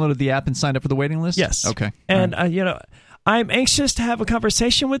you downloaded the app and signed up for the waiting list? Yes. Okay. And, I'm anxious to have a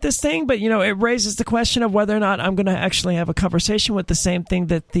conversation with this thing, but, it raises the question of whether or not I'm going to actually have a conversation with the same thing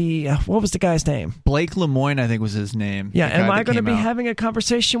that what was the guy's name? Blake Lemoine, I think was his name. Yeah, am I going to be having a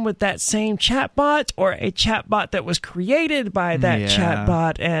conversation with that same chatbot or a chatbot that was created by that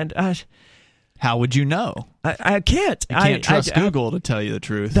chatbot? And how would you know? I can't. You can't trust Google to tell you the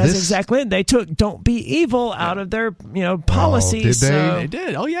truth. That's exactly it. They took "Don't be evil" out of their policies. Oh, did they? They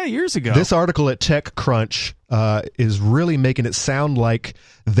did. Oh yeah, years ago. This article at TechCrunch is really making it sound like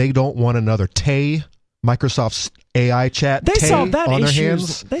they don't want another Microsoft's AI chat. They solved that on issues. Their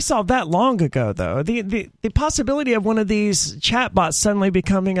hands. They solved that long ago, though. The possibility of one of these chatbots suddenly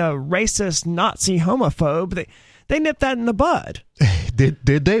becoming a racist Nazi homophobe, they nipped that in the bud.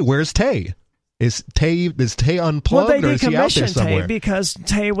 Did they? Where's Tay? Is Tay unplugged, or is he out there somewhere? Tay because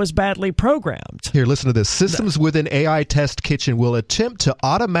Tay was badly programmed. Here, listen to this. Systems within AI Test Kitchen will attempt to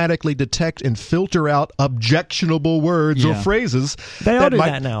automatically detect and filter out objectionable words or phrases that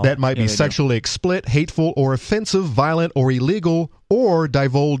now. That might be sexually explicit, hateful, or offensive, violent, or illegal, or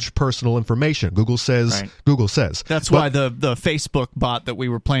divulge personal information. Google says. That's why the Facebook bot that we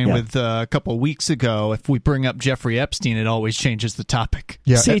were playing with a couple of weeks ago, if we bring up Jeffrey Epstein, it always changes the topic.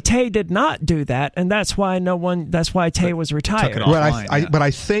 Yeah. See, Tay did not do that, and that's why Tay was retired. But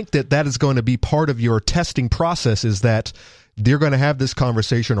I think that is going to be part of your testing process, is that they're going to have this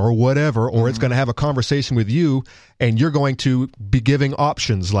conversation or whatever, or it's going to have a conversation with you, and you're going to be giving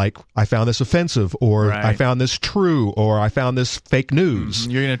options like, I found this offensive, or I found this true, or I found this fake news.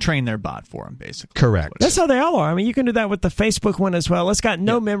 You're going to train their bot for them, basically. Correct. That's how they all are. I mean, you can do that with the Facebook one as well. It's got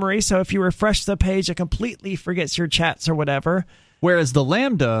no memory, so if you refresh the page, it completely forgets your chats or whatever. Whereas the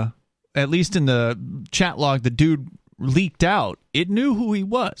LaMDA, at least in the chat log, the dude leaked out, it knew who he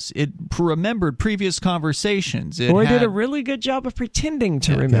was. It remembered previous conversations. It did a really good job of pretending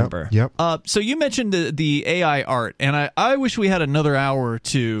to remember. Yep. So you mentioned the AI art, and I wish we had another hour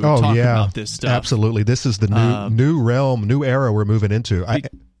to talk about this stuff. Absolutely. This is the new realm, new era we're moving into.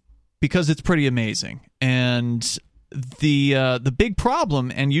 Because it's pretty amazing. And the big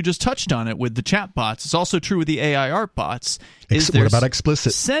problem, and you just touched on it with the chat bots, it's also true with the AI art bots, is what about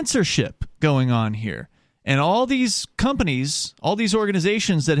explicit censorship going on here. And all these companies, all these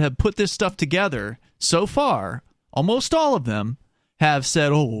organizations that have put this stuff together so far, almost all of them have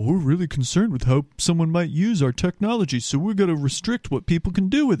said, we're really concerned with how someone might use our technology, so we're going to restrict what people can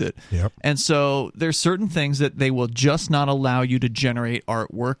do with it. Yep. And so there's certain things that they will just not allow you to generate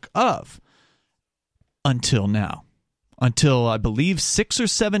artwork of until now. Until, I believe, 6 or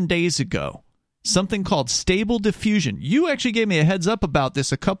 7 days ago. Something called Stable Diffusion. You actually gave me a heads up about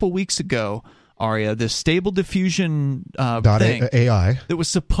this a couple weeks ago Aria, this Stable Diffusion thing AI that was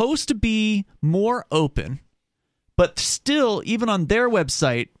supposed to be more open, but still, even on their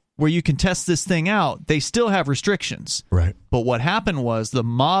website where you can test this thing out, they still have restrictions. Right. But what happened was the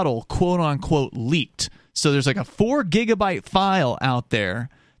model, quote unquote, leaked. So there's like a 4 gigabyte file out there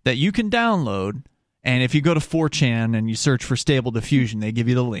that you can download. And if you go to 4chan and you search for Stable Diffusion, they give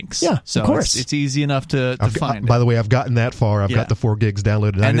you the links. Yeah, so of course. It's easy enough to find it. By the way, I've gotten that far. I've got the 4 gigs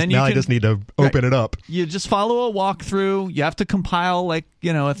downloaded. I just need to open it up. You just follow a walkthrough. You have to compile a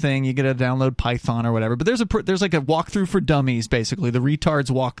thing. You get to download Python or whatever. But there's like a walkthrough for dummies, basically. The retards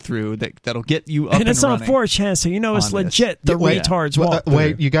walkthrough that'll get you up and it's running. on 4chan, so you know it's legit. The retards walkthrough.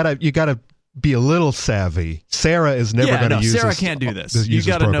 Wait, you gotta be a little savvy. Sarah is never going to use Sarah can't do this. You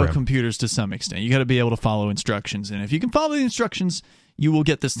got to know computers to some extent. You got to be able to follow instructions. And if you can follow the instructions, you will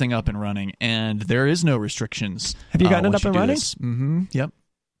get this thing up and running. And there is no restrictions. Have you gotten it up and running? Mm-hmm. Yep.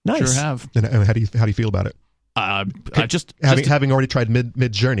 Nice. Sure have. And how do you feel about it? Having already tried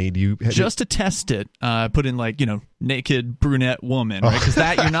Midjourney, just to test it, put in naked brunette woman, right? Because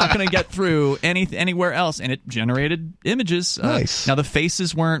that you're not going to get through anywhere else, and it generated images. Nice. Now the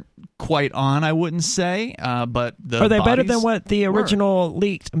faces weren't quite on, I wouldn't say, but the are they better than what the original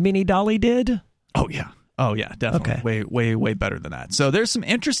leaked Mini Dolly did? Oh yeah, definitely. Okay. Way better than that. So there's some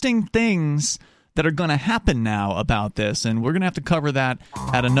interesting things that are going to happen now about this, and we're going to have to cover that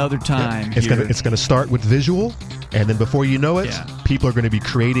at another time. Yeah. It's going to start with visual, and then before you know it, people are going to be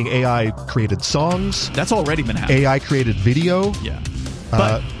creating AI-created songs. That's already been happening. AI-created video. Yeah.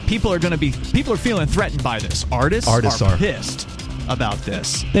 But people are feeling threatened by this. Artists are pissed about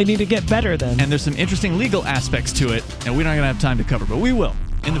this. They need to get better then. And there's some interesting legal aspects to it, and we're not going to have time to cover, but we will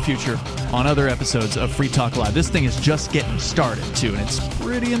in the future on other episodes of Free Talk Live. This thing is just getting started, too, and it's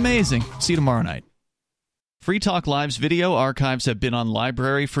pretty amazing. See you tomorrow night. Free Talk Live's video archives have been on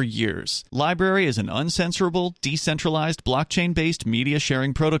LBRY for years. LBRY is an uncensorable, decentralized, blockchain-based media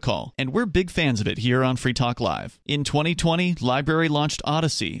sharing protocol, and we're big fans of it here on Free Talk Live. In 2020, LBRY launched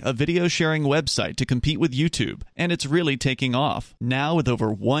Odysee, a video sharing website to compete with YouTube, and it's really taking off. Now with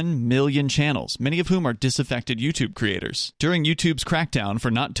over 1 million channels, many of whom are disaffected YouTube creators. During YouTube's crackdown for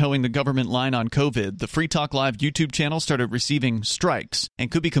not towing the government line on COVID, the Free Talk Live YouTube channel started receiving strikes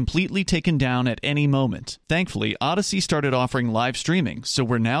and could be completely taken down at any moment. Thankfully, Odysee started offering live streaming, so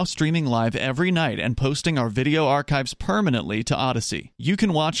we're now streaming live every night and posting our video archives permanently to Odysee. You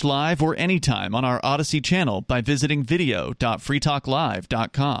can watch live or anytime on our Odysee channel by visiting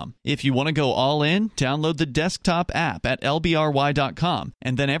video.freetalklive.com. If you want to go all in, download the desktop app at lbry.com,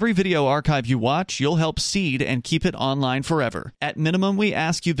 and then every video archive you watch, you'll help seed and keep it online forever. At minimum, we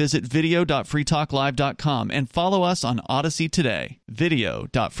ask you visit video.freetalklive.com and follow us on Odysee today.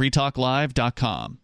 video.freetalklive.com.